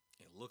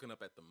and looking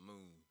up at the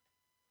moon,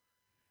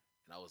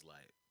 and I was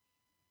like,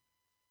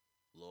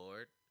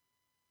 Lord,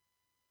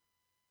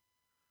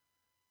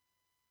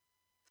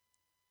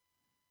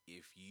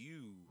 if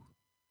you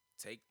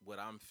take what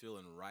I'm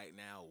feeling right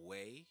now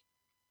away,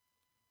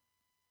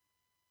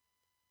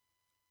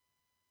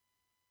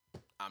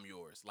 I'm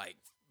yours. Like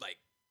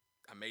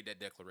I made that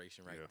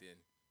declaration right Yeah.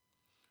 then.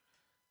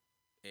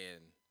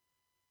 And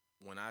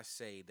when I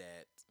say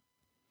that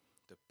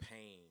the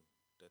pain,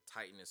 the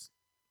tightness,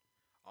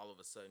 all of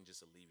a sudden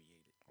just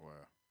alleviated.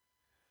 Wow.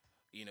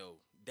 You know,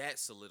 that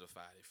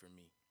solidified it for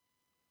me.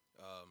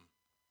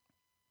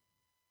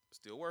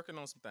 Still working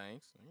on some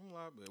things. I ain't gonna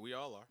lie, but we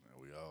all are. Yeah,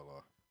 we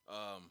all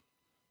are.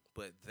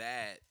 But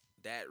that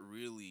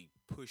really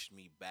pushed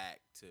me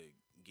back to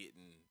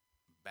getting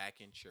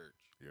back in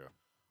church. Yeah.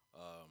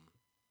 I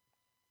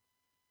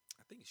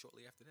think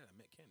shortly after that I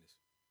met Candace.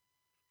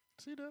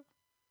 See that?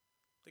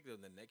 I think it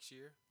was the next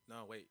year.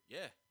 No, wait,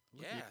 yeah.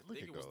 Look Yeah, at-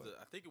 look at God.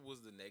 I think it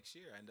was the next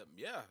year. I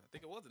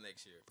think it was the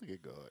next year. Look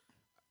at God.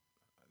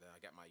 Then I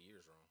got my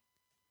years wrong.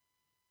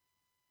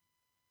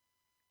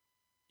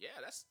 Yeah,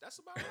 that's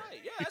about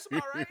right. Yeah, that's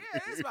about right. Yeah,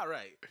 that's about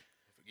right.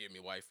 Forgive me,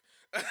 wife.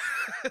 But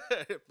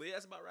yeah,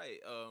 that's about right.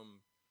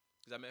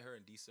 Because I met her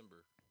in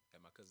December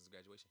at my cousin's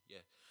graduation.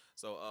 Yeah.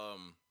 So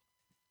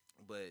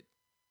but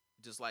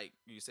just like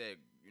you said,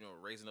 you know,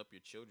 raising up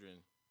your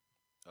children,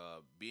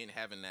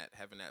 having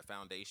that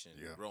foundation,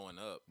 Yeah. growing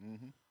up,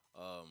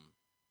 Mm-hmm.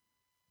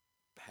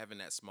 having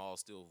that small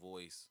still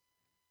voice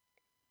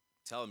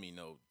telling me,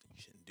 no,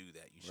 you shouldn't do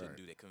that. You shouldn't Right.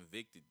 do that.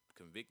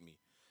 Convict me.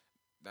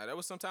 Now there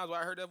was sometimes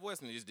where I heard that voice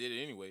and I just did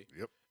it anyway.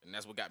 Yep. And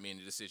that's what got me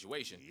into this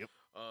situation. Yep.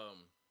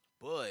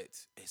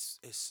 But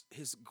it's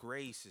His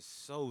grace is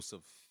so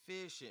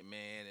sufficient,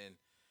 man, and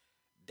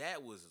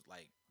that was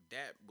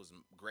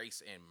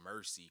grace and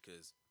mercy.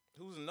 Cause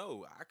who's to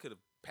know? I could have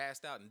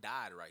passed out and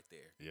died right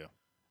there. Yeah.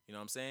 You know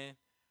what I'm saying?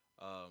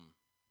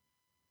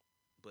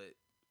 But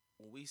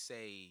when we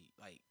say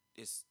like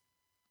it's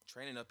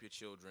training up your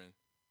children,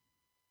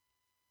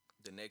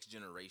 the next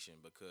generation,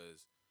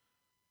 because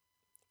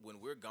when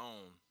we're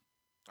gone,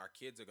 our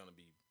kids are gonna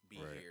be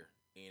Right. here,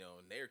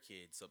 and their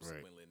kids Right.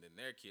 subsequently, and then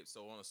their kids,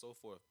 so on and so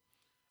forth.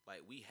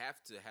 Like we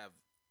have to have,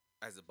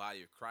 as a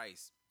body of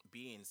Christ,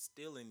 be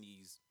instilling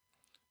these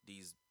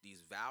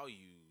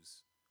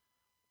values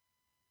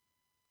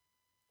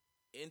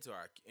into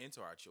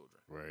our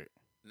children. Right.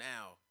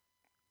 Now,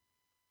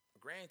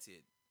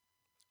 granted,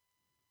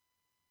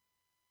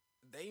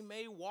 they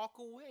may walk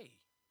away,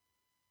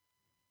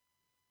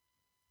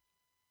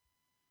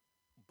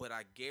 but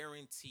I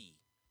guarantee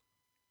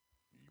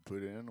You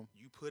put it in them.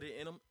 you put it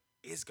in them,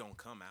 it's gonna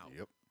come out.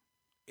 Yep.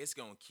 It's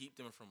gonna keep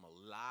them from a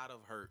lot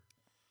of hurt.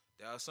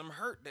 There are some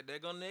hurt that they're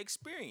gonna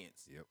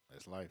experience, Yep.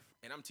 That's life.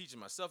 and I'm teaching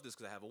myself this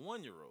because I have a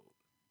 1-year-old.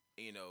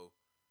 You know,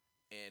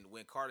 and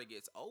when Carter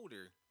gets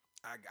older,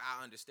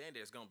 I understand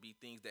there's gonna be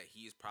things that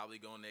he is probably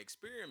gonna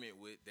experiment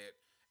with that,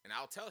 and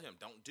I'll tell him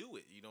don't do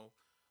it.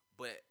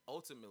 But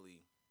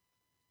ultimately,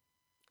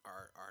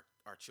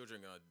 our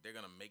children they're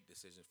gonna make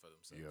decisions for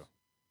themselves. Yeah.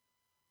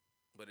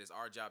 But it's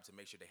our job to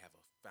make sure they have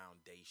a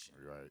foundation,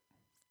 Right.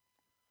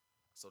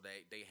 so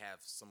they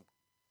have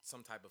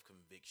some type of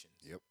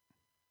convictions. Yep.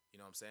 You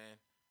know what I'm saying?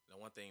 The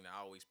one thing that I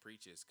always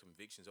preach is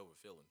convictions over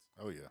feelings.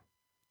 Oh yeah.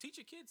 Teach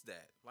your kids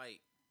that.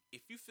 Like,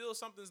 if you feel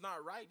something's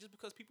not right, just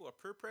because people are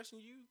peer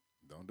pressuring you,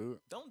 Don't do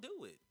it. don't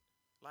do it.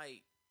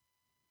 Like,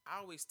 I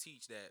always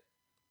teach that.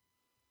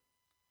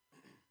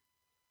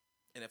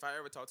 And if I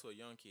ever talk to a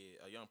young kid,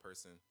 a young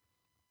person,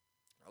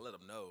 I let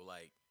them know,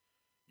 like,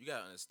 you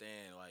gotta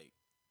understand, like,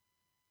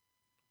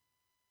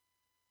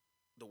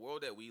 the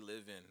world that we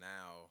live in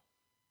now,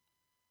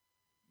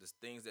 the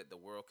things that the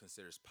world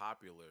considers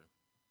popular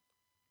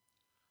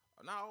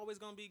are not always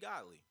gonna be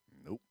godly.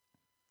 Nope.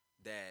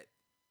 That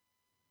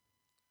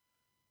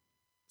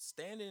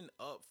standing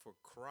up for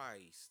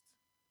Christ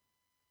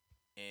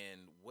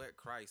and what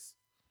Christ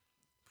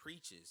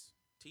preaches,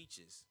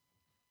 teaches,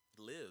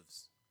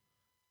 lives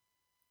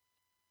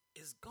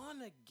is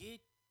gonna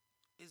get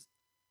is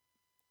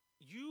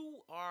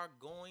you are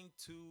going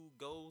to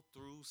go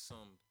through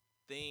some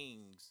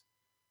things.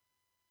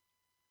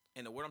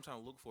 And the word I'm trying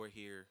to look for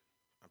here,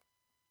 I'm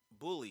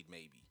bullied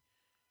maybe.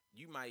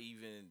 You might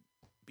even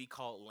be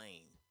called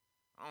lame.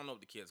 I don't know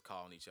what the kids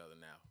calling each other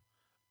now.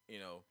 Me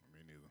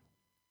neither.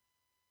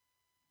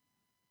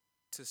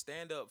 To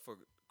stand up for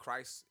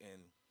Christ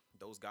and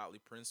those godly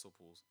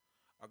principles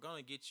are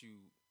gonna get you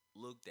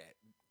looked at.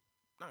 I'm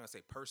not gonna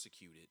say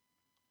persecuted,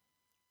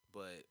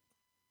 but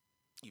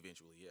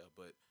eventually, yeah.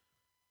 But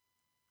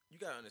you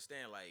gotta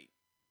understand, like,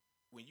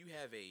 when you're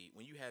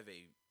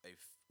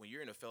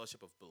in a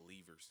fellowship of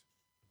believers,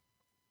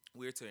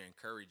 we're to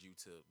encourage you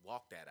to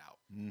walk that out.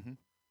 Mm-hmm.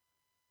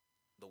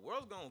 The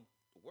world's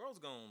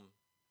gonna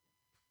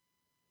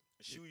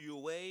shoo you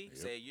away, Yep.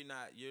 say you're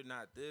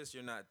not this,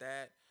 you're not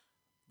that.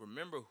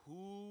 Remember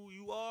who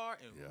you are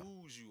and Yeah.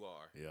 whose you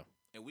are. Yeah.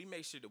 And we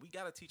make sure that we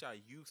gotta teach our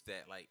youth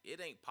that, like, it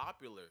ain't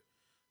popular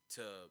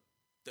to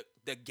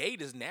the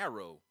gate is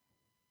narrow.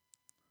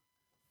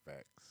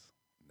 Facts.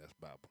 That's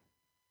Bible.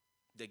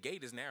 The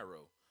gate is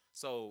narrow.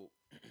 So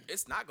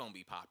it's not gonna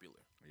be popular.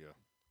 Yeah.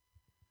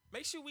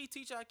 Make sure we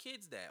teach our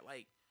kids that.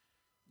 Like,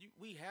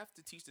 we have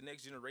to teach the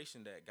next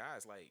generation that,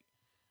 guys, like,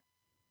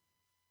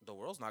 the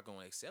world's not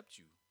gonna accept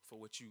you for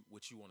what you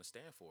want to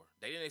stand for.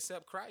 They didn't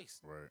accept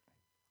Christ. Right.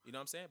 You know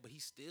what I'm saying? But he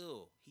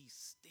still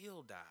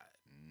died.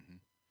 Mm-hmm.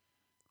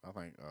 I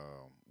think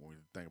when we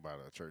think about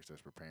a church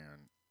that's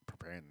preparing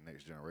the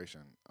next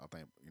generation, I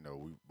think we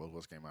both of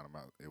us came out of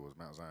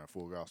Mount Zion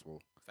Full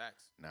Gospel.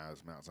 Facts. Now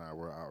it's Mount Zion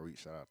World Outreach.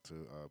 Shout out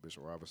to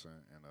Bishop Robinson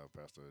and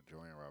Pastor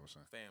Joanne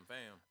Robinson. Fam.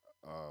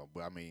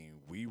 But I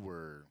mean, we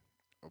were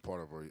a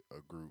part of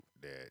a group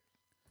that,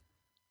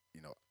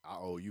 I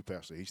owe you,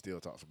 Pastor. He still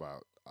talks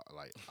about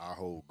like our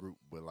whole group,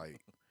 but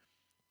like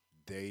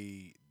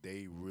they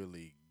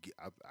really.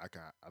 I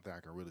think I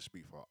can really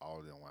speak for all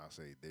of them when I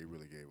say they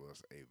really gave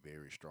us a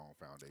very strong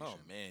foundation. Oh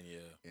man, yeah.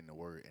 In the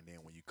word, and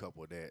then when you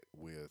couple that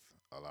with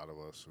a lot of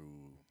us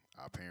who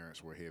our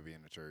parents were heavy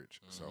in the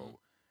church, so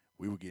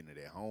we were getting it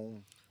at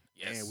home,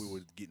 Yes. and we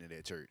were getting it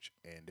at church,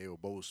 and they were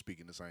both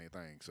speaking the same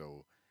thing.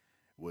 So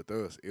with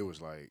us, it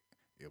was like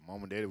if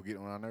mom and daddy were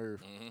getting on our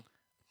nerve,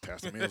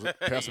 Pastor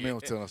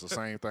Mills telling us the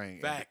same thing.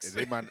 Facts.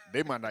 And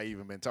they might not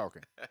even been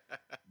talking,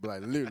 but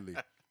like literally,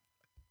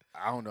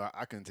 I don't know.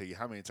 I couldn't tell you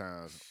how many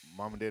times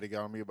mom and daddy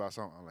got on me about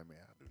something. I'm like, man,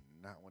 I do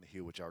not want to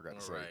hear what y'all got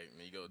to say. Right.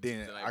 And you go Then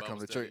Tuesday night I come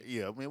Bible to church. study.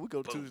 Yeah, man, we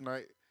go Boom. Tuesday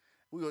night.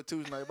 We go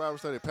Tuesday night Bible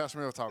study. Pastor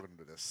Mills talking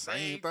to the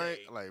same thing.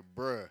 Like,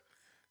 bruh.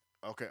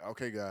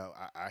 Okay, God,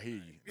 I hear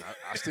you.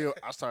 I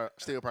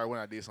still probably when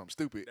I did something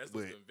stupid. That's but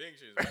those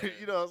convictions, man.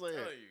 you know what I'm saying?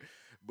 I'm telling you.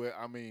 But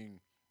I mean,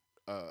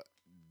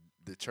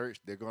 the church,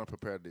 they're going to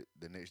prepare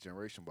the next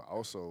generation, but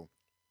also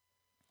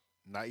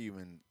not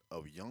even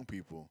of young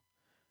people.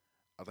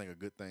 I think a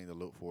good thing to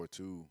look forward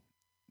to,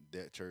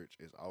 that church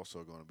is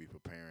also going to be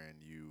preparing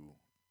you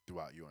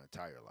throughout your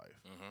entire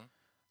life. Mm-hmm.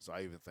 So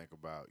I even think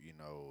about,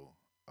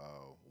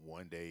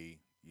 one day,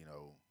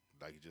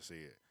 like you just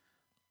said,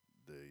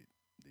 the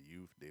the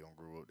youth, they gonna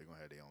grow up, they gonna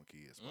have their own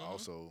kids. But Mm-hmm.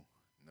 also,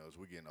 as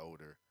we're getting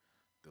older,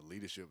 the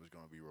leadership is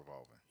gonna be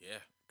revolving. Yeah.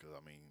 Because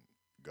I mean,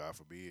 God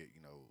forbid,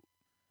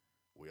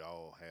 we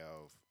all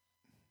have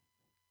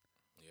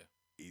Yeah.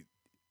 e-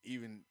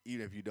 even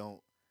if you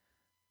don't,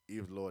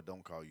 even if the Lord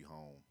don't call you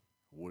home,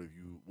 what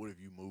if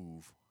you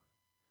move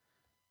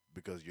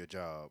because your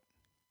job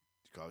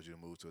caused you to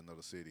move to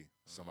another city?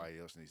 Mm-hmm. Somebody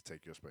else needs to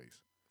take your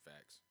space.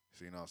 Facts.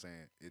 So you know what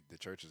I'm saying?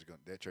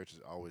 That church is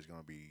always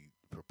gonna be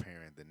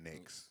preparing the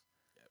next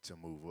Yep. to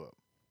move up.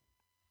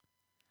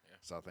 Yeah.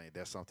 So I think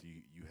that's something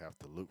you have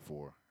to look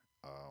for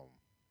um,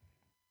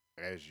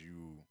 as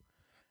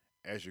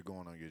you're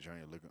going on your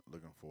journey,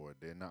 looking for it.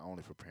 They're not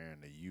only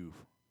preparing the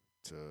youth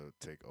to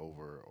take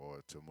over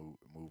or to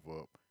move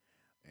up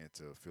and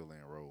to fill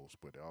in roles,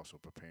 but they're also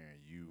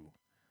preparing you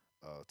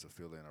to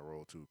fill in a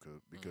role too. Mm-hmm.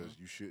 Because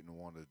you shouldn't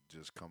want to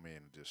just come in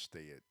and just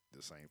stay at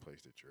the same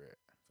place that you're at.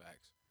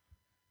 Facts.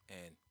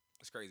 And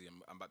it's crazy.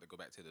 I'm about to go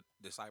back to the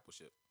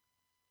discipleship.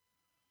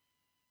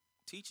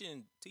 Teach.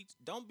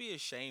 Don't be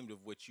ashamed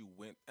of what you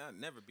went.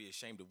 Never be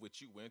ashamed of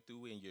what you went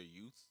through in your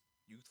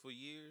youthful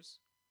years.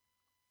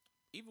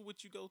 Even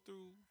what you go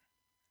through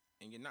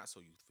in your not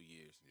so youthful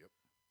years. Yep.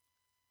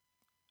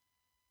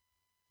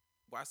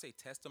 Why I say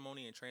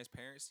testimony and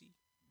transparency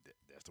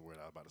That's the word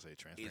I was about to say. is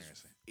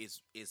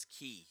Transparency. is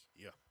key,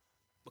 Yeah.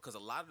 because a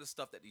lot of the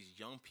stuff that these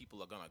young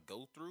people are gonna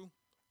go through,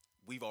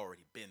 we've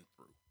already been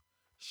through.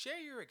 Share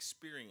your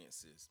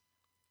experiences,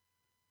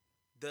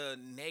 the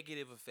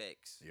negative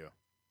effects. Yeah.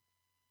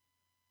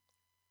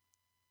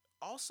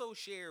 Also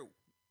share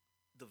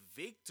the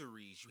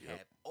victories you Yep.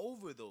 had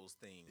over those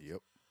things.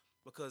 Yep.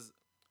 Because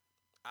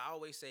I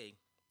always say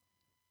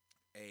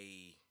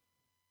a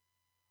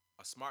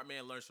a smart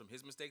man learns from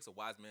his mistakes, a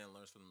wise man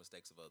learns from the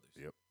mistakes of others.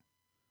 Yep.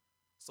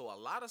 So a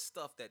lot of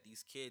stuff that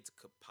these kids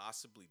could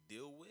possibly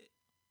deal with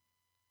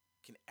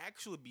can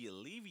actually be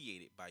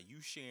alleviated by you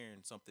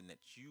sharing something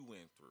that you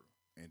went through.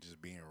 And just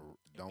being And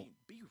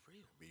don't be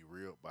real. be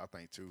real. But I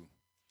think too,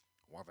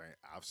 one thing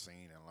I've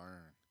seen and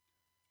learned,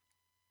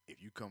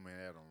 if you come in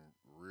at them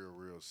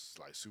real,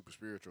 like super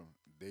spiritual,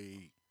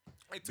 They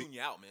tune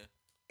you out, man.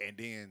 and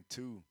then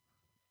too,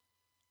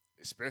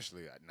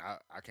 especially now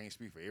I can't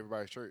speak for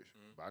everybody's church,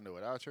 Mhm. but I know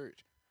at our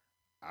church,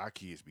 our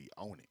kids be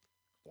on it.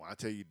 When I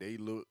tell you they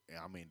look, and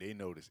I mean they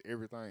notice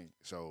everything.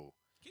 So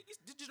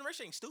This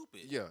generation ain't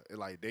stupid. yeah,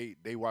 like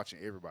they watching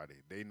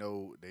everybody. They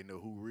know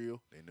who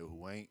real, they know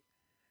who ain't.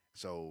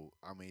 So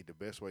I mean the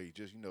best way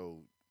just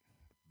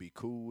be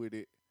cool with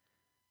it.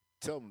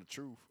 Tell them the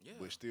truth, Yeah.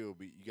 but still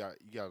be you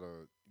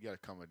gotta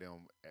come at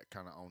them at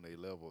kind of on their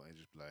level and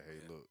just be like,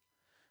 hey, Yeah. look.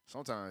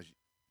 Sometimes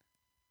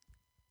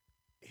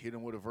hit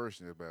them with a verse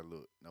and they're like,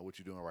 look, now what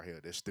you doing right here?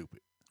 That's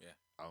stupid. Yeah.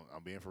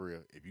 I'm being for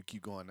real. If you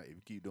keep doing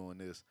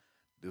this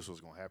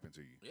what's gonna happen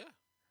to you. Yeah.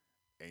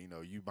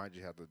 And you might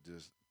just have to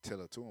just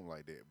tell it to them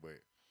like that.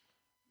 But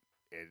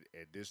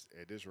at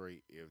this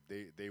rate, if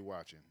they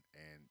watching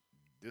and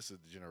this is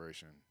the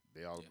generation,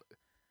 they all Yeah.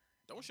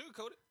 Don't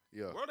sugarcoat it.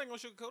 yeah, World ain't gonna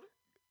sugarcoat it.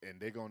 and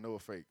they gonna know a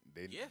fake.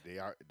 Yeah.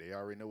 They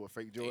already know what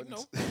fake They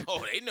know. Jordans.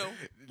 Oh, they know.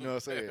 You know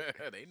what I'm saying?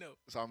 They know.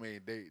 So I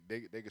mean, they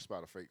can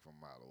spot a fake from a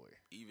mile away.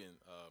 Even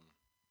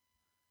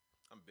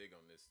I'm big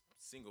on this.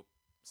 Single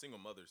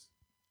mothers,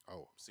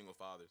 Oh single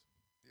fathers.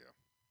 yeah,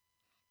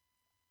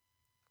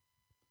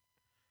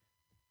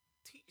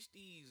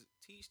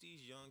 Teach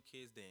these young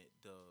kids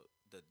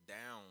the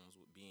downs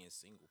with being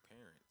single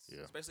parents,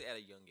 Yeah. especially at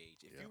a young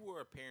age. If Yeah. you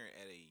were a parent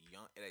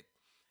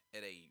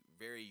at a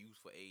very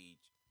youthful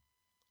age,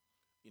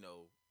 you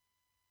know,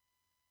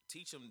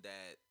 teach them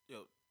that,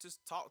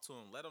 just talk to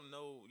them, let them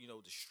know,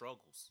 the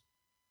struggles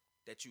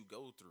that you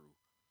go through.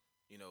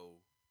 You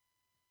know,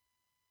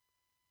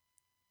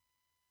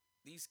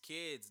 these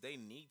kids, they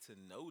need to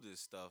know this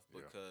stuff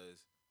Yeah.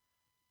 because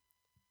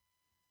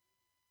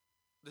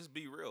let's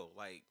be real,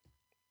 like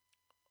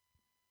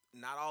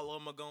not all of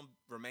them are gonna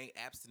remain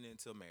abstinent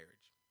until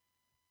marriage.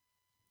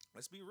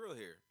 Let's be real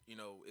here.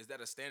 Is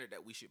that a standard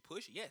that we should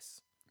push?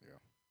 Yes. Yeah.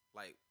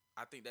 Like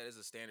I think that is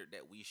a standard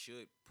that we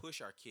should push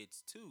our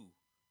kids to,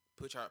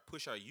 push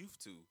our youth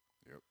to.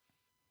 Yep.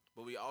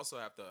 But we also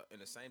have to, in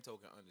the same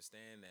token,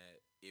 understand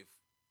that if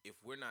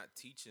we're not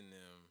teaching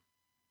them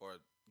or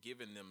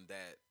giving them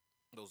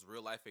those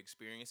real life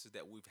experiences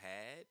that we've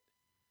had,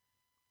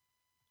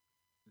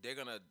 they're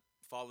gonna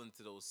fall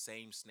into those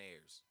same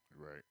snares.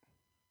 Right.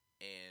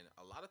 And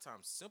a lot of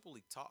times,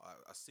 simply talk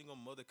a single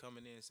mother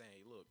coming in and saying,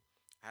 hey, look,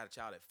 I had a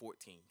child at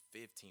 14,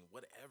 15,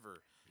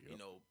 whatever, Yep.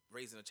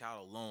 raising a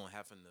child alone,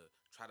 having to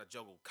try to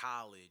juggle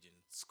college and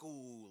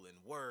school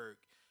and work,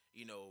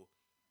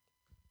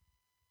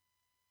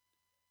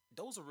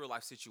 those are real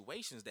life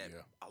situations that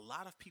Yeah. a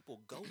lot of people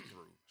go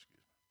through. Excuse me.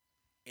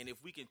 And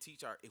if we can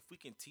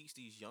teach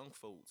these young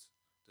folks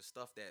the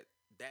stuff that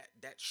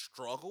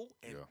struggle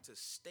and Yeah. to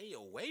stay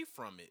away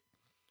from it,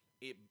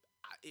 it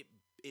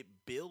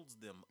it builds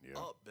them Yeah.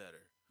 up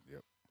better.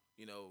 Yep.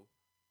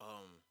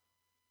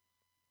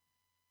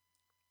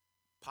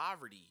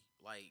 Poverty,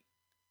 like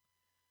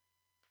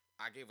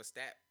I gave a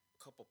stat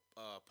a couple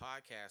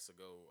podcasts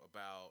ago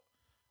about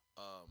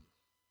um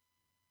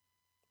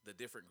the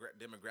different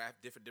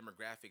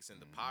demographics and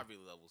the Mhm. poverty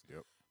levels.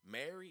 Yep.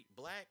 Married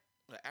black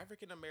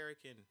African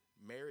American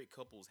married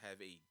couples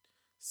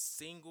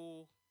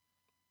single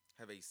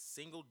have a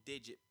single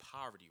digit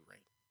poverty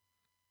rate.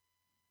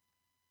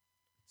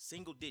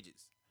 Single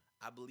digits.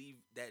 I believe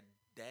that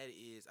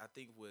is. I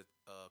think with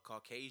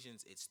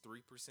Caucasians it's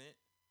 3%.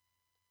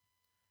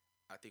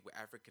 I think with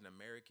African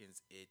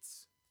Americans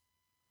it's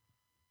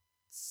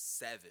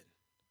 7,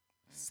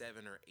 Mm.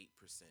 7 or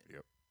 8%.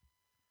 Yep.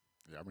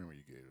 Yeah, I remember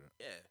you gave that.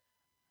 Yeah.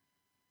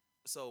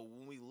 So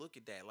when we look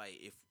at that, like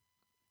if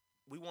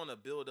we want to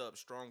build up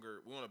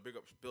stronger, we want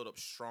to build up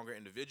stronger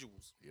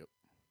individuals. Yep.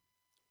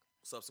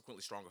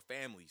 Subsequently, stronger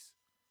families,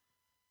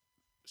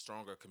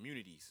 stronger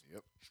communities,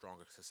 Yep.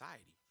 stronger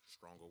society,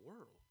 stronger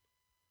world.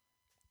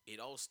 It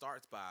all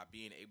starts by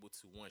being able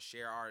to one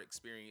share our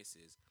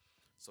experiences,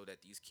 so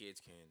that these kids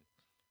can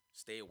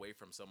stay away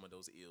from some of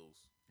those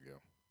ills, Yeah.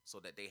 so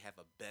that they have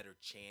a better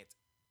chance.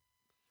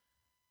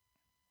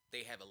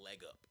 They have a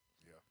leg up.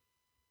 Yeah.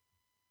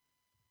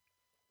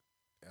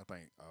 I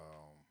think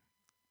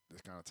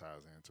this kind of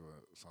ties into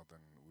something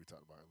we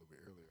talked about a little bit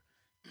earlier.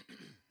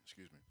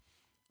 Excuse me.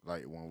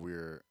 Like when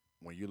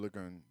you're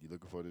looking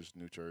for this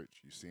new church,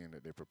 you're seeing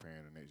that they're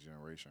preparing the next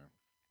generation.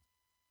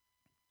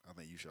 I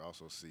think you should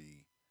also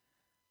see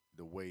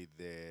the way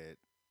that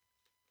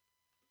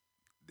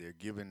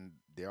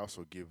they're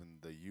also giving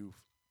the youth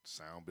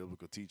sound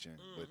biblical teaching,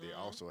 but they're Mm-hmm.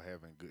 also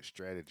having good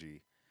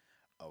strategy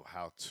of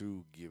how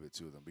to give it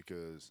to them.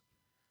 Because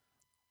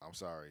I'm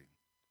sorry,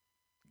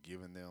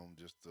 giving them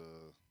just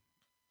the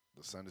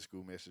Sunday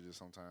school messages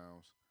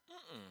sometimes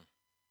Mm-mm.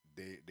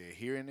 they're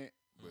hearing it,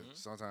 but Mm-hmm.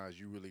 sometimes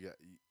you really got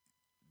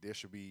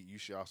you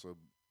should also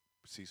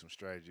see some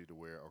strategy to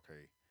where,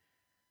 okay,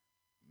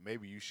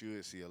 maybe you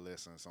should see a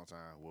lesson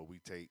sometime where we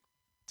take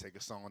a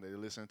song that they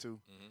listen to,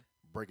 Mm-hmm.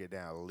 break it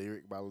down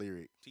lyric by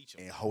lyric, Teach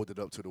them. and hold it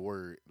up to the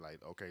word.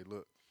 Like, okay,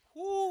 look,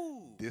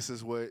 Whoo. this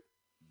is what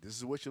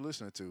you're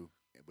listening to,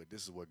 but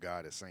this is what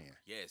God is saying.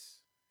 Yes.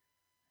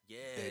 Yes.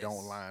 They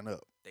don't line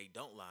up, They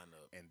don't line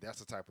up. and that's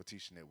the type of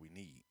teaching that we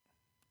need.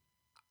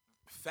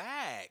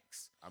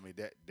 Facts. I mean,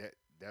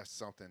 that's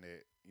something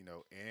that,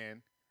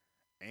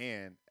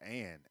 and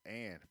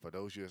for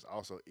those years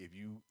also, if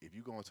you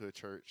go into a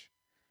church,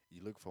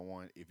 you look for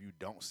one. If you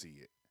don't see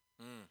it,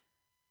 Mm.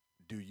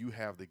 do you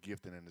have the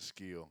gifting and the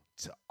skill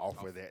to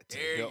offer that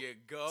There help you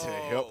go. to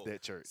help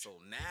that church? So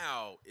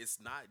now it's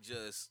not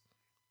just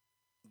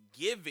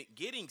getting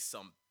getting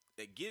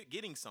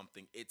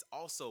something. It's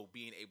also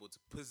being able to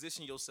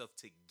position yourself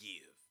to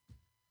give.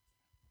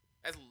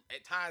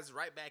 It ties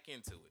right back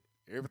into it.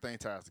 Everything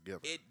ties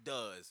together. It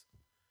does.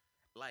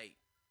 Like,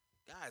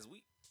 guys,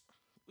 we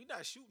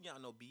not shooting y'all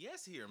no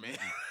BS here, man.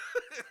 Can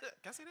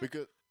I say that?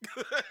 Because,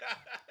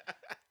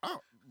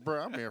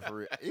 bro, I'm here for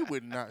real. It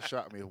would not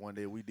shock me if one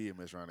day we did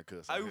mess around and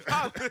cuss. I'm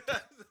telling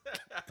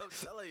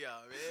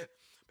y'all, man.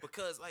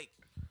 Because, like,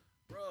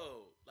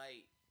 bro,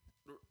 like,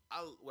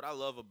 what I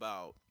love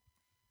about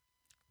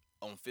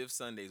on Fifth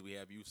Sundays, we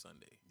have Youth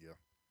Sunday. Yeah.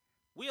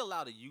 We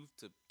allow the youth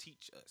to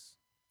teach us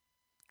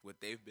what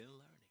they've been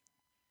learning.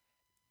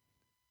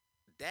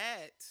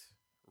 That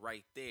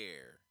right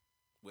there,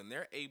 when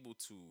they're able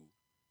to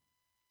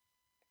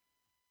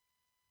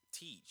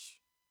teach,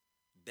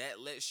 that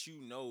lets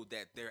you know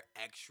that they're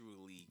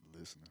actually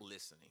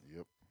listening.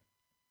 Yep.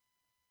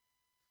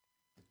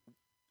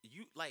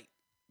 You like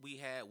we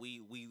have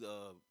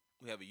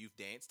a youth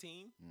dance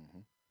team. Mm-hmm.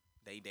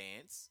 They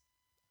dance.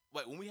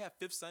 But when we have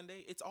Fifth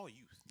Sunday, it's all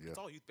youth. Yeah. It's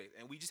all youth based,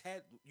 and we just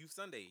had Youth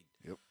Sunday.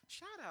 Yep.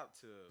 Shout out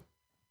to.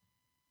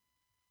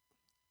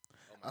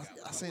 Oh I my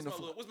God. seen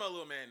What's my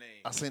little man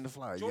name? I seen the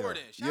flyer.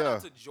 Jordan. Yeah. Shout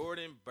out to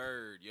Jordan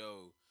Bird.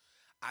 Yo,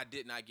 I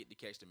did not get to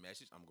catch the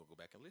message. I'm gonna go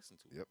back and listen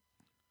to it. Yep.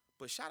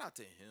 But shout out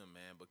to him,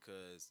 man,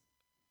 because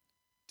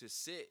to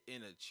sit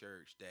in a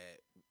church that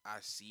I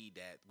see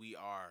that we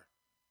are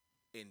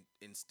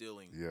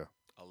instilling Yeah.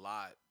 a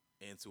lot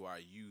into our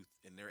youth,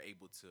 and they're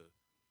able to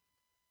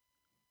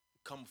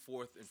come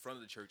forth in front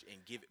of the church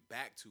and give it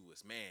back to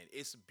us, man,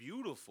 it's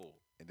beautiful.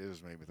 And this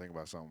just made me think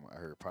about something I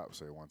heard Pop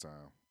say one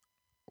time.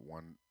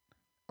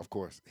 Of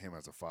course, him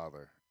as a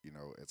father,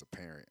 as a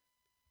parent,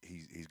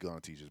 he's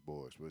gonna teach his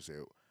boys. But he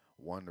said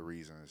one of the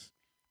reasons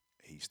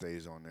he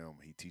stays on them,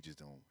 he teaches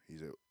them. He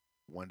said,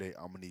 one day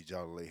I'm gonna need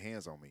y'all to lay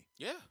hands on me,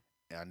 Yeah.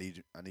 and I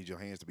need your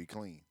hands to be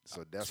clean.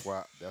 So that's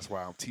why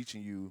I'm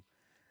teaching you.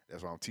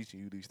 That's why I'm teaching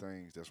you these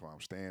things. That's why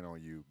I'm staying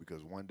on you,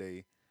 because one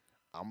day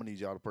I'm gonna need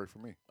y'all to pray for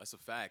me. That's a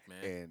fact,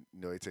 man.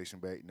 And it takes him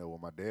back.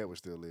 When my dad was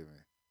still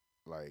living,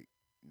 like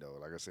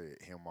like I said,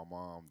 him, my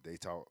mom, they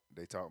taught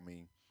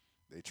me,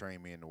 they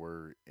trained me in the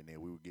word, and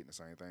then we were getting the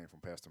same thing from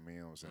Pastor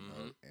Mills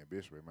and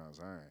Bishop at Mount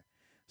Zion.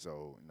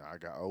 So I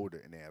got older,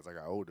 and then as I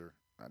got older,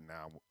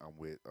 now I'm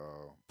with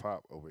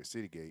Pop over at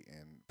City Gate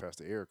and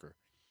Pastor Erica.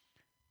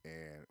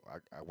 And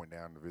I went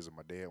down to visit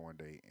my dad one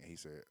day, and he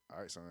said, "All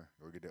right, son,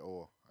 go get that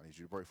oil. I need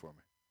you to pray for me."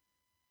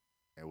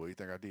 And what do you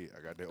think I did?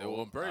 I got that They oil.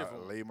 won't pray I for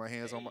him. laid my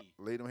hands on Hey.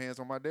 laid them hands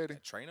on my daddy.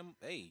 Train them.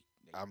 Hey.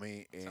 I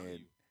mean, I'm telling and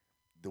you.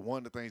 the one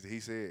of the things that he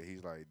said,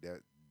 he's like,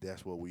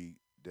 that's what we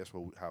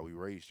how we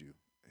raised you.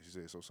 He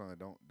said, so son,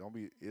 don't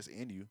be. It's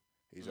in you.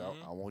 He said,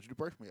 Hmm. I want you to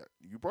pray for me.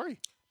 You pray.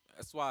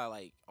 That's why,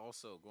 like,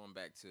 also going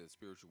back to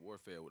spiritual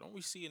warfare, don't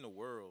we see in the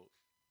world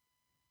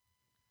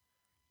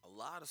a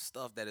lot of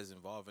stuff that is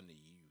involving the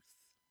youth?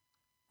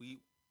 We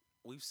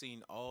we've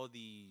seen all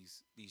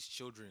these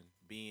children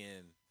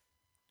being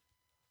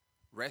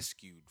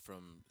rescued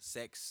from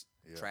sex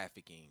Yeah.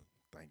 trafficking.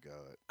 Thank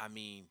God. I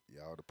mean,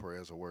 Y'all, the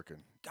prayers are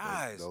working.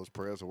 guys, Those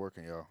prayers are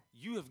working, y'all.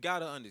 you have got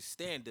to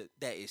understand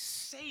that is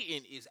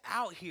Satan is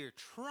out here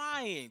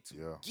trying to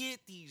Yeah.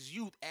 get these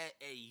youth at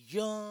a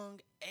young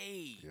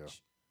age. Yeah.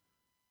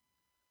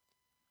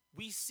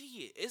 We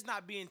see it. It's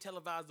not being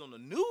televised on the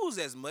news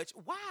as much.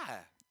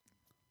 Why?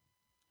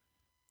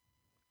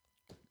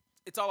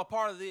 It's all a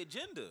part of the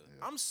agenda.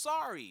 Yeah. I'm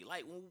sorry.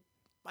 Like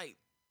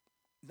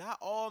not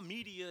all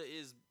media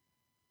is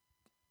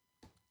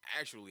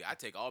actually I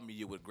take all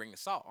media with a grain of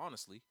salt,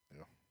 honestly.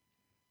 Yeah.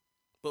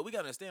 But we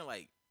gotta understand,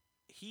 like,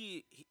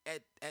 he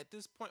at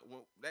this point,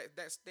 when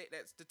that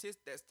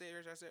statistic that stage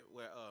I said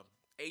where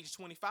age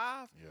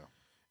 25, Yeah.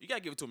 you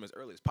gotta give it to him as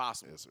early as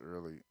possible. It's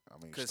early. I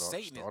mean, Because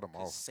start them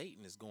off.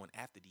 Satan is going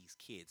after these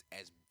kids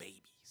as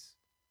babies.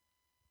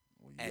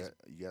 Well, as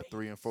you got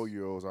 3 and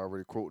 4-year-olds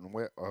already quoting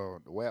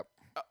the WAP.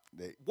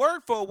 They,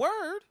 Word for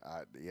word.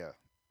 yeah.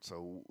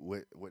 So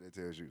what it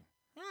tells you?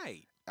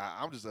 Right.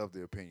 I'm just of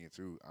the opinion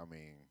too. I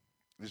mean,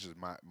 this is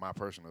my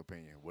personal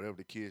opinion. Whatever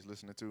the kids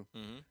listening to,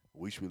 Mm-hmm.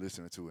 we should be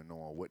listening to and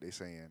knowing what they're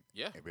saying.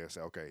 Yeah. And be able to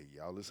say, okay,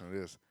 y'all listen to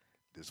this.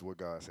 This is what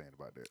God's saying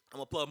about that. I'm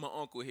gonna plug my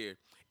uncle here.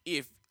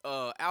 If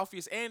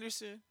Alpheus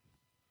Anderson,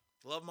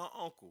 love my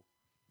uncle.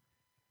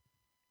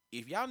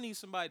 If y'all need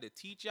somebody to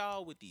teach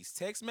y'all what these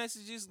text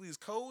messages, these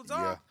codes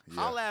are, Yeah.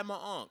 holla at my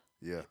uncle.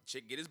 Yeah.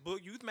 Get his book,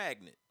 Youth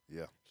Magnet.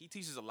 Yeah. He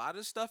teaches a lot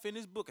of stuff in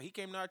his book. He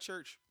came to our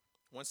church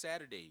one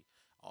Saturday.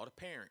 All the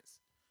parents.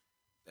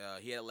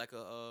 He had like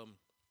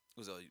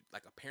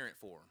like a parent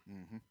forum.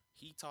 Mm-hmm.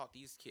 He taught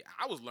these kids.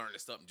 I was learning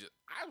something.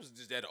 I was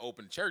just there to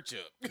open the church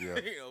up. Yeah.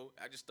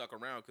 I just stuck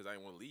around because I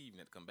didn't want to leave and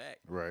had to come back.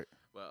 Right.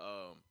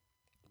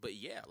 But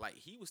yeah, like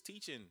he was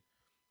teaching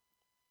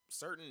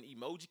certain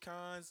emoji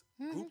cons,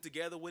 Mhm. group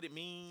together what it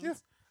means. Yeah.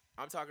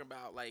 I'm talking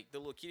about like the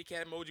little kitty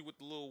cat emoji with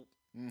the little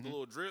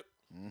Mm-hmm. drip.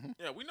 Mm-hmm.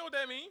 Yeah, we know what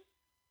that means.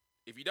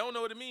 If you don't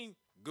know what it means,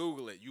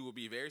 Google it. You will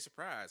be very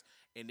surprised.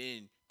 And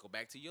then go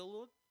back to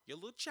your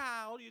little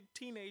child, your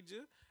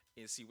teenager,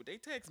 and see what they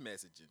text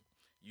messaging.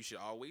 You should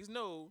always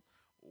know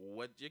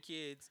what your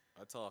kids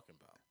are talking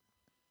about.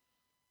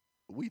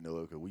 We know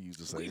it because we use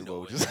the We same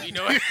know it. emojis. We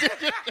know it.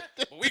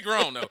 But we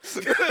grown though.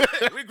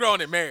 We grown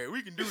and married.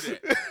 We can do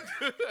that.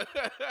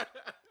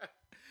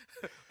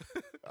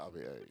 I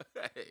mean,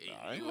 hey, Hey,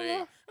 I ain't you gonna ain't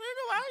lie.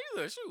 gonna lie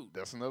either. Shoot.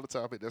 That's another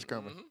topic that's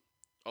coming. Mhm.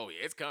 Oh yeah,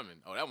 it's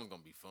coming. Oh, that one's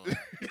gonna be fun.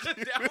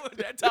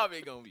 that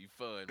topic gonna be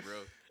fun,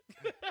 bro.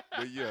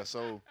 But yeah,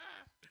 so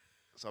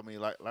I mean,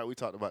 like we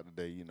talked about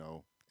today,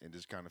 and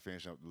just kind of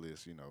finish up the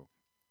list,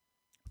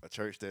 a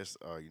church that's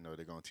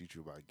they're gonna teach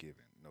you about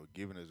giving.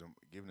 Giving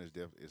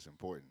is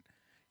important.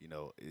 We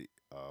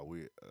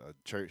a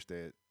church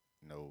that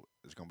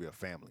is gonna be a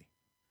family.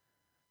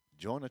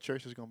 Join a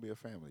church that's gonna be a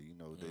family.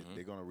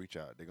 They're gonna reach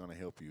out. They're gonna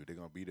help you. They're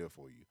gonna be there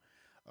for you.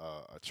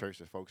 A church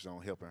that focuses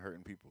on helping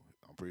hurting people.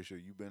 I'm pretty sure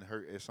you've been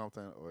hurt at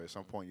something or at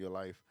some point in your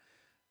life.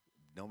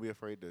 Don't be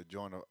afraid to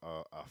join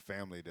a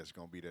family that's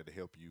gonna be there to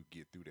help you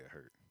get through that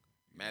hurt.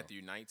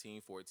 Matthew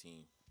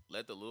 19:14.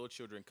 Let the little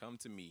children come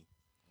to me,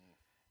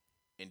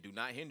 and do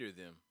not hinder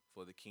them,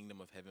 for the kingdom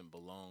of heaven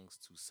belongs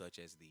to such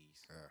as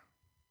these. Yeah.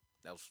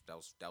 That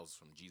was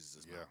from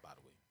Jesus' Yeah. mouth, by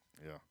the way.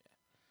 Yeah.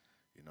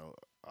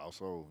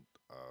 Also,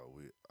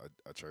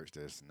 a church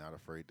that's not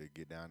afraid to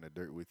get down in the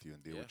dirt with you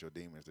and deal Yeah. with your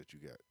demons that you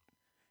got.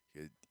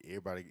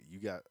 Everybody, you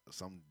got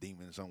some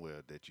demon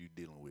somewhere that you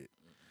dealing with.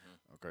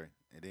 Mm-hmm. Okay,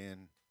 and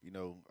then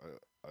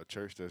a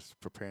church that's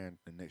preparing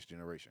the next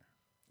generation.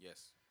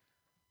 Yes.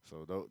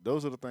 So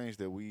those are the things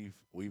that we've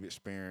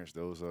experienced.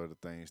 Those are the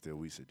things that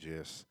we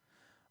suggest.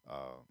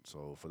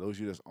 So for those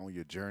of you that's on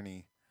your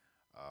journey,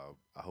 I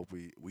hope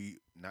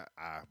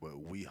but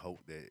we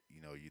hope that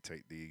you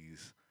take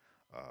these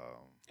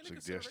Into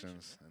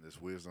suggestions and this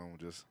wisdom,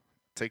 just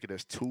take it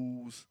as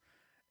tools,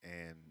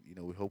 and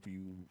we hope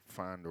you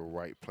find the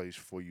right place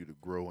for you to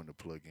grow and to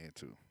plug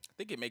into. I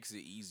think it makes it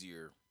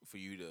easier for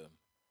you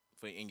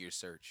for in your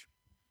search.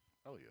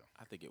 Oh yeah,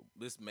 I think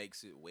this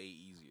makes it way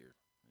easier.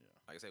 yeah,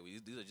 Like I said,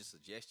 these are just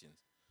suggestions.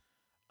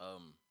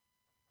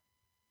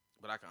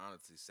 But I can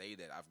honestly say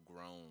that I've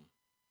grown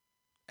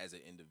as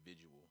an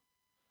individual.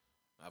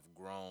 I've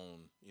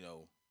grown,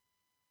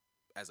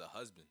 as a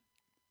husband.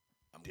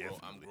 I'm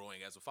Definitely.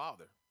 growing as a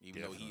father,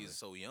 even though he Definitely. is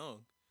so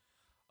young.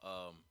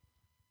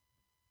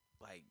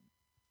 Like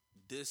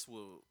this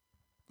will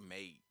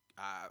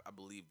I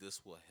believe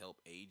this will help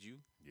aid you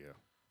yeah,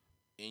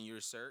 in your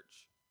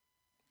search.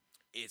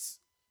 It's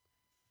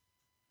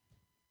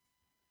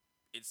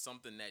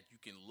something that you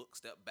can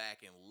step back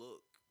and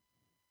look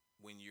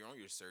when you're on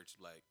your search,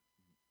 like,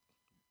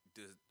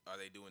 are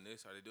they doing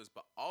this? Are they doing this?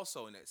 But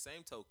also in that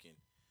same token,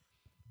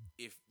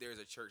 if there's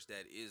a church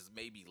that is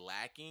maybe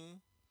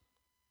lacking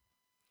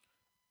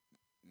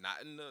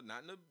not in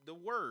the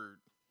word.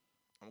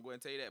 I'm going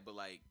to tell you that, but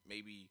like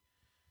maybe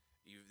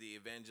if the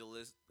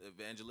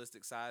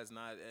evangelistic side is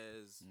not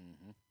as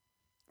Mm-hmm.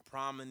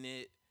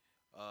 prominent.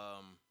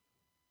 Um,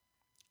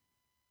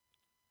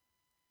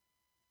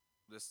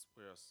 this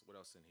what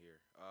else in here?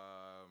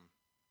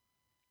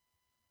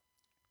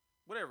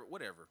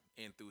 Whatever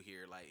in through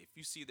here. Like if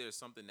you see there's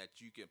something that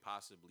you can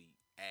possibly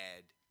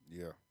add,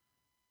 Yeah.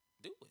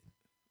 do it.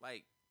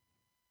 Like,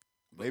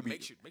 but Maybe.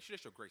 make sure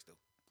that's your grace though,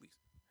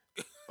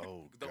 please.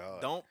 Oh don't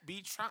God. don't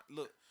be trying.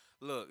 Look.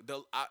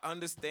 I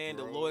understand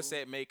the Bro. Lord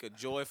said make a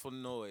joyful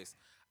noise.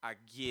 I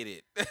get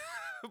it,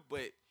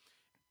 but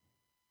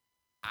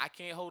I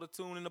can't hold a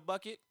tune in the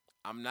bucket.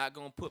 I'm not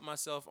gonna put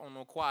myself on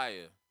no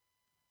choir.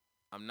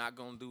 I'm not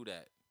gonna do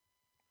that.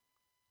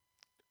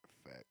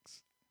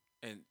 Facts.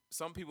 And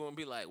some people will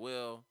be like,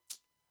 well,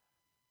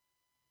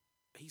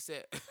 he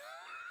said,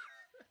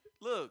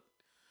 look,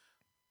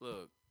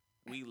 look,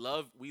 we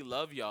love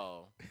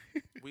y'all.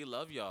 We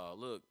love y'all.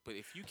 Look, but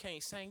if you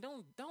can't sing,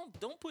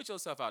 don't put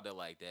yourself out there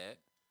like that.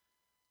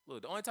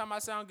 Look, the only time I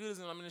sound good is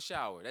when I'm in the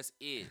shower. That's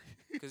it.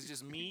 Cause it's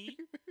just me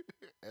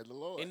And the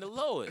Lord. and the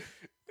Lord.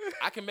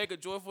 I can make a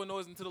joyful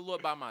noise unto the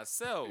Lord by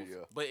myself.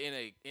 Yeah. But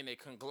in a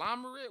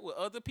conglomerate with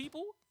other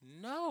people,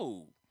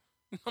 no.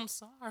 I'm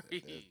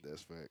sorry.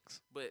 That's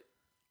facts. But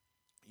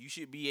you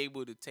should be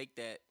able to take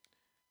that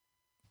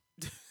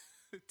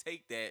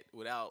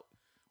without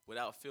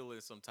feeling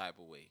some type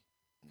of way.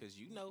 Cause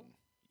you know.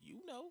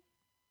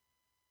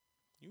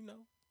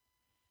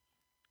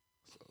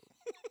 So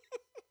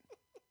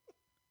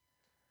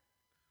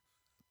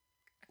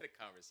Had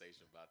a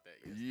conversation about that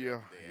yeah,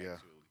 yesterday, yeah.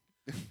 actually.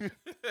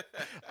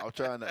 I'm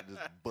trying not to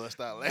just bust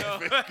out No,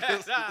 laughing.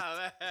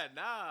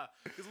 nah,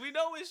 because we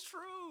know it's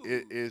true.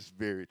 It is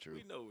very true.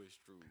 We know it's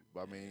true.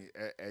 But I mean,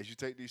 as you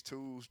take these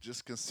tools,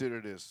 just consider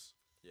this.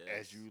 Yes.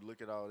 As you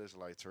look at all this,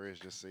 like Therese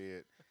just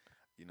said,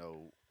 you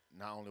know,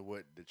 not only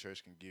what the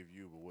church can give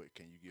you, but what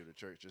can you give the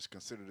church. Just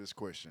consider this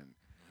question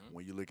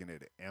when you're looking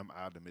at it: am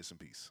I the missing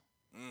piece?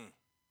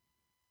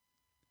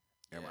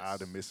 Am I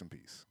the missing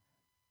piece?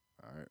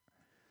 All right.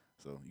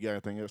 So you got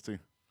anything else too?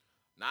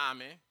 Nah,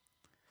 man.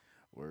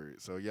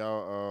 Word. So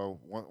y'all,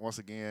 once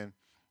again,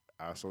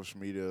 our social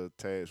media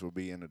tags will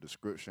be in the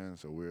description.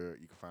 So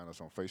you can find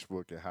us on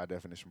Facebook at High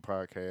Definition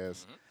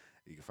Podcast.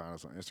 You can find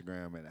us on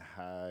Instagram at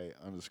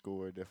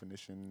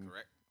high_definition.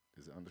 Correct.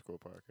 Is it underscore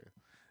podcast?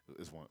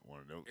 It's one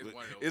of those. It's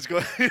one of those. It's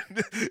going.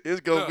 It's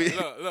gonna be.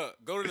 Look.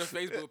 Go to the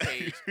Facebook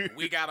page.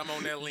 We got them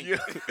on that link. Yeah,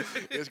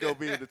 it's gonna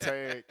be in the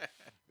tag.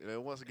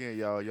 And once again,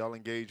 y'all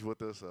engage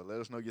with us. Let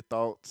us know your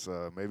thoughts.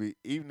 Maybe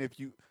even if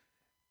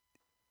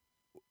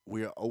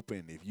we are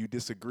open. If you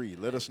disagree,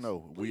 let us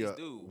know. Please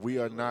do. We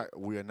are not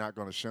going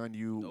to shun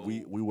you. No.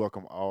 We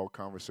welcome all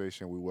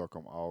conversation. We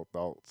welcome all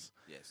thoughts.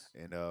 Yes.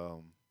 And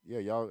yeah,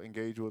 y'all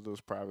engage with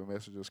us. Private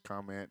messages,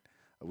 comment.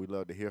 We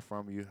love to hear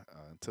from you.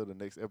 Until the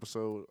next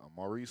episode, I'm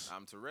Maurice.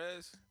 I'm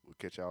Therese. We'll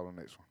catch y'all on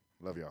the next one.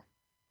 Love y'all.